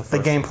is consider it the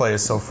first, gameplay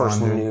is so first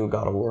fun, dude. new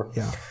God of War.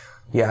 Yeah.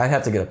 Yeah, I'd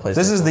have to get a PlayStation.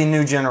 This is the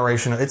new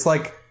generation. It's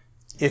like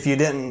if you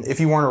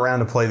weren't around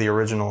to play the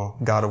original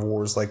God of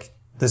Wars, like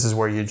this is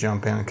where you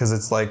jump in because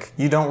it's like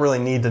you don't really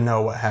need to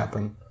know what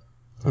happened.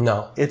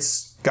 no.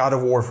 It's God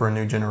of War for a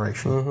new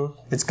generation.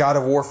 Mm-hmm. It's God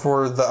of War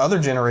for the other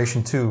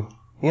generation too.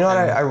 You know what?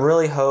 I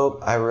really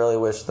hope. I really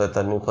wish that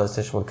the new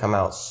PlayStation would come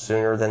out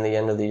sooner than the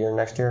end of the year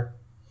next year.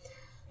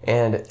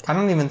 And I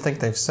don't even think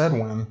they've said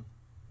when.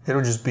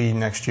 It'll just be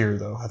next year,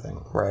 though, I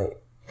think. Right.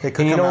 It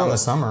could And you come know out in what? the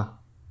summer.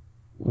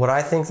 What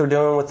I think they're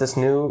doing with this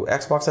new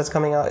Xbox that's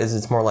coming out is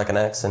it's more like an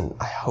X, and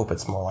I hope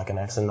it's more like an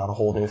X and not a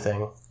whole new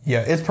thing.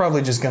 Yeah, it's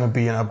probably just going to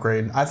be an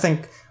upgrade. I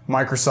think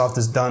Microsoft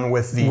is done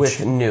with the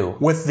With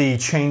new.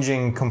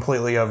 changing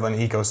completely of an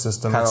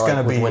ecosystem. Kind It's of going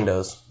like to with be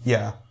Windows.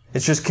 Yeah,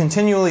 it's just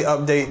continually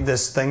update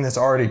this thing that's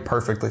already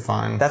perfectly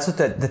fine. That's what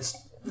that's.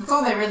 That's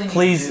all they really need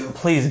Please, to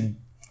do.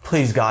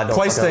 please, God, don't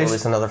fucking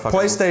release another fucking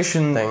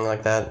PlayStation thing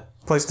like that.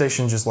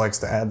 PlayStation just likes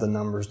to add the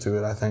numbers to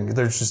it. I think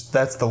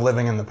that's the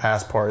living in the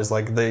past part. Is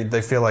like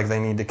they feel like they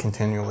need to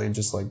continually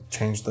just like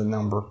change the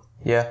number.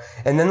 Yeah,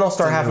 and then they'll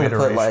start It's a new having to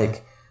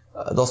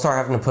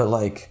put iteration.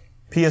 like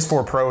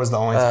PS4 Pro is the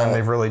only time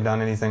they've really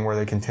done anything where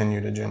they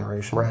continued a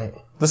generation. right.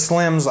 The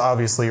Slims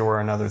obviously were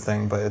another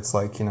thing, but it's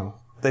like,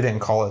 they didn't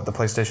call it the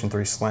PlayStation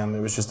 3 Slim. It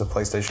was just a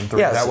PlayStation 3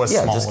 Yeah, that was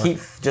smaller.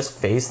 just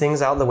phase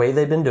things out the way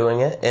they've been doing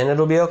it, and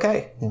it'll be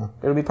okay. Yeah.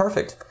 It'll be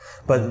perfect.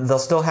 But they'll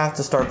still have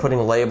to start putting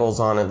labels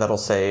on it that'll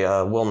say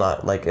will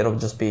not, like, it'll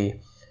just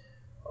be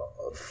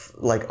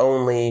like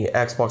only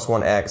Xbox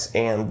One X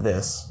and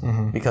this,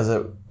 because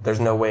there's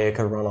no way it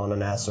could run on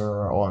an S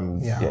or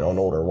on an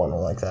older one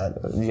like that.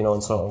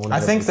 And so I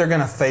think they're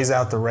gonna phase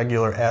out the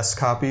regular S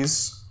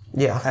copies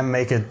yeah. and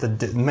make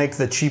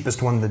the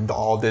cheapest one the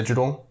all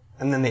digital,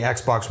 and then the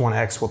Xbox One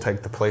X will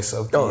take the place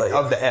of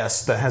the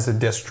S that has a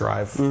disc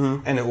drive,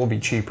 and it will be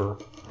cheaper.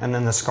 And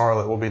then the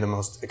Scarlet will be the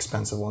most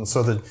expensive one.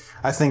 So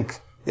I think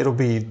it'll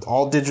be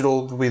all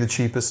digital will be the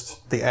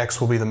cheapest. The X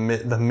will be the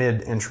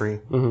mid entry,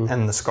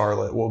 and the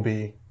Scarlet will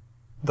be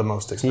the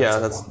most expensive. Yeah,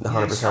 that's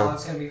one. 100%.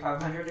 Scarlet's gonna be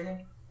 500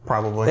 again.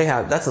 Probably.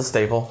 That's a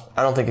staple.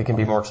 I don't think it can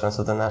be more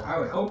expensive than that. I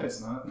would hope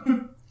it's not.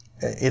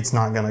 It's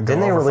not gonna go.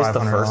 Didn't they over release the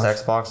 $500.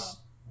 first Xbox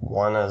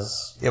One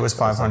as? It was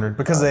 500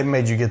 because they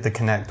made you get the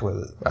Connect with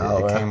it.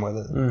 It came with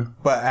it.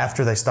 But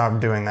after they stopped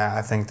doing that,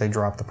 I think they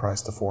dropped the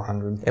price to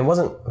 400. It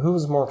wasn't. Who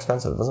was more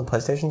expensive? Wasn't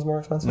PlayStation's more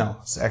expensive? No,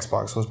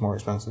 Xbox was more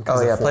expensive.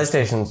 Oh yeah,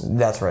 PlayStation. PlayStation's.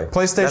 That's right. That's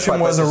why PlayStation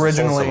was PlayStation sold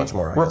originally so much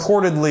more, I guess.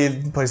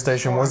 reportedly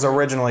PlayStation was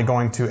originally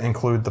going to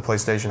include the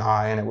PlayStation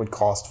Eye, and it would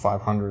cost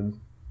 500.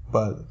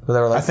 But They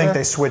were like, I think "Eh."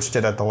 they switched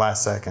it at the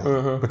last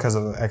second because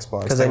of the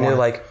Xbox. Because they knew,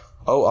 like,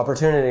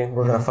 opportunity.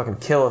 We're going to fucking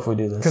kill if we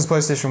do this. because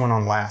PlayStation went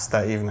on last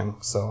that evening,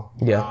 so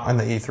Yeah. and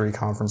the E3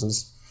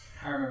 conferences.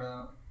 I remember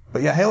that.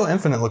 But yeah, Halo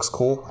Infinite looks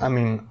cool. I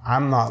mean,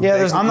 I'm not Yeah,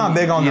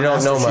 big on you the don't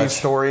Master know Chief much.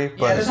 story, Yeah,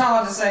 but there's not a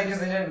lot to say because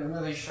they didn't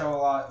really show a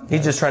lot.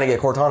 He's just trying to get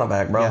Cortana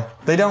back, bro. yeah,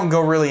 they don't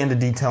go really into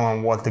detail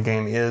on what the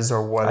game is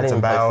or what I it's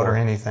didn't play about four. or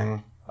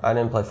anything. I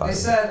didn't play 5. They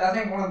said, I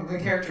think one of the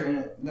character in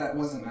it that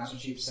wasn't Master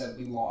Chief said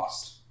we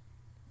lost.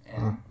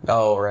 And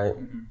Oh, right.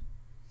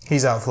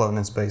 He's out floating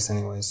in space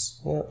anyways.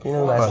 Yeah,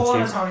 pull Master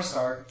on Chief. Tony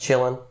Stark.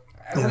 Chilling.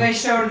 When they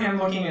showed him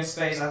looking in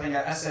space, I think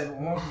I said,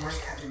 well, "Where's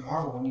Captain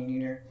Marvel when you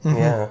need her?"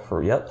 Yeah,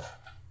 yep.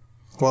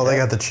 Well, they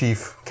got the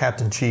Chief,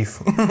 Captain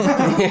Chief.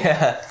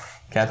 Yeah,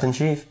 Captain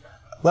Chief.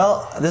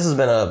 Well, this has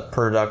been a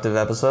productive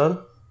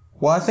episode.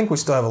 Well, I think we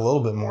still have a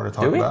little bit more to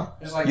talk Do we? about.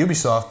 There's like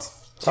Ubisoft.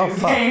 two Oh,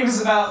 fuck.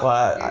 games about.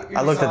 Well,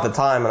 I looked at the Ubisoft.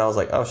 time and I was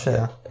like, oh shit.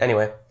 Yeah.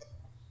 Anyway,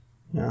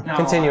 Not a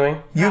continuing.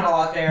 lot. Not a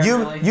lot there,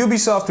 really.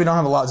 Ubisoft, we don't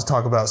have a lot to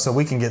talk about, so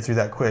we can get through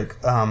that quick.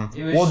 It was-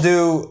 We'll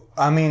do.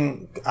 I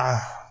mean,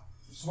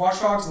 It's Watch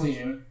Dogs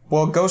Legion.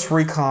 well, Ghost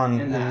Recon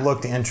In that.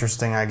 looked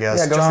interesting, I guess.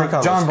 Yeah, Ghost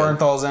Recon John looks good.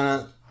 Bernthal's in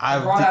it.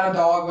 Brought out a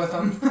dog with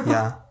him.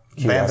 Yeah.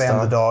 Cute Bam ass Bam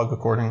dog. the dog,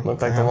 according Looked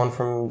to like the him. one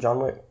from John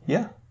Wick.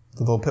 Yeah, the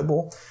little pit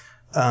bull.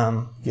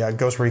 Yeah,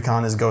 Ghost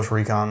Recon is Ghost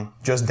Recon.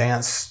 Just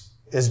Dance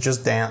is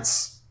Just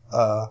Dance.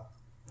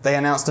 They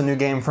announced a new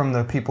game from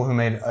the people who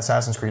made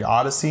Assassin's Creed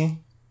Odyssey,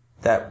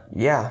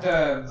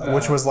 The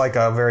which was like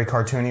a very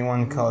cartoony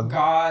one called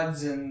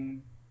Gods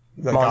and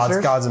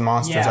Monsters? Gods and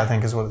Monsters, Yeah. I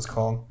think is what it's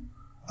called.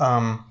 I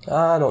don't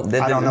know know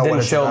what didn't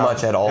it's show about.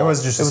 much at all. It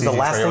was just a the CG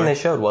last thing trailer. they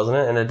showed, wasn't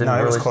it? And it didn't No, it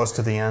really. was close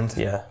to the end.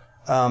 Yeah.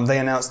 They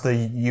announced the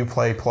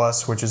Uplay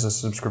Plus, which is a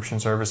subscription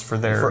service for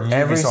their For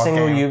every Ubisoft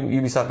single game.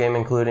 Ubisoft game,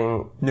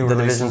 including New the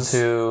releases.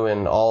 Division 2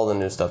 and all the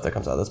new stuff that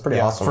comes out. That's pretty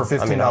Yeah, awesome. for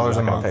 $15 I mean, I'm a not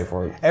gonna month. pay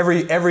for it.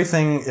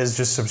 Everything is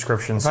just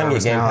subscription If I can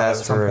service get Game now Pass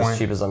at some for as point.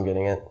 cheap as I'm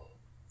getting it,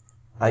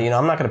 I'm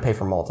not going to pay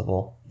for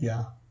multiple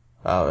Yeah.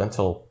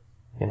 until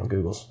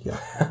Google's. Yeah.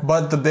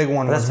 But the big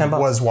one That's $10.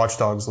 was Watch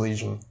Dogs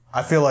Legion.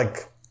 I feel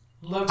like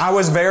looks. I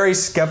was very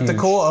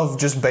skeptical of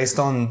just based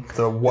on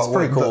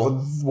pretty cool.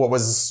 what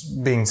was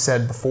being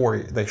said before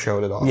they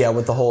showed it off. Yeah,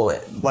 with the whole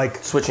Like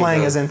Switching playing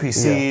to- as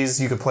NPCs,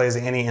 you could play as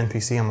any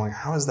NPC. I'm like,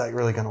 how is that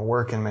really going to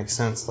work and make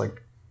sense?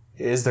 Like,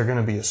 is there going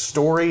to be a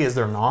story? Is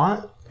there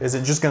not? Is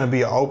it just going to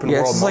be an open it's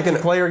world just like an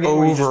multiplayer game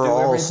where you just do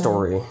overall everything?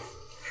 story.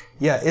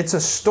 Yeah, it's a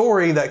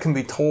story that can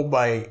be told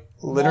by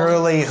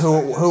literally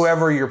Multiple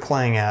whoever you're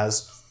playing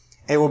as.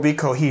 It will be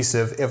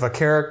cohesive. If if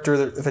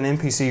an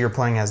NPC you're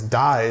playing as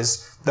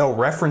dies, they'll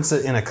reference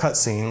it in a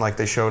cutscene like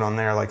they showed on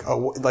there. Like,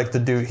 oh, like the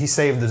dude, he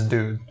saved this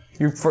dude.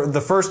 For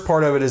the first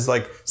part of it is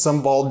like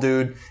some bald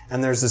dude,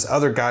 and there's this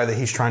other guy that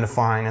he's trying to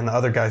find, and the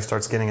other guy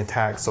starts getting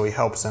attacked, so he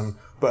helps him.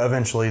 But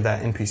eventually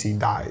that NPC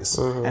dies,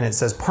 and it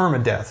says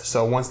permadeath.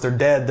 So once they're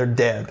dead, they're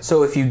dead.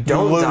 So if you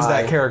don't lose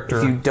die, that character.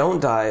 if you don't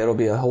die, it'll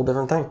be a whole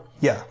different thing.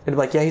 Yeah. It'll be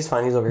like, yeah, he's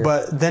fine, he's over here.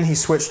 But then he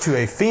switched to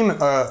a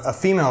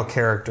female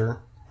character,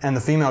 and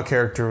the female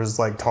character was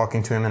like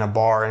talking to him in a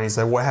bar, and he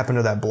said, "What happened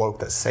to that bloke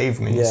that saved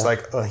me?" Yeah. It's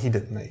like, he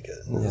didn't make it.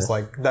 And it's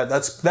like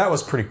that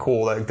was pretty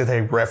cool that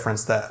they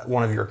referenced that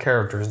one of your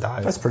characters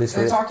died. That's pretty They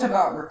sweet. talked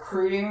about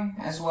recruiting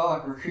as well,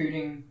 like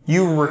recruiting.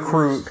 You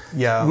recruit,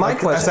 yeah. My like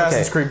question,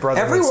 Assassin's okay, Creed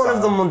Brotherhood every one of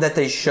style. them that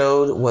they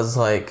showed was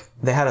like,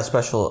 they had a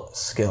special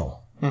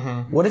skill.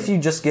 Mm-hmm. What if you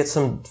just get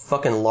some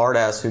fucking lard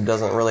ass who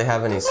doesn't really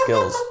have any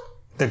skills?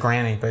 The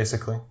granny,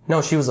 basically.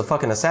 No, she was a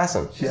fucking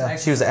assassin. Yeah.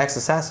 She was an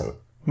ex-assassin.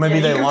 Maybe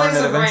Yeah, they you can learn play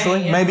it as a eventually.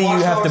 granny in Maybe you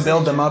Watch have to Dogs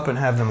build them Legion. up and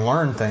have them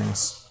learn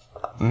things.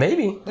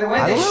 Maybe. The way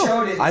I they don't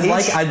know. showed it,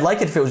 I'd like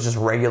it if it was just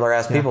regular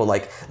ass people,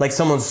 like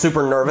someone's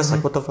super nervous,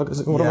 like what the fuck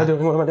is it? What am I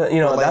doing? What am I doing?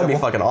 You know, that'd be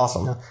fucking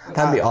awesome.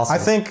 That'd be awesome. I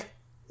think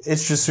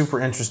it's just super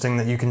interesting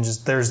that you can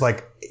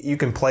you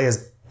can play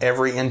as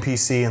every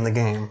NPC in the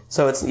game.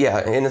 so. It's and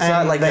it's And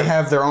not like they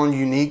have their own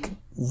unique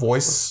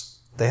voice.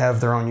 They have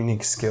their own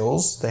unique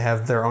skills. They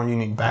have their own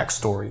unique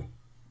backstory.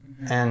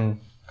 And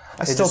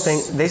I still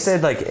think they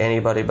said like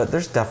anybody, but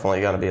there's definitely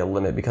got to be a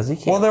limit because you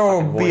can't there will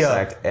fucking be voice a-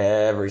 act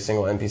every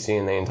single NPC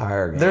in the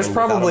entire game. There's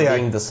without probably them a-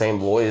 being the same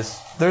voice.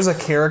 there's a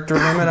character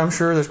limit, I'm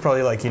sure. There's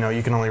probably like, you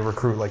can only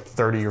recruit like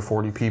 30 or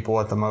 40 people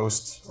at the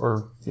most.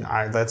 Or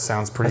that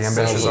sounds pretty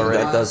ambitious already.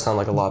 That does sound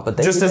like a lot, but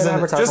they Just did as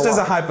advertise a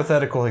lot.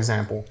 hypothetical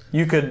example,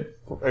 you could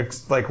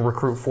like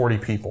recruit 40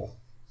 people,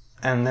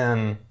 and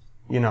then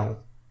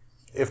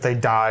if they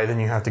die, then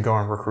you have to go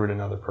and recruit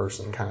another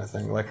person, kind of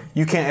thing. Like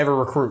you can't ever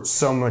recruit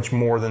so much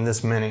more than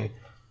this many.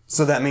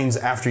 So that means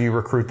after you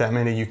recruit that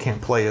many, you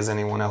can't play as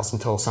anyone else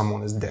until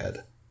someone is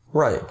dead.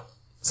 Right.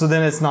 So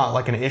then it's not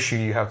like an issue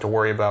you have to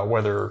worry about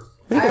whether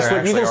You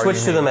can you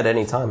switch to them at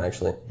any time,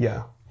 actually.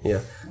 Yeah.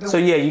 Yeah. So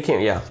yeah, you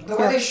can't. Yeah. The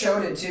way they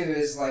showed it too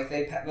is like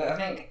I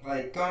think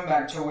like going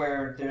back to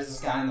where there's this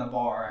guy in the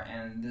bar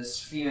and this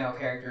female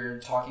character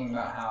talking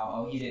about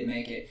how he didn't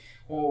make it.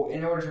 Well,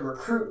 in order to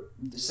recruit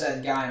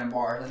said guy in a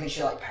bar, I think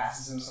she like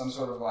passes him some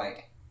sort of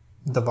like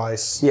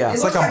Device. Yeah.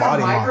 It's looks like a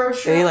body mod.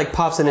 microchip. And he like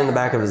pops it in the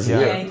back of his Yeah,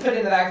 ear. and he put it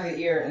in the back of the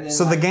ear, and then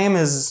So the game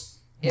is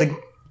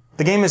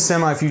the game is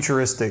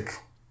semi-futuristic,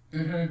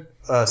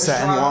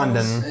 set in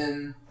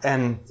London.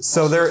 And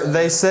so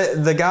they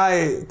said the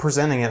guy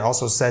presenting it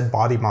also said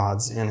body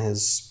mods in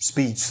his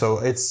speech, so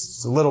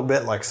it's a little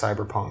bit like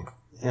Cyberpunk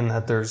in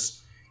that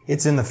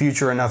it's in the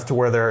future enough to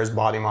where there is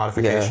body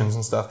modifications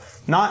and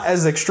stuff. Not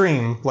as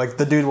extreme, like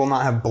the dude will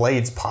not have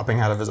blades popping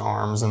out of his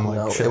arms and like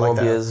No, shit it like won't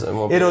that. be as. It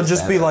won't be It'll as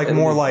just be badass. like It'll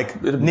more be- like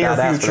it'll be near badass,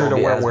 but it future won't to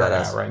be where as we're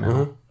badass. at right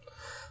now.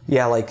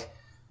 Yeah, like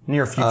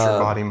Near future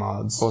body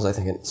mods. what was I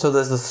thinking? So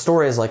the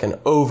story is like an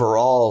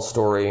overall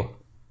story.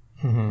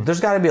 There's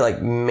got to be like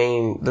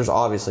There's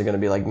obviously going to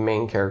be like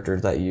main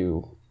characters that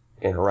you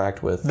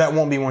interact with That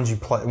won't be ones you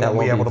play. Won't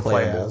be able to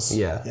play as.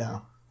 Yeah. Yeah.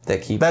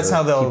 that keep. That's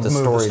how they'll keep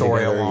move the story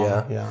together,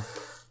 along. Yeah.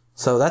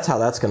 So that's how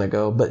that's going to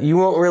go. But you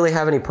won't really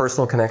have any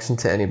personal connection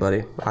to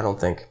anybody. I don't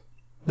think.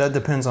 That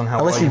depends on how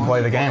Unless well you you-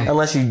 play the game.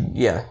 Unless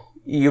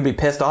you'll be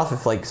pissed off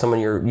if like someone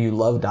you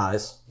love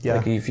dies. Yeah.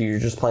 Like if you're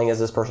just playing as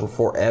this person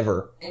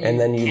forever and you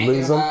then you can't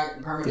lose get them.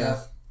 back,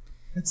 permadeath.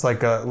 It's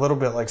like a little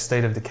bit like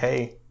State of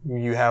Decay.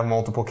 You have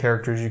multiple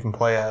characters you can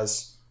play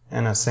as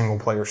in a single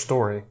player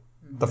story.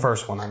 The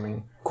first one, I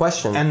mean.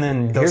 Question. And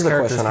then those Here's the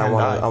characters question I can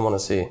want. die. I want to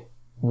see.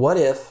 What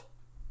if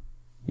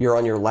you're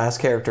on your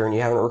last character and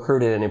you haven't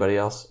recruited anybody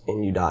else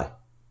and you die?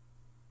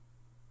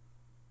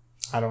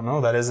 I don't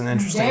know. That is an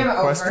interesting Game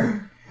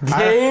question. over.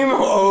 Game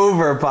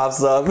over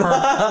pops up.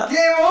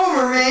 Game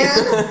over,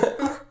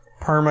 man.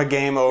 Perma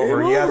game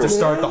over. You have to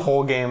start the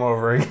whole game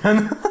over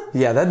again.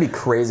 Yeah, that'd be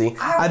crazy.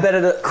 I bet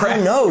it. I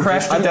know.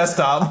 Crash the I'm-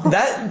 desktop.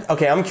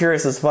 Okay, I'm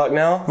curious as fuck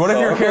now. What if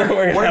your character?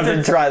 We're gonna have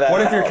to try that.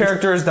 What if your out.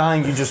 character is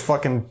dying? You just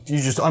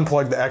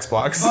unplug the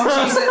Xbox. Bum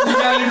cheese it.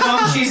 You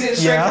bum cheese it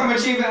straight Yeah. from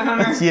Achievement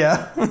Hunter.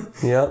 Yeah.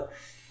 Yep.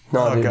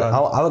 No, Oh, dude.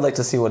 God. I would like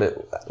to see what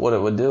it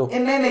would do. It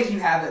may make you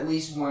have at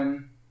least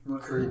one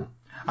recruit.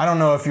 I don't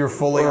know if you're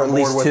fully Or on at board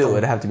least with two. the,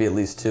 It'd have to be at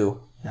least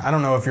two. I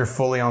don't know if you're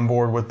fully on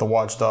board with the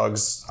Watch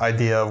Dogs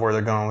idea of where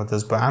they're going with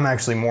this, but I'm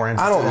actually more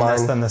interested don't in this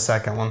mind. than the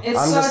second one. It's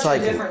I'm such just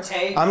like- a different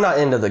take. I'm not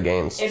into the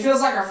games. It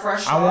feels like a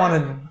fresh start.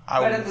 I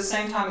but at the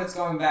same time, it's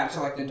going back to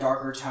like the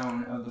darker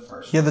tone of the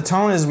first. Yeah, the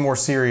tone is more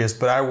serious,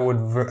 but I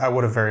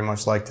would have very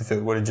much liked if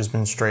it would have just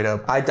been straight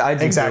up I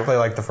do exactly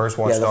like the first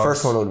Watch Yeah, Dogs. the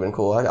first one would have been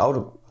cool. I would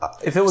have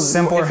if it was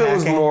Simpler If it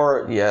was hacking.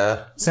 more,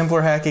 yeah.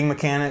 Simpler hacking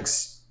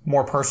mechanics,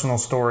 more personal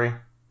story.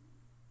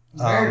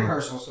 Very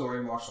personal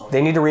story. Watch Dogs.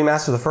 They need to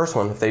remaster the first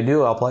one. If they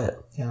do, I'll play it.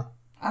 Yeah.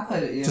 I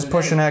played it. the Just other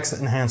push day. an X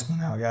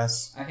enhancement out,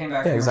 guys. I came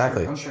back. Yeah, from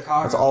exactly.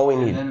 Chicago. That's all we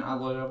need. And then I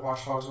loaded up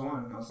Watch Dogs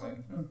 1, and I was like,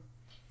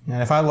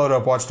 And if I load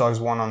up Watch Dogs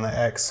 1 on the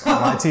X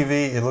on my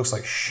TV, it looks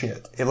like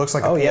shit. It looks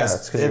like a Oh, PS. yeah,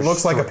 it's 'cause it you're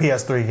looks like a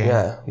PS3 game.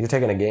 Yeah, you're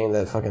taking a game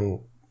that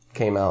fucking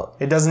came out.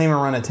 It doesn't even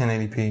run at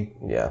 1080p.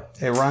 Yeah,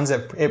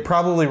 It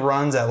probably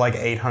runs at like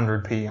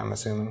 800p, I'm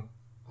assuming.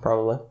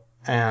 probably.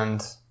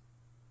 And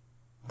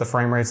the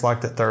frame rate's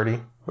locked at 30.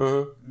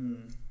 Mm-hmm.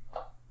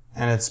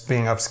 And it's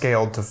being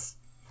upscaled to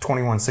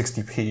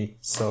 2160p,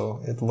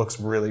 so it looks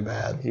really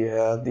bad.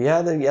 Yeah,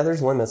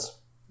 there's limits.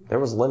 There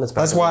was limits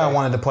back That's in the why I day.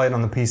 wanted to play it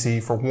on the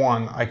PC. For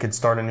one, I could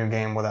start a new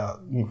game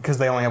because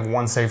they only have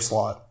one save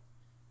slot.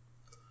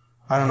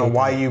 I don't know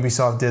why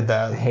Ubisoft did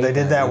that. hate They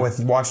did that, that with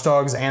Watch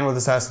Dogs and with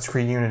Assassin's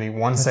Creed Unity.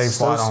 One save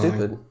so slot only.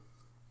 stupid.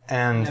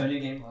 And No new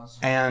game plus.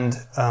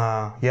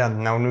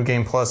 no new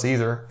game plus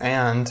either.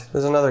 And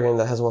There's another game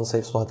that has one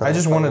save slot. That I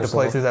just was wanted to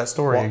recently. play through that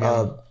story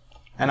again.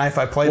 And if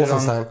I played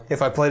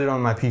Wolfenstein. it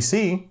on my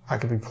PC, I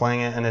could be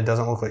playing it and it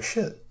doesn't look like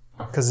shit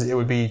because it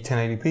would be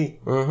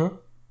 1080p.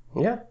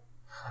 Mm-hmm. Yeah.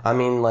 I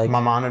mean, like,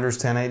 My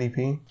monitor's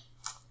 1080p.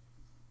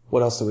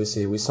 what else did we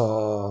see? We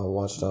saw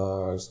Watch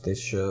Dogs. They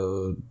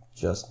showed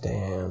Just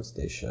Dance.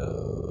 They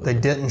showed They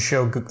didn't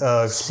show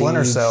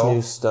Splinter Siege, Cell.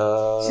 new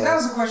stuff. See, that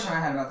was the question I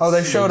had about. Oh,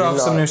 they the showed off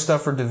some not- new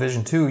stuff for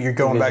Division 2. You're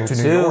going back to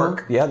Division New 2.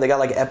 York. Yeah, they got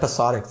like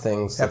episodic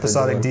things. that they're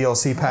Episodic doing.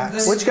 DLC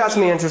packs. Which got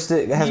me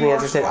interested. Has New me York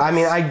interested. Sports. I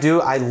mean,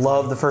 I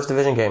love the first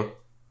Division game.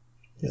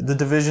 The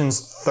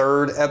Division's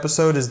third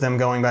episode is them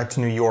going back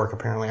to New York,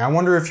 apparently. I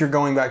wonder if you're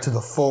going back to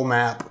the full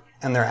map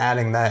and they're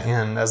adding that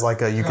in as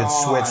like you could God.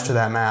 switch to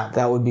that map.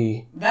 That would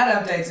be.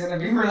 That update's gonna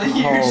be really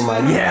huge. Oh my.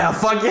 Yeah.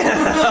 Fuck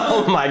yeah.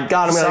 Oh my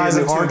god. I'm gonna Size use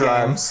a of two hard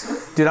drive.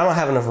 games. Dude, I don't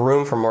have enough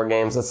room for more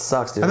games. That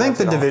sucks, dude. I think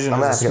the Division I'm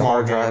is gonna a have to get small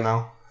hard game, drive.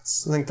 though.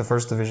 I think the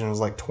first Division was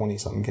like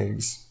 20-something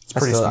gigs. It's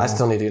pretty small. I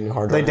still need to get a new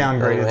hard They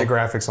drive. downgraded Anyway. the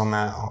graphics on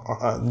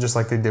that, just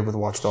like they did with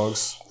Watch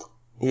Dogs.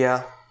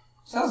 Yeah.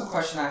 So that was a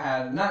question I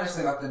had, not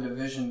necessarily about the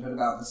Division, but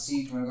about the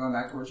Siege. When going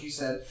back to what you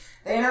said,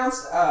 they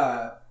announced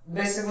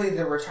basically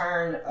the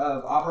return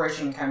of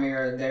Operation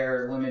Chimera,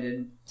 their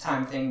limited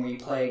time thing where you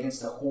play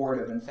against a horde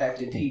of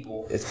infected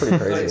people. It's pretty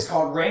But it's crazy.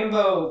 called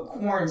Rainbow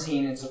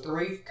Quarantine. It's a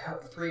three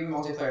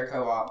multiplayer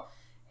co-op,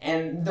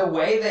 and the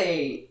way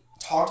they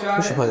talked about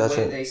We should it, play the that way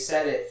shit. they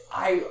said it,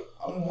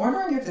 I'm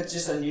wondering if it's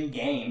just a new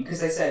game because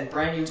they said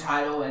brand new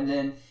title, and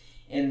then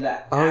in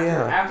that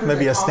after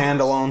Maybe the a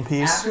standalone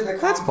piece. after the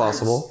That's conference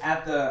possible.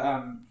 at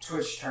the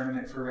Twitch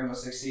tournament for Rainbow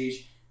Six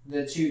Siege,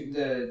 the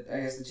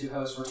two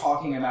hosts were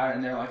talking about it,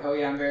 and they're like, "Oh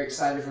yeah, I'm very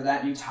excited for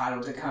that new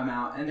title to come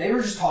out," and they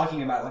were just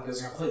talking about it like it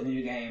was a completely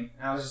new game.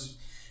 And I was just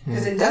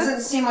because it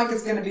doesn't seem like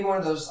it's going to be one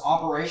of those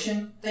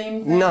Operation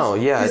themed things. No,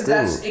 yeah, it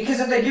didn't.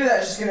 Because if they do that,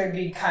 it's just going to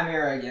be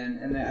Chimera again,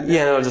 and then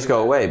Yeah, no, it'll just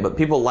go away. But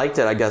people liked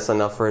it, I guess,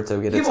 enough for it to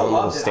get its People own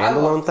little loved it. I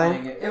standalone loved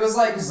playing thing. it. It was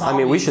like I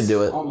mean, we should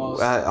do it.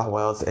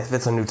 Almost. If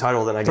it's a new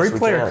title, then I guess we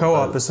Three-player can.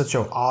 co-op but- is such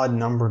an odd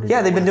number to Yeah,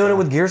 go they've been with, doing it though.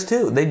 with Gears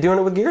too. They're doing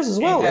it with Gears as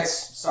well. Apex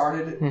It's-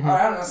 started. Or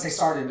I don't know if they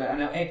started, but I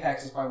know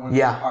Apex is probably one of the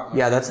yeah, more popular.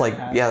 yeah, that's ones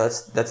like they have.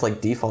 that's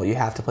like default. You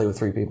have to play with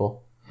 3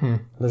 people.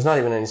 There's not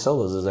even any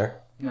solos, is there?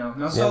 No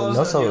Yeah, solos.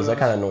 no solos. That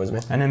kind of annoys me.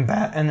 And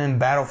then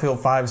Battlefield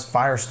 5's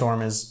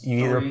Firestorm is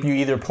you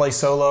either play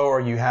solo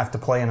or you have to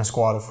play in a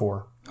squad of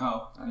 4.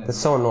 Oh, I didn't. It's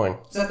so annoying.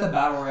 Is that the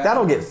battle royale?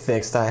 That'll get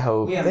fixed, I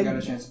hope. We haven't They- got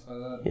a chance to play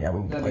that. Yeah, we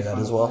need to That'd play be that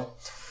fun as to well.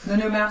 play.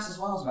 The new maps as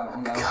well is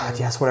about. God,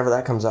 yes, whenever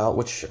that comes out,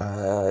 which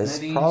is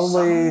Maybe probably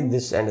summer?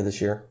 this end of this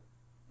year.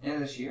 End of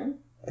this year.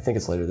 I think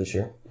it's later this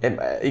year.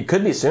 It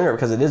could be sooner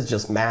because it is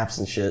just maps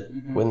and shit.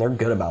 When they're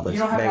good about this, You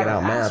don't have to banging have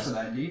out a pass maps. for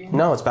that, do you?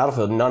 No, it's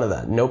Battlefield. None of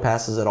that. No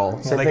passes at all.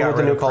 Same they thing got with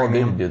the rid new of Call of Duty,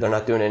 premium. dude. They're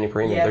not doing any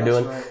premium. Yeah, they're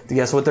that's doing. right.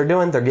 Guess what they're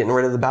doing? They're getting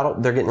rid of the battle.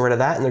 They're getting rid of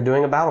that, and they're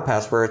doing a battle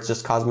pass where it's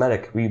just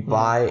cosmetic. You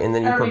buy and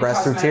then you I don't need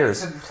progress through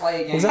cosmetics tiers. to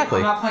play a game. Exactly.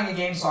 I'm not playing a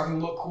game so I can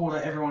look cool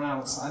to everyone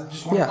else. I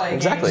just want to Yeah, play a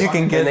exactly. game. You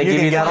can get- and they you give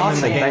can you get that them in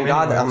option. the game Thank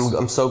God. anyways.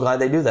 I'm so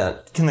glad they do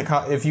that.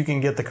 If you can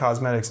get the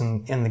cosmetics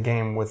in the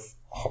game with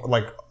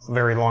like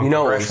very long You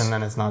know, progression,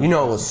 then it's not. You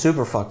know, it was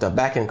super fucked up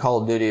back in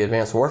Call of Duty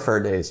Advanced Warfare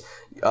days.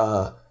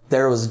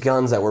 There was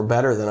guns that were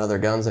better than other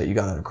guns that you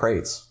got out of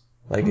crates,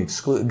 like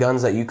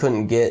guns that you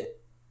couldn't get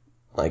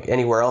like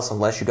anywhere else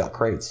unless you got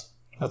crates.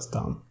 That's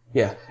dumb.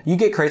 Yeah, you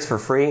get crates for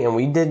free, and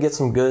we did get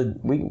some good.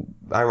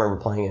 I remember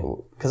playing it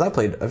because I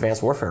played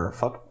Advanced Warfare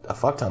a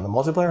fuck ton. The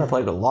multiplayer I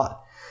played it a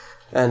lot,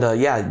 and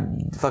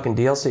fucking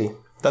DLC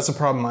That's a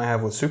problem I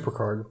have with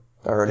Supercard.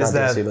 or Is not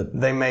that DLC, but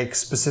they make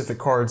specific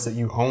cards that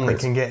you only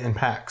can get in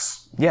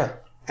packs. yeah,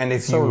 And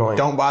if So you annoying.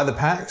 don't buy the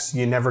packs,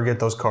 you never get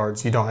those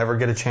cards. You don't ever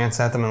get a chance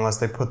at them unless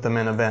they put them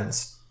in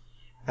events.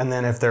 And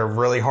then if they're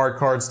really hard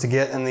cards to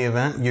get in the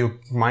event, you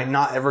might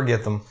not ever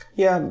get them.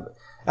 yeah.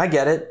 I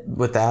get it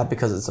with that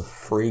because it's a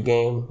free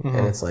game,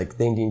 and it's like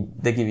they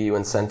give you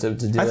incentive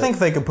to do it. I think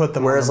they could put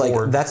them Whereas, on the like,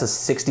 board. that's a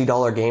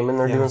 $60 game and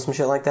they're doing some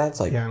shit like that. It's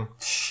like, Yeah.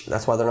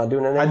 that's why they're not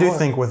doing it anymore. I do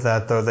think with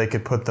that, though, they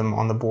could put them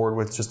on the board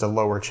with just a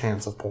lower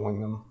chance of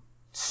pulling them.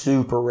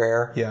 super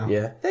rare. Yeah.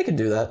 Yeah. They could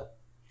do that.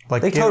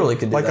 Like They totally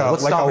could do like that.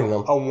 What's stopping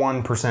them? A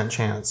 1%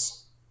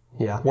 chance.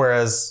 Yeah.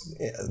 Whereas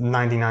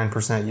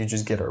 99% you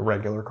just get a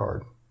regular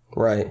card.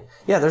 Right.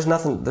 Yeah, there's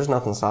nothing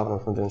stopping them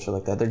from doing shit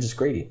like that. They're just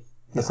greedy.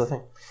 That's the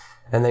thing.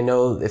 And they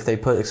know if they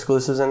put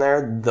exclusives in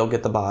there, they'll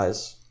get the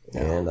buys.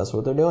 And that's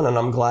what they're doing. And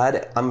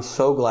I'm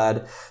so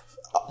glad.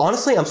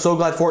 honestly, I'm so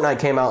glad Fortnite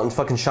came out and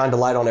fucking shined a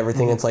light on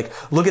everything. It's like,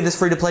 look at this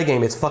free-to-play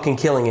game. It's fucking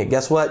killing it.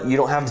 Guess what? You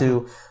don't have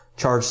to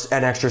charge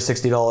an extra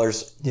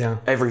 $60 Yeah.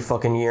 every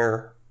fucking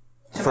year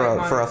for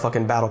a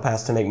fucking battle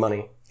pass to make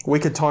money. We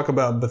could talk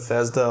about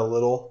Bethesda a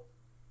little.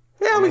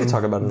 Yeah, we can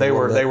talk about it. They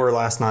were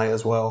last night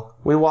as well.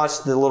 We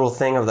watched the little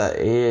thing of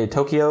that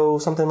Tokyo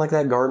something like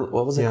that garden.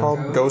 What was it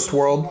called? Ghost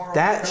World.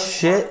 That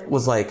shit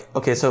was like,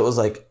 okay, so it was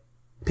like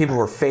people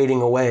were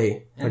fading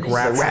away, And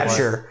like these-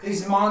 Rapture.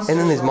 These monsters And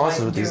then these were, monsters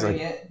like, with these, doing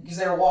like- it because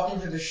they were walking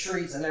through the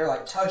streets and they were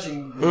like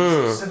touching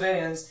these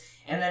civilians.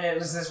 And then it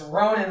was this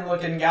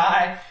Ronin-looking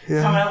guy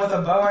coming out with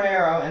a bow and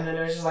arrow, and then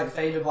it was just like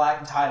fade to black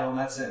and title, and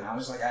that's it. And I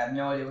was like, I have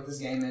no idea what this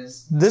game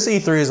is. This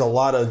E3 is a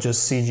lot of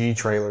just CG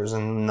trailers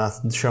and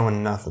nothing,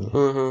 showing nothing.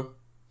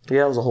 Mm-hmm.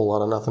 Yeah, it was a whole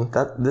lot of nothing.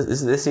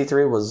 This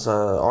E3 was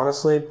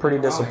honestly pretty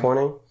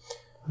disappointing.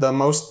 The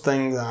most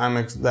thing that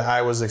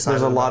I was excited.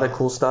 There's a lot about, of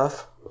cool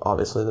stuff.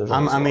 Obviously, there's.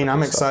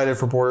 I'm excited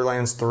for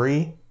Borderlands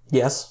 3.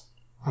 Yes.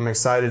 I'm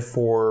excited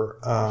for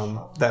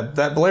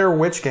that Blair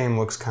Witch game.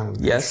 Looks kind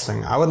of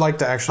interesting. I would like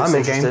to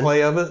actually see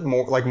gameplay of it,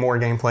 more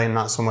gameplay, and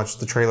not so much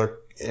the trailer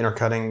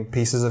intercutting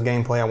pieces of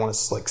gameplay. I want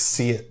to like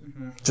see it,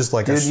 just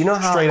like Dude, you know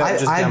how straight up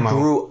just I demo.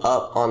 grew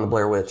up on the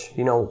Blair Witch.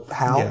 You know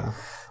how? Yeah.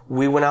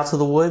 We went out to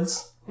the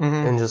woods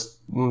and just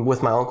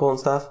with my uncle and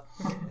stuff,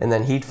 and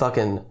then he'd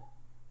fucking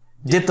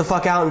dip the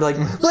fuck out and be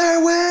like,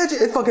 Blair Witch,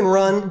 and fucking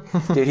run.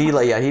 Dude, he'd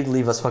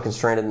leave us fucking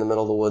stranded in the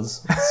middle of the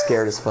woods,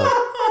 scared as fuck.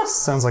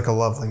 Sounds like a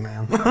lovely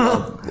man.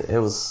 It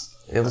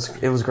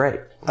was great.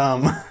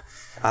 I'm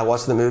I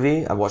watched the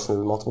movie. I've watched the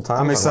movie multiple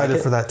times.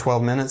 excited for that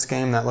 12 minutes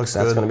game. That looks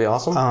good. That's going to be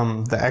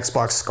awesome. The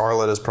Xbox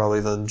Scarlet is probably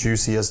the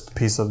juiciest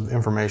piece of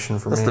information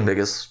for That's me. the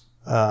biggest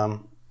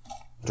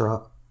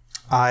drop.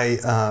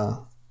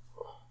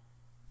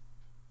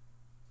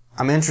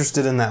 I'm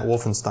interested in that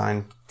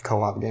Wolfenstein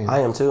co-op game. I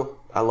am too.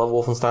 I love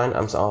Wolfenstein.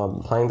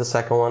 I'm playing the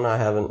second one. I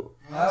haven't.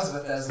 That was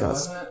Bethesda,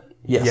 wasn't it?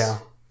 Yes. Yeah.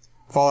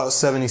 Fallout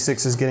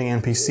 76 is getting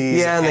NPCs.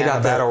 Yeah, and they got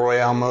a that. battle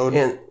royale mode,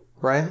 And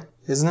right?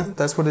 Isn't it?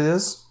 That's what it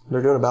is.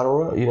 they're doing a battle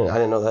royale. I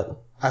didn't know that.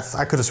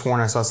 I could have sworn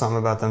I saw something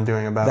about them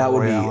doing a battle That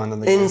would royale into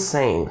the game. be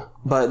insane.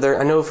 But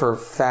I know for a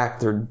fact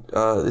they're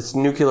it's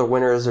Nuclear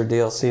Winter is their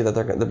DLC that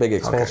they're the big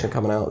expansion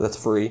coming out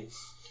that's free.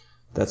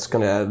 That's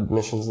gonna add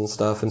missions and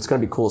stuff, and it's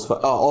gonna be cool as fuck.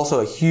 Oh, also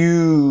a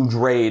huge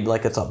raid,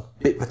 like it's a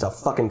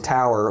fucking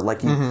tower,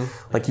 like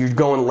you're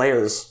going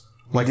layers.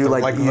 Like You do the-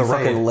 like like the the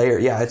fucking Raid. layer.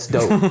 Yeah, it's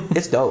dope.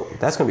 It's dope.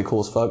 That's gonna be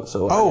cool as fuck.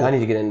 So I need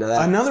to get into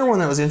that. Another one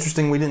that was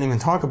interesting we didn't even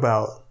talk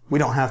about. We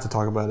don't have to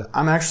talk about it.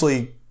 I'm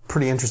actually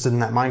pretty interested in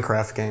that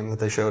Minecraft game that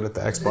they showed at the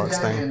Xbox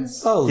thing.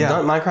 Dungeons. Oh, Yeah.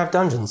 Minecraft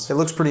Dungeons. It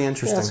looks pretty Yeah,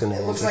 interesting. that's gonna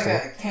be It looks like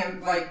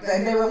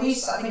interesting. they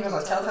released, I think it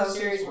was a Telltale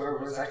series where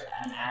it was like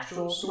an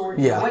actual story.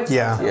 Yeah. Wait,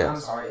 Yeah. Telltale, Yeah. I'm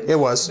sorry. It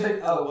was.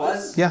 But, oh, it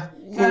was? Yeah.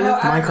 No,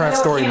 I Minecraft know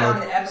story it came out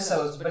mode. in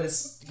episodes, but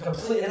it's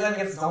completely like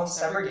it's its own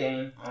separate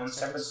game, own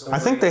separate story. I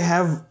think they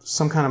have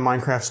some kind of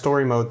Minecraft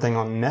story mode thing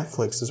on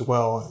Netflix as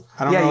well.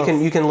 I don't know. Yeah,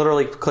 you can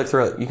literally click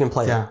through it. You can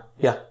play Yeah. it.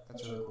 Yeah.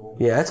 That's really cool.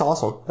 Yeah, it's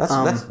awesome. That's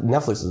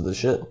Netflix is the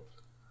shit.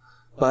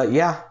 But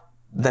yeah,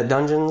 that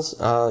Dungeons,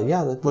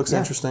 that Looks yeah.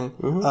 interesting.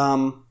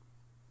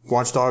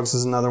 Watch Dogs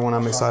is another one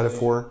I'm excited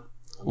for.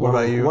 What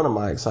about you? What am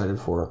I excited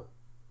for?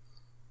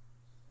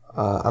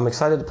 I'm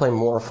excited to play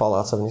more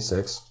Fallout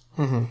 76.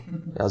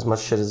 As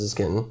much shit as it's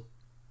getting.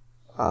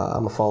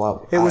 I'm a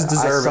Fallout. It was I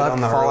deserved suck on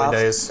the early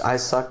days. I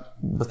suck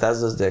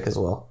Bethesda's dick as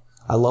well.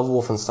 I love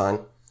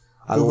Wolfenstein.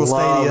 I Google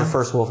love Stadia. the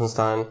first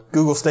Wolfenstein.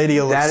 Google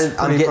Stadia looks That is- I'm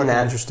pretty getting fucking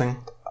that. interesting.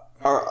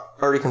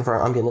 Already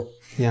confirmed. I'm getting it.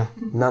 Yeah.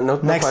 No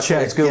Next question.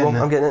 check, It's Google. getting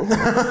it. I'm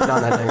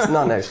getting it.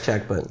 not next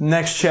check, but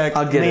Next check,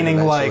 I'll get meaning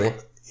it like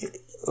eventually.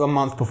 a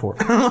month before.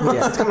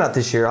 Yeah, it's coming out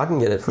this year. I can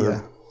get it for.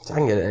 Yeah. I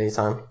can get it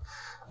anytime.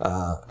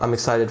 I'm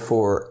excited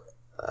for.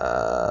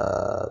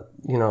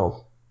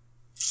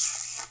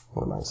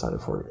 What am I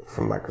excited for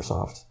from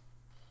Microsoft?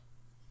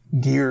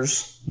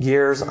 Gears.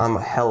 Gears. I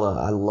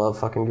love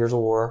fucking Gears of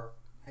War.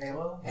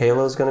 Halo?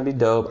 Halo's gonna be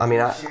dope. I mean,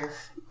 Sure.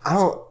 I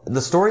don't.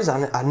 The stories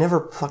I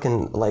never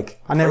fucking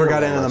like. I never played got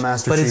them into that the much.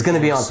 Master But it's Chief gonna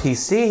be on ones.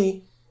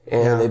 PC,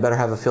 and Yeah. they better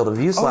have a field of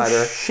view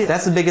slider. shit.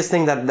 That's the biggest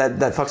thing that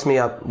fucks me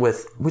up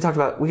with. We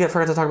forgot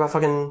to talk about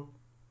fucking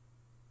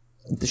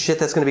the shit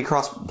that's gonna be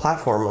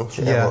cross-platform and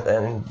shit. Yeah.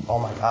 And oh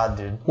my god,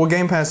 dude. Well,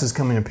 Game Pass is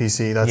coming to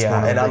PC. That's one Yeah,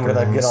 of the and I'm bigger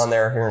gonna ones. get on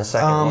there here in a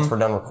second once we're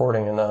done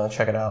recording and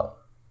check it out.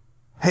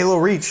 Halo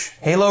Reach.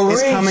 Halo Reach.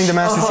 It's coming to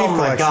Master Chief Oh my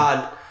Collection.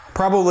 god.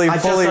 Probably I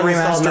just fully uninstalled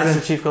Master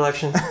remastered. Chief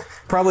Collection.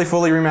 Probably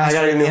fully I gotta remastered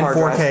get a new in hard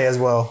 4K drive. as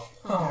well.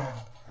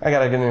 I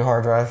gotta get a new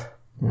hard drive.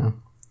 Yeah.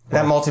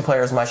 That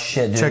multiplayer is my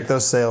shit, dude. Check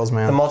those sales, The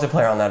man.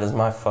 multiplayer on that is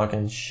my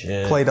fucking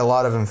shit. Played a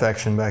lot of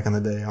Infection back in the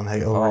day on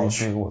Halo Oh, Reach.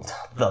 dude,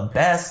 the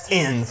best.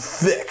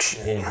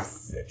 Infection.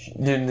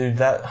 Dude,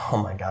 that. Oh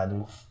my god,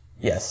 dude.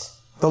 Yes.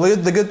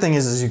 The good thing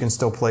is you can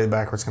still play the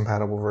backwards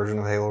compatible version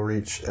of Halo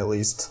Reach at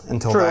least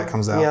until that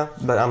comes out. Yeah,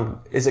 but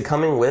is it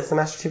coming with the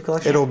Master Chief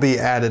Collection? It'll be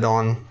added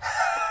on.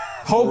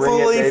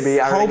 Hopefully, baby.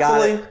 I already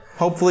got it.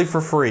 hopefully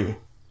for free.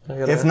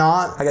 If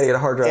not, I gotta get a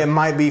hard drive. it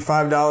might be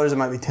 $5. It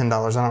might be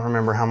 $10. I don't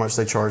remember how much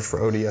they charge for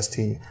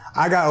ODST.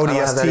 I got don't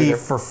have that either.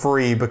 ODST for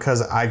free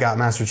because I got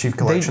Master Chief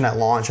Collection at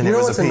launch, and You it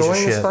know was what's a piece of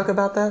annoying as shit. fuck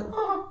about that?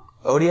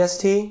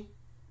 ODST,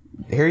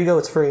 here you go,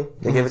 it's free.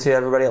 They give it to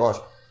everybody at launch.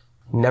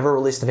 Never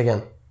released it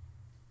again.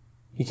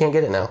 You can't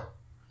get it now.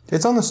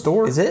 It's on the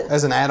store. Is it?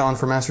 As an add-on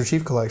for Master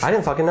Chief Collection. I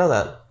didn't fucking know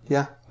that.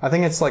 Yeah. I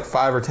think it's like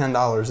 $5 or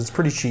 $10. It's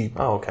pretty cheap.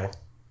 Oh, okay.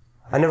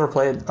 I never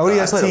played.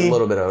 ODST, I played a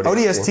little bit of ODST.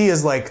 ODST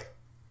is like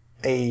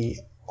a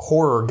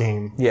horror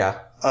game Yeah.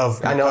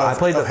 of I know. I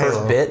played the Halo.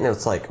 first bit and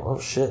it's like, oh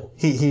shit.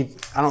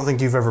 I don't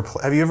think you've ever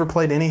have you ever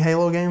played any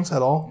Halo games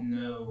at all?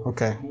 No.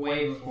 Okay.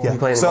 Way before. Yeah. You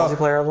playing So-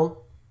 multiplayer of them?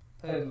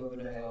 Played a little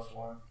bit of Halo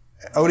 4.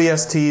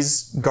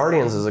 ODST's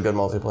Guardians is a good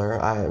multiplayer.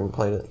 I haven't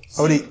played it.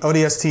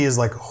 ODST is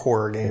like a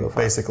horror game,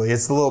 basically.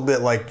 It's a little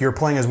bit like you're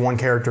playing as one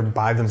character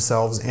by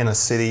themselves in a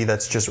city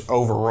that's just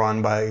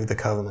overrun by the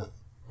Covenant.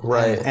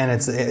 Right. And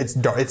it's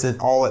dark. It's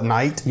all at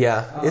night.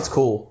 Yeah, it's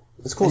cool.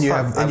 It's cool. And you as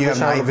fuck. have I and you wish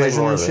have I night would've played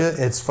vision more and of it. shit.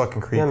 It's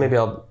fucking creepy. Yeah, maybe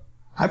I'll.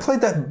 I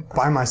played that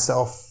by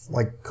myself,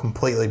 like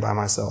completely by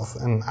myself,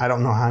 and I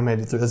don't know how I made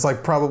it through. It's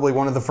like probably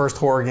one of the first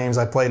horror games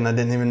I played, and I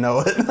didn't even know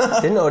it.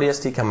 Didn't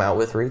ODST come out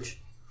with Reach?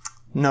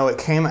 No, it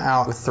came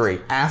out With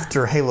 3.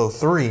 after Halo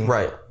 3.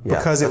 Right. Yeah,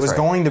 Because it that's was right.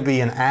 going to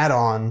be an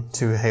add-on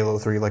to Halo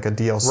 3, like a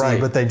DLC, Right.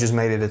 but they just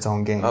made it its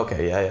own game.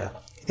 Okay, yeah.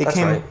 It That's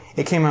came right.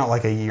 it came out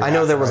like a year. I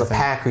know there after, was a I think.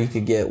 pack where you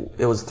could get.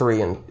 It was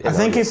 3 and. I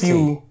think if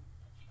you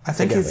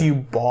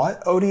Together.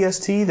 bought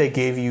ODST, they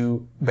gave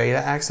you beta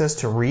access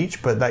to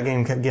Reach, but that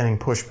game kept getting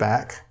pushed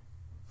back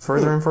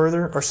further and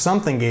further, or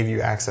something gave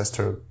you access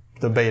to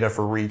the beta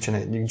for Reach,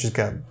 and you just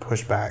got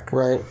pushed back.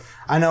 Right.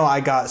 I know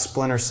I got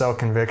Splinter Cell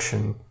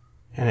Conviction,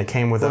 and it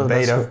came with a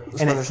beta, and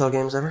Splinter Cell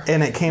games ever.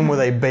 it came with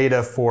a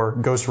beta for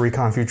Ghost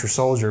Recon Future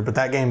Soldier, but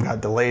that game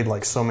got delayed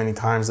like so many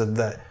times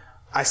that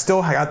I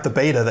still got the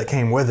beta that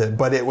came with it,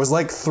 but it was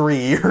like 3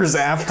 years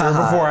after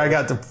before I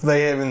got to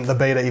play it and the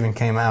beta even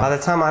came out. By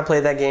the time I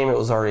played that game, it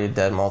was already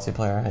dead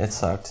multiplayer. It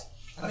sucked.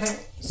 I think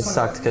It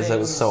sucked because it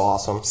was so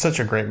awesome.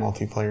 Such a great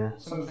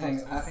multiplayer. Some of the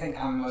things I think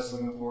I'm most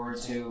looking forward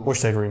to.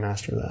 Wish they'd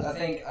remaster that. I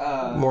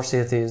think More Sea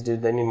of Thieves,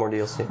 dude. They need more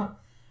DLC.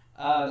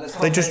 this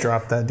They just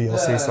dropped that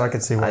DLC, so I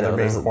could see why I they're know.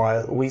 being there's-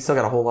 quiet. We still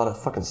got a whole lot of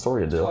fucking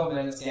story to do. 12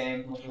 minutes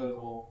game, which is really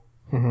cool.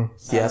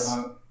 Yes.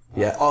 Cyberpunk.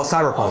 Yeah. Oh,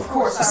 Cyberpunk. Of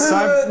course,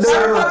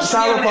 Cyberpunk.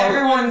 Cyberpunk.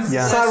 Everyone's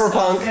Yeah. list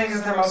Cyberpunk. of things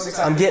that they're most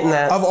excited I'm getting for.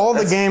 that. Of all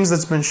the games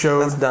that's been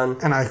showed, That's done.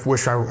 and I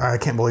wish I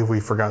can't believe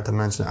we forgot to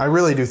mention it. I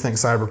really do think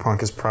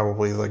Cyberpunk is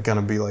probably like going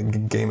to be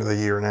like Game of the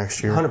Year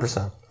next year.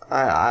 100%.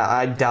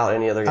 I doubt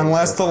any other game.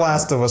 Unless The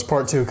Last of Us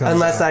Part 2 comes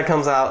Unless out. that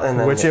comes out and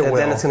then, Which it and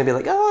then will. it's going to be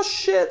like, oh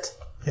shit.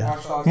 Yeah.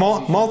 Watch Dogs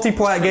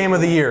Multi-plat Game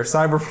of the Year,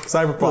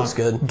 Cyberpunk. Looks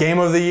good. Game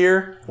of the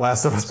Year,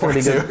 Last of Us It's going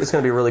Part to be 2. good. It's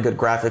going to be really good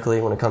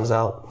graphically when it comes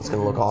out. It's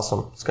going to look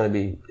awesome. It's going to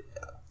be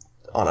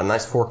on a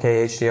nice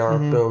 4K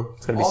HDR. Boom.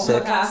 It's going to be Ultimate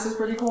sick. Pass is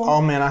pretty cool. Oh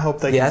man, I hope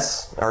they.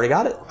 Yes, I already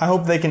got it. I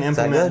hope they can that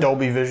implement good?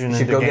 Dolby Vision. You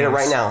should into go get it games.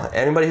 right now.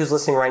 Anybody who's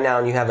listening right now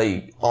and you have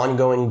a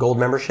ongoing gold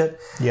membership,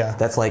 Yeah.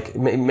 that's like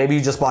maybe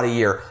you just bought a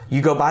year.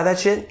 You go buy that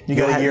shit. You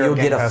get a year You'll of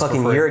Game get a Pass for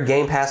fucking free. year of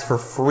Game Pass for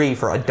free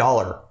for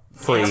 $1.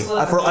 Free Cancel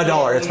it for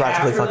 $1. It's immediately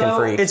practically after, fucking though?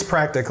 free. It's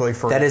practically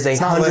free. That is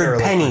It's not 100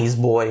 literally pennies,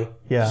 boy.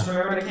 Just Yeah.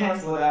 remember to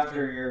cancel it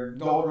after your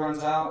gold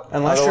runs out.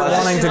 Unless you're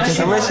Otherwise- wanting to Unless you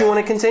continue. Unless you want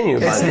to continue,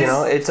 but you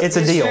know, it's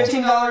a deal.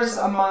 $15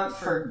 a month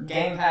for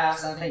Game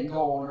Pass, I think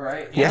gold,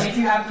 right? Yeah. And if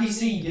you have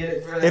PC, you get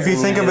it for If you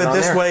think of Get it on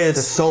this there. way, There's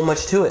it's so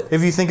much to it.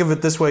 if you think of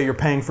it this way, you're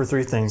paying for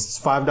three things. It's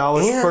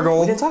 $5 Yeah, for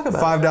gold, we didn't talk about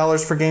it.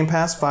 $5 for Game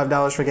Pass,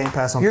 $5 for Game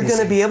Pass on You're PC.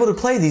 going to be able to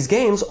play these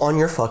games on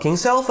your fucking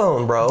cell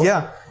phone, bro.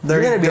 Yeah,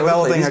 they're You're going to be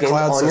able to play developing these a games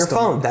cloud on your system.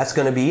 phone. That's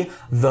going to be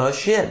the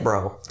shit,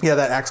 bro. Yeah,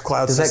 that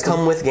xCloud Does system. that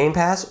come with Game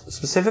Pass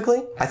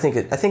specifically? I think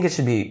it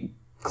should be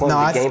No,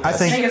 I Game Pass.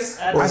 think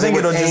Or I is think it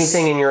it'll with just.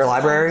 anything in your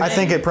library. I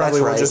think it probably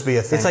That's will right. just be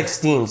a thing. It's like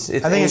Steam's. I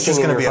think it's just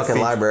going to be a fucking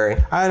feature.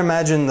 library. I'd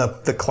imagine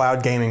the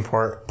cloud gaming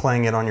part,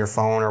 playing it on your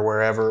phone or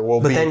wherever, will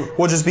then-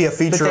 just be a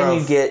feature then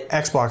of you get-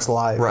 Xbox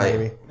Live.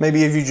 Right.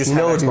 Maybe if you just You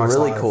know have what would be Xbox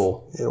really Live,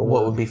 cool? it'll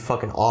What work. would be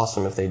fucking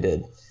awesome if they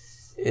did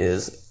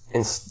is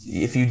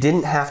if you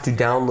didn't have to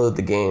download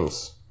the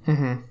games,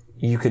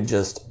 you could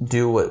just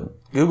do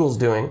what Google's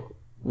doing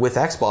with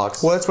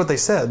Xbox. Well, that's what they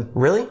said.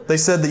 Really? They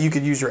said that you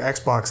could use your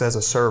Xbox as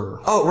a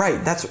server. Oh, right.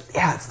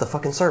 It's the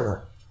fucking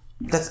server.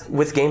 That's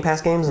with Game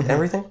Pass games and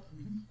everything.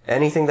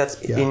 Anything that's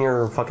in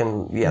your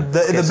fucking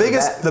The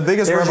biggest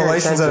there's your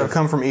revelations that have incentive.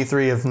 come from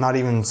E3 have not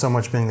even so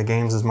much been the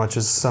games as much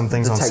as some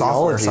things The on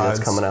software technology sides.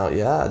 that's coming out,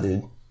 yeah,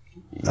 dude.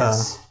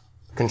 Yes,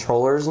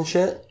 controllers and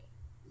shit.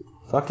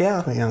 Fuck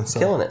yeah, Yeah, so-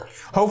 killing it.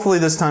 Hopefully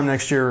this time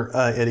next year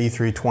at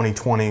E3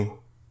 2020,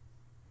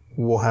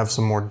 we'll have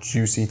some more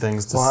juicy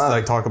things to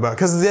Well, talk about.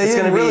 Because they It's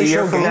didn't gonna be really a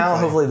year show from now. gameplay.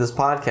 Hopefully, this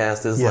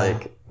podcast is Yeah.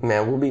 like,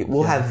 man,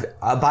 we'll have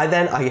by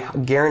then. I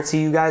guarantee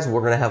you guys,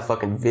 we're gonna have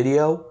fucking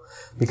video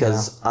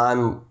because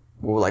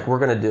we're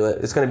gonna do it.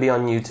 It's gonna be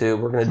on YouTube.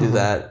 We're gonna do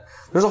that.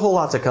 There's a whole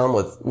lot to come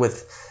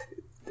with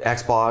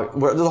Xbox.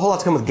 There's a whole lot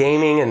to come with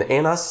gaming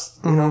and us.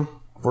 You know,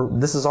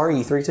 this is our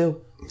E3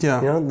 too.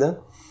 Yeah, You know,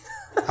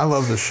 I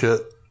love this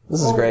shit.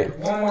 This is great.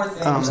 One more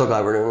thing. I'm so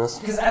glad we're doing this.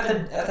 Because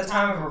at the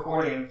time of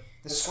recording,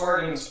 the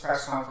Square Enix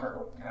press conference.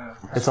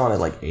 It's on at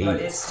like 8.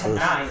 But it's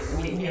tonight.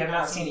 We have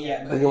not seen it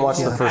yet. But We can watch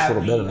the first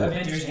little bit of it.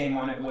 Avengers game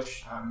on it,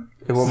 which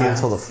It won't be Yeah.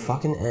 until the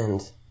fucking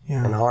end.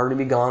 Yeah. And I'll already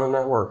be gone and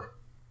at work.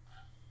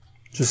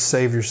 Just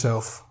save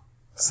yourself.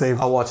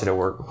 I'll watch it at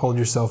work. Hold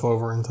yourself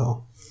over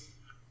until.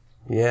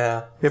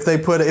 Yeah. If they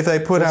put talk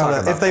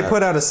out about that.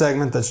 put out a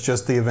segment that's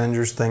just the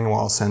Avengers thing, well,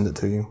 I'll send it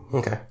to you.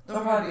 Okay.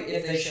 they'll probably,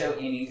 if they show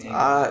anything,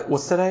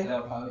 What's today?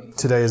 they'll probably.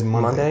 Today is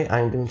Monday. Monday?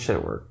 I ain't doing shit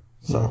at work.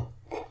 So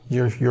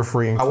You're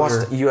free and I clear.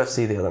 watched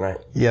UFC the other night.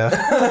 Yeah.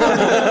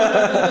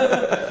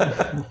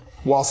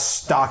 While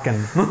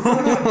stalking.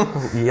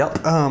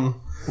 Yep.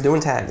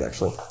 Doing tags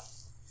actually.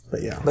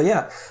 But yeah. But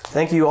yeah,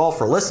 thank you all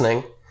for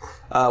listening.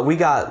 We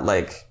got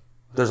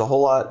there's a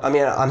whole lot. I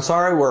mean, I'm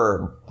sorry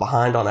we're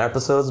behind on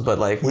episodes, but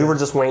we were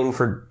just waiting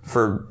for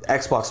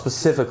Xbox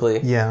specifically.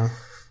 Yeah.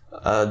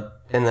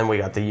 And then we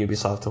got the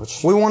Ubisoft,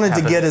 which We wanted to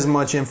happened. get as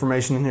much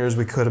information in here as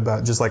we could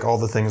about just all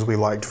the things we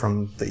liked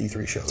from the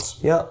E3 shows.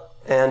 Yep.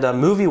 And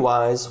movie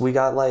wise, we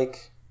got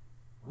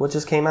what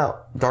just came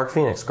out? Dark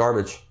Phoenix,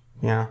 garbage.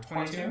 Yeah.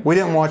 22? We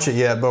didn't watch it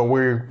yet, but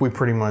we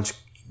pretty much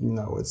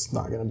know it's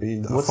not going to be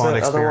a What's fun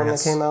that other one that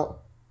experience. came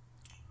out?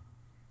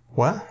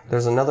 What?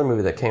 There's another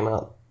movie that came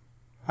out.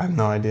 I have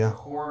no idea.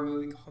 Horror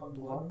movie called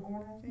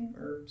Bloodborne, I think,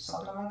 or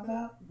something like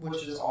that,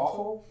 which is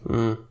awful.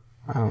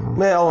 I don't know.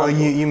 Well, Oh,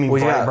 you mean we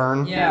got-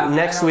 Brightburn? Yeah.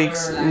 Next I don't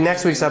week's remember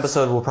next week's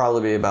episode will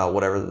probably be about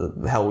whatever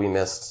the hell we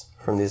missed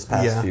from these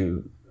past Yeah.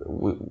 few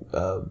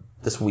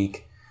this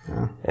week,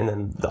 and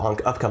then the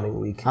upcoming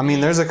week. I mean,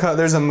 there's a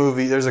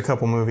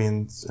couple movie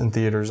in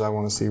theaters I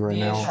want to see right The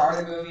now.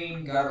 Uncharted movie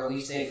got a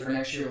release date for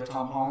next year with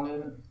Tom Holland in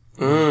it.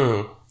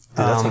 Dude,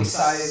 that's gonna be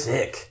Excited.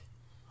 sick.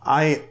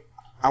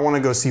 I want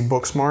to go see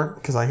Booksmart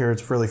because I hear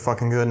it's really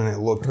fucking good and it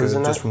looked Who's good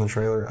in just that? from the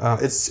trailer.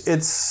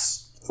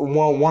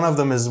 One of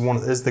them is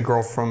the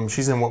girl from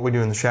she's in What We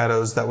Do in the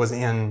Shadows that was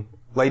in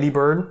Lady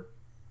Bird.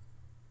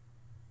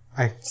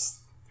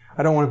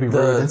 I don't want to be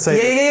rude and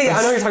say Yeah.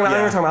 I know what you're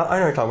talking about. I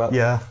know what you're talking about.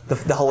 Yeah,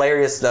 The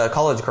hilarious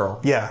college girl.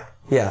 yeah.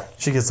 Yeah.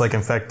 She gets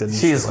infected. and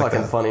She is shit like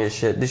fucking that. funny as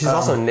shit. She's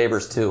also in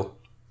Neighbors too.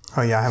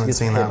 Oh yeah, I haven't Gets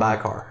seen hit that. by a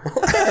One. car.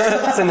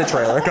 It's in the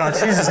trailer. God,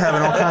 she's just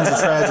having all kinds of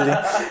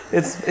tragedy.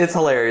 It's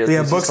hilarious.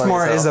 Yeah, It's just funny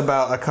Booksmart as is hell.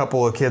 about a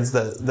couple of kids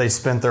that they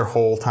spent their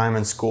whole time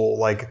in school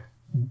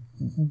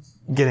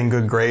getting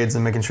good grades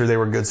and making sure they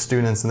were good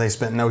students, and they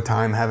spent no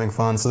time having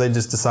fun. So they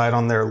just decide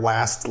on their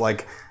last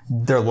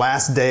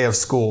day of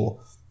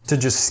school to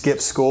just skip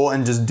school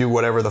and just do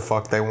whatever the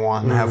fuck they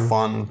want and have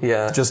fun.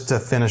 Yeah. Just to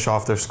finish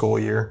off their school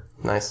year.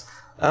 Nice.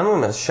 I'm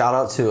going to shout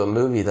out to a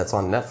movie that's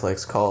on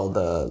Netflix called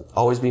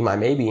Always Be My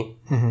Maybe.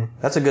 Mm-hmm.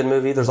 That's a good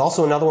movie. There's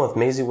also another one with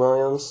Maisie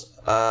Williams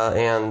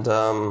and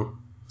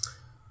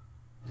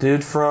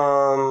dude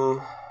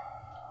from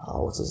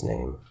what's his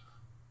name?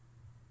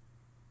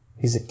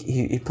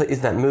 He plays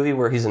in that movie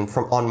where he's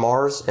on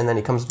Mars and then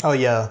he comes. Oh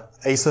yeah,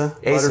 Asa.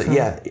 Butterfield?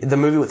 Yeah, the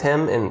movie with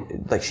him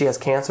and she has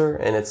cancer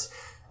and it's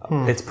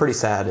pretty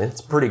sad.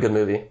 It's a pretty good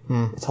movie.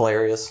 It's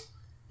hilarious.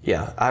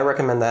 Yeah, I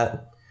recommend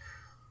that.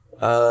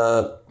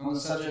 On the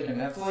subject of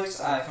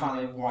Netflix, I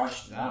finally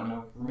watched, I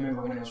don't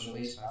remember when it was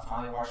released, but I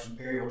finally watched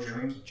Imperial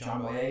Dreams with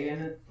John Boyega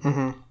in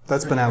it.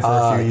 That's been out for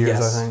a few years,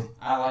 yes. I think.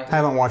 I liked it.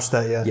 Haven't watched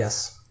that yet.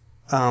 Yes.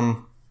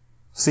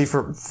 See,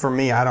 for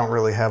me, I don't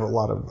really have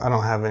I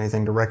don't have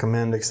anything to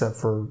recommend except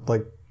for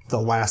the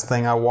last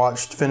thing I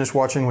finished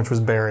watching, which was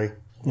Barry.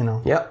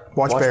 Yep.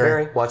 Watch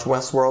Barry. Watch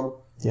Westworld.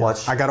 Yeah.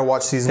 Watch. I gotta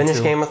watch season 2.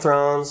 Finish Game of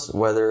Thrones,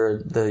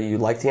 whether you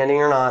like the ending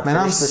or not. Man,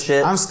 finish the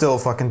shit. I'm still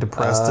fucking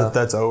depressed that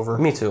that's over.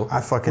 Me too. I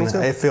fucking, Me too.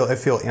 I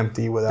feel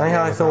empty without I know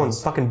how I Game of feel when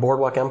Thrones. fucking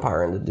Boardwalk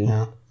Empire ended, dude.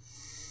 Yeah.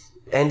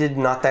 Ended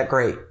not that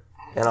great.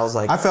 And I was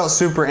like, I felt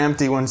super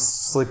empty when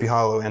Sleepy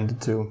Hollow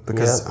ended too,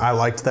 because Yep. I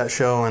liked that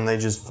show and they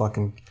just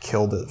fucking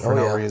killed it for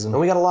no reason.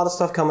 And we got a lot of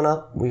stuff coming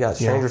up. We got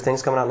Stranger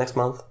Things coming out next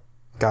month.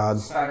 God.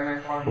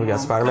 Spider-Man Far From We got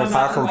Home. Spider-Man Comes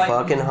Far out From in,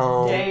 fucking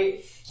home.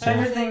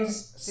 Stranger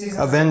Things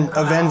season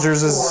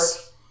Avengers is-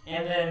 4th,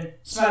 and then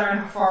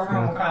Spider-Man Far From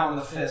Home will come out on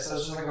the 5th, so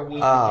it's just like a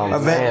week. Oh,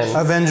 between. man.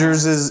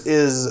 Avengers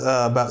is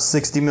about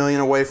 60 million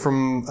away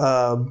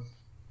from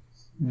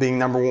being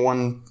number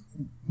one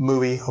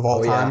movie of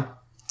all yeah. time.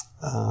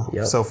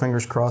 Yep. So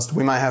fingers crossed.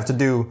 We might have to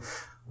do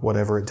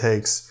whatever it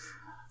takes.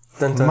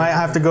 Dun, dun. Might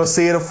have to go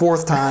see it a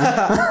 4th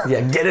time.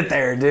 Yeah, get it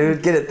there,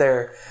 dude. Get it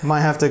there.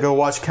 Might have to go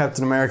watch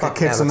Captain America Fuck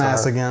kick some Avatar.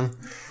 ass again.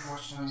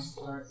 Watch Tony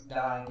Stark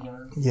die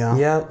again. Yeah.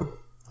 Yep.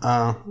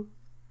 Uh,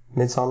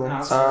 Midsummer.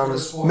 No, sorry for the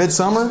spoilers.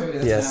 Midsummer? This movie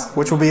doesn't Yes. out.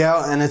 which will be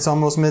out, and it's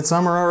almost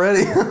midsummer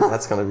already.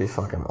 That's gonna be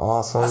fucking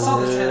awesome, I saw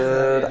the trailer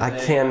for dude. that I the other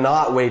day.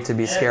 cannot wait to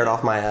be scared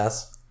off my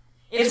ass.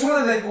 It's one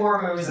of the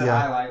horror movies that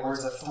Yeah. I like, where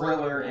it's a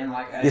thriller and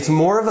like a It's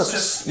more of a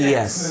suspense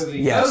yes, movie.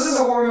 yes. Those are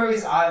the horror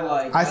movies I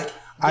like. I- Like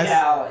I- Get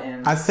Out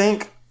and I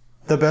think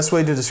the best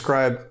way to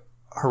describe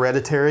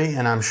Hereditary,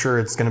 and I'm sure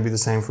it's going to be the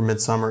same for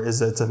Midsommar, is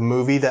that it's a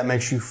movie that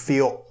makes you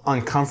feel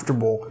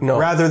uncomfortable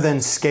rather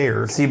than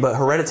scared. See, but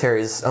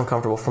Hereditary is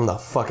uncomfortable from the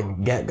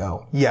fucking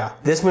get-go. Yeah.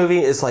 This movie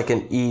is like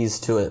an ease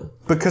to it.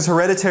 Because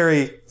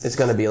Hereditary... It's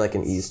going to be like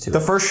an ease to it. The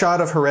first shot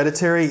of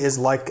Hereditary is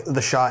like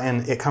the shot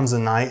in It Comes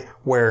at Night,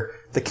 where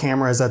the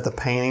camera is at the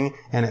painting,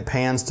 and it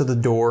pans to the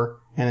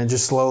door, and it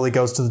just slowly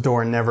goes to the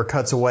door and never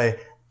cuts away.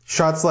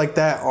 Shots like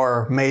that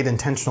are made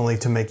intentionally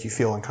to make you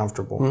feel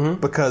uncomfortable.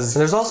 Because... And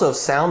there's also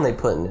sound they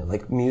put in it,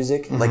 like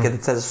music. Like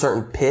it's at a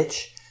certain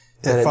pitch.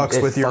 It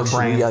fucks with your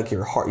brain. Like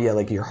your heart,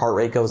 like your heart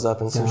rate goes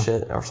up and some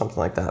shit or something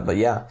like that. But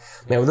yeah,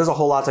 man, there's a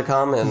whole lot to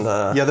come. And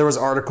there was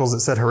articles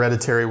that said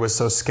Hereditary was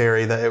so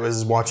scary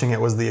that watching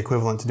it was the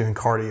equivalent to doing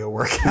cardio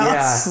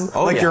workouts.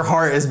 Yeah. Your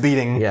heart is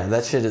beating. Yeah,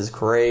 that shit is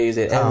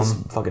crazy. It ends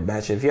fucking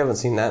bad shit. If you haven't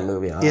seen that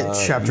movie,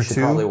 Chapter you should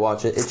 2. Probably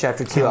watch it. It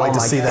Chapter 2. Can't wait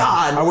to see God.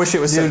 that. I wish it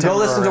was Dude, September go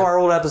listen to already. our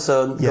old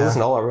episode. Yeah. Go listen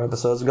to all our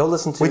episodes. Go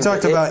listen to. We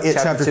talked about It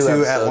Chapter 2 at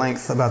episode.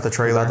 length about the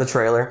trailer. About the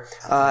trailer.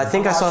 I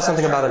think I saw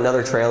something about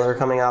another trailer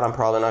coming out. I'm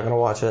probably not going to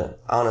watch it,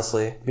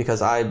 honestly,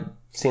 because I've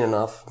seen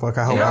enough. Look,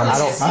 I hope, I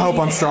I hope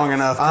I'm strong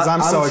enough because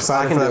I'm so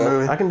excited for that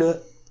movie. I can do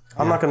it.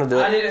 I'm not going to do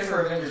I it. did it for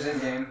Avengers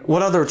Endgame.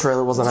 What other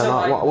trailer was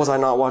I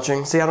not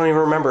watching? See, I don't even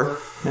remember.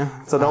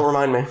 Yeah. So don't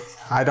remind me.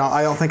 I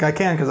don't think I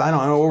can because I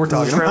don't know what we're The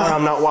talking trailer about.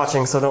 I'm not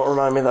watching, so don't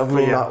remind me of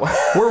me not.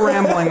 We're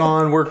rambling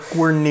on.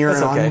 We're nearing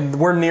That's okay. on.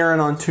 We're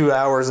nearing on 2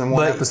 hours in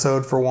one But-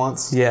 episode for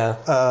once. Yeah.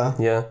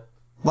 Yeah.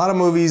 A lot of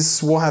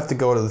movies. We'll have to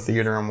go to the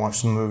theater and watch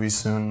some movies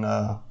soon.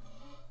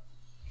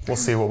 We'll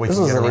see what we This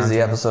can was get an around easy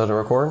to. episode to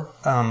record.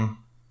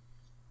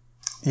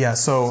 Yeah.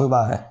 So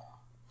Bye.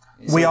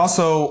 we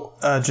also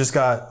just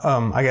got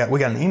we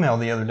got an email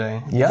the other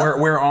day. Yeah.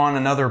 We're on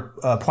another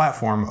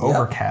platform,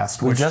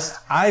 Overcast, which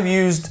I've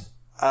used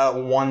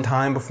one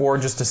time before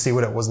just to see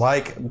what it was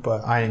like,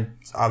 but I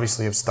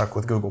obviously have stuck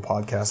with Google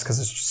Podcasts because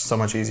it's just so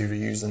much easier to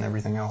use than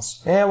everything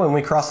else. Yeah, when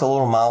we crossed a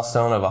little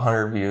milestone of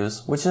 100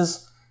 views, which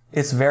is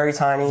it's very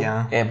tiny.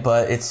 Yeah.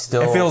 But it's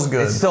still It feels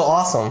good. It's still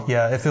awesome.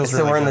 Yeah, it feels So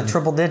really we're in good. the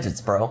triple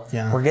digits, bro.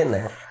 Yeah. We're getting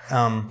there.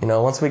 You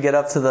know, once we get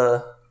up to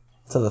the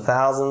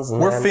thousands, and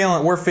We're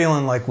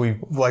feeling like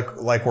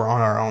we're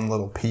on our own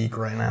little peak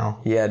right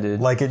now. Yeah, dude.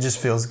 Like it just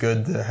feels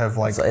good to have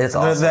like It's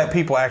awesome. that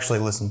people actually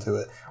listen to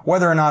it,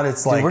 whether or not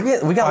it's like we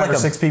got 5 or like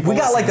 6 people. we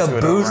got like a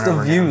listening to it over boost and of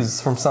over again.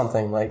 views from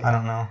something like. I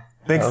don't know.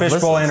 Big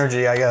fishbowl listens.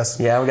 energy, I guess.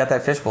 Yeah, we got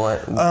that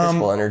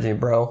fishbowl energy,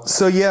 bro.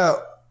 So yeah,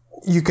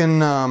 you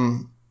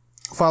can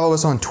follow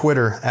us on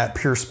Twitter at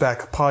Pure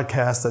Spec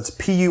Podcast. That's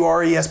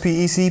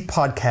PURESPEC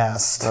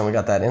Podcast. And we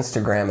got that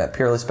Instagram at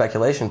Purely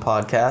Speculation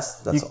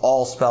Podcast. That's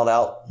all spelled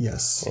out.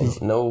 Yes.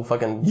 No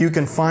fucking. You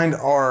can find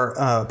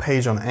our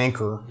page on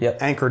Anchor,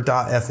 Yep.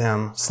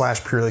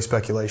 anchor.fm/purely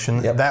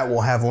speculation. Yep. That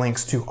will have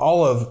links to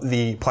all of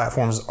the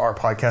platforms our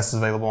podcast is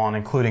available on,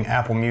 including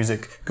Apple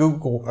Music,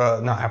 Apple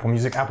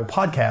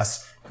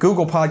Podcasts,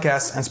 Google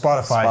Podcasts, and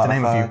Spotify, to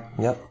name a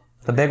few. Yep.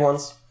 The big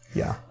ones.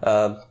 Yeah.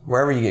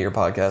 Wherever you get your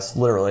podcasts,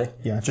 literally.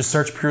 Yeah. Just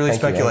search Purely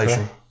Thank you, Speculation.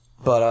 Anchor.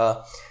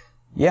 But,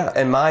 yeah,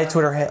 and my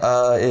Twitter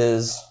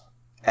is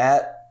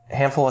at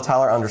handful of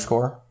Tyler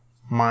 _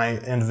 My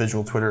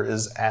individual Twitter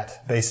is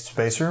at Based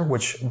Spacer,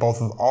 which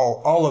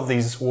all of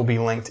these will be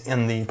linked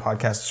in the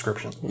podcast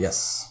description.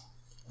 Yes.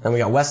 And we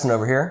got Weston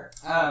over here.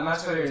 My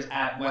Twitter is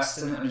at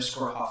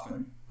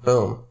Weston_Hoffman.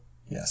 Boom.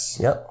 Yes.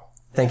 Yep.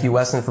 Thank you,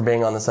 Weston, for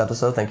being on this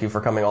episode. Thank you for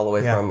coming all the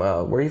way from,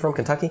 where are you from,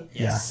 Kentucky?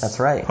 Yes. That's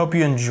right. Hope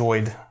you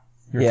enjoyed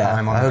your Yeah,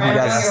 time on I hope the you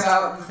guys- Ranting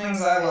about the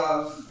things I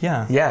love.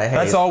 Yeah. Yeah, hey,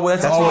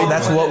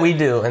 That's what we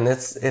do, and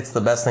it's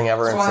the best thing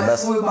ever. That's It's the why it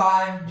best. flew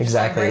by. Just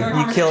Exactly. like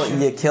regular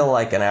You kill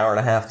like an hour and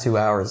a half, 2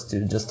 hours,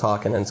 dude, just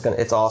talking, and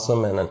it's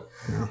awesome. And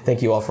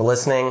thank you all for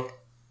listening.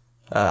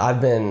 I've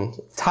been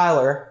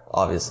Tyler,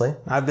 obviously.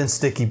 I've been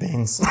Sticky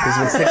Beans. He's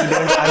been Sticky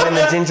Beans. I've been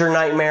the Ginger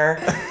Nightmare.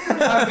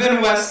 I've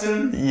been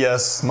Weston.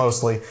 Yes,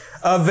 mostly.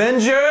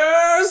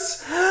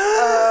 Avengers!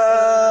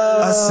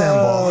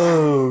 Assemble.